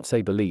should not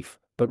say belief,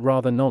 but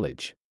rather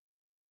knowledge.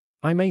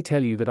 I may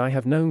tell you that I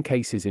have known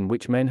cases in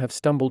which men have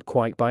stumbled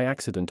quite by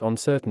accident on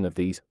certain of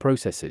these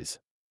processes,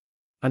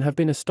 and have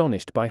been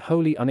astonished by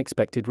wholly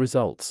unexpected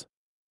results.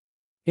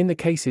 In the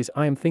cases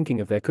I am thinking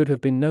of, there could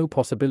have been no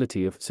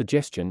possibility of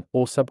suggestion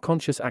or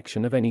subconscious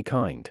action of any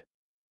kind.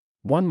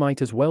 One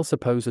might as well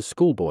suppose a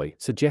schoolboy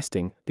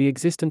suggesting the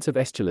existence of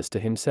Aeschylus to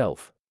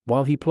himself,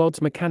 while he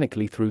plods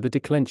mechanically through the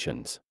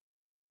declensions.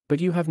 But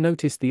you have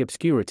noticed the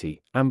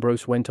obscurity,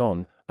 Ambrose went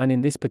on, and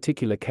in this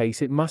particular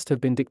case it must have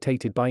been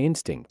dictated by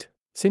instinct,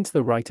 since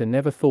the writer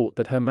never thought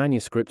that her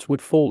manuscripts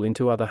would fall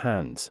into other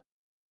hands.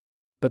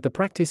 But the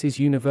practice is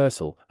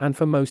universal, and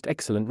for most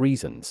excellent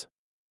reasons.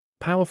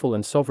 Powerful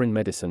and sovereign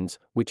medicines,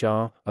 which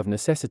are, of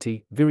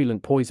necessity,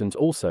 virulent poisons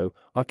also,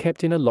 are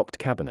kept in a locked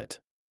cabinet.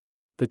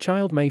 The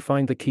child may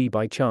find the key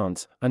by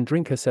chance, and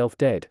drink herself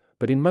dead,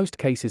 but in most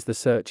cases the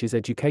search is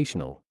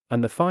educational,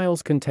 and the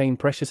phials contain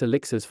precious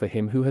elixirs for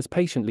him who has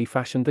patiently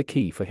fashioned the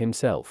key for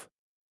himself.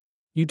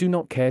 You do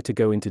not care to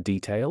go into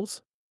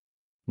details?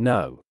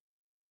 No.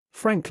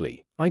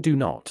 Frankly, I do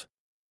not.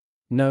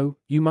 No,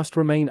 you must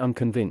remain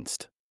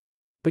unconvinced.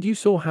 But you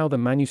saw how the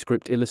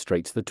manuscript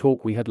illustrates the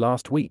talk we had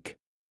last week.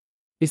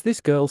 Is this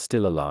girl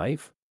still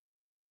alive?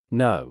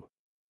 No.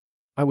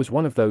 I was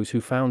one of those who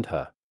found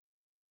her.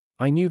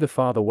 I knew the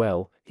father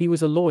well, he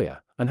was a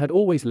lawyer, and had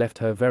always left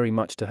her very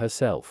much to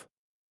herself.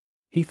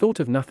 He thought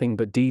of nothing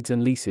but deeds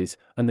and leases,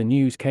 and the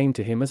news came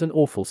to him as an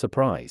awful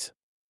surprise.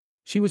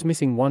 She was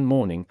missing one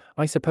morning,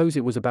 I suppose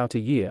it was about a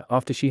year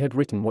after she had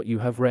written what you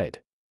have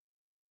read.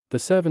 The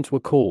servants were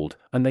called,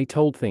 and they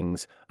told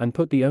things, and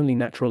put the only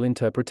natural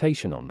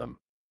interpretation on them.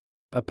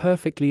 A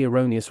perfectly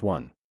erroneous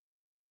one.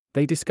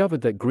 They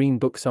discovered that green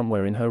book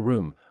somewhere in her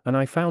room, and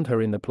I found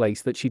her in the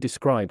place that she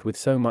described with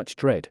so much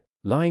dread,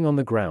 lying on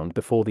the ground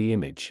before the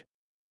image.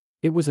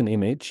 It was an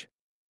image?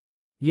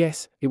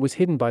 Yes, it was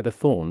hidden by the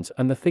thorns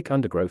and the thick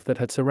undergrowth that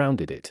had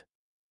surrounded it.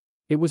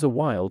 It was a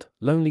wild,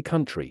 lonely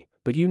country,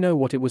 but you know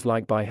what it was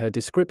like by her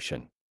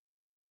description.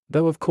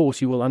 Though of course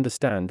you will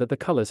understand that the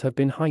colors have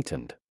been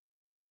heightened.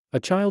 A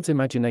child's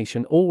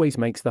imagination always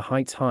makes the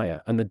heights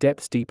higher and the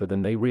depths deeper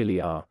than they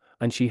really are,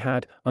 and she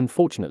had,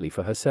 unfortunately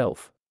for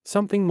herself,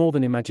 something more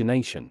than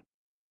imagination.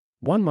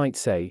 One might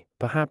say,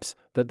 perhaps,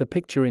 that the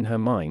picture in her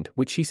mind,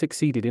 which she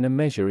succeeded in a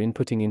measure in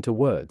putting into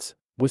words,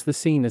 was the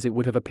scene as it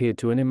would have appeared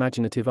to an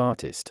imaginative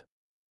artist.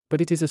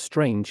 But it is a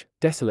strange,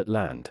 desolate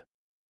land.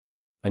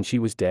 And she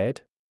was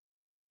dead?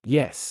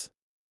 Yes.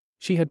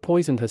 She had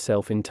poisoned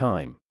herself in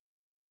time.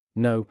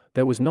 No,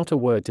 there was not a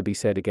word to be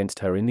said against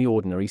her in the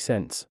ordinary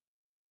sense.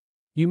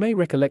 You may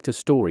recollect a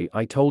story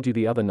I told you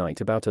the other night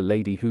about a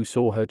lady who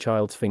saw her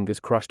child's fingers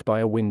crushed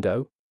by a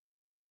window?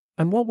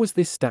 And what was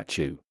this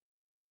statue?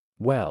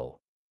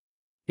 Well,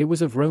 it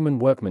was of Roman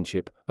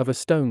workmanship, of a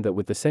stone that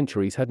with the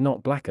centuries had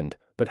not blackened,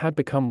 but had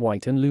become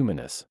white and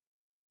luminous.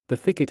 The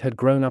thicket had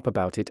grown up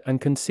about it and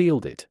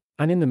concealed it,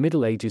 and in the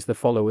Middle Ages the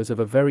followers of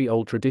a very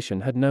old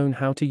tradition had known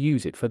how to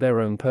use it for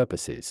their own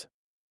purposes.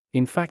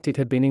 In fact, it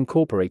had been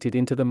incorporated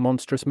into the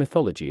monstrous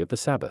mythology of the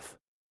Sabbath.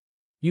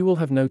 You will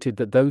have noted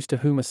that those to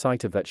whom a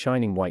sight of that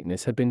shining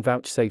whiteness had been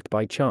vouchsafed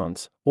by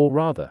chance, or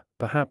rather,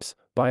 perhaps,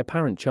 by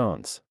apparent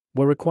chance,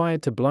 were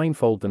required to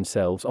blindfold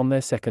themselves on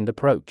their second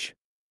approach.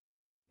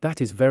 That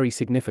is very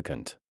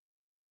significant.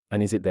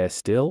 And is it there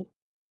still?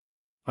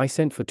 I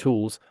sent for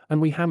tools,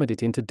 and we hammered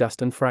it into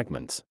dust and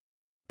fragments.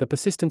 The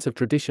persistence of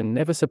tradition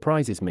never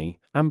surprises me,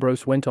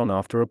 Ambrose went on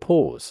after a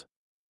pause.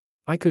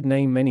 I could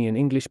name many an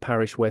English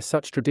parish where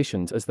such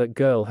traditions as that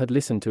girl had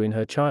listened to in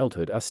her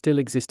childhood are still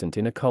existent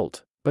in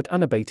occult, but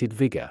unabated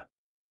vigor.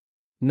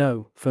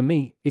 No, for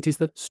me, it is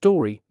the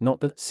story, not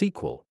the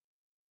sequel,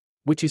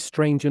 which is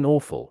strange and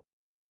awful.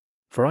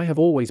 For I have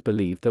always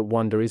believed that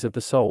wonder is of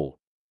the soul,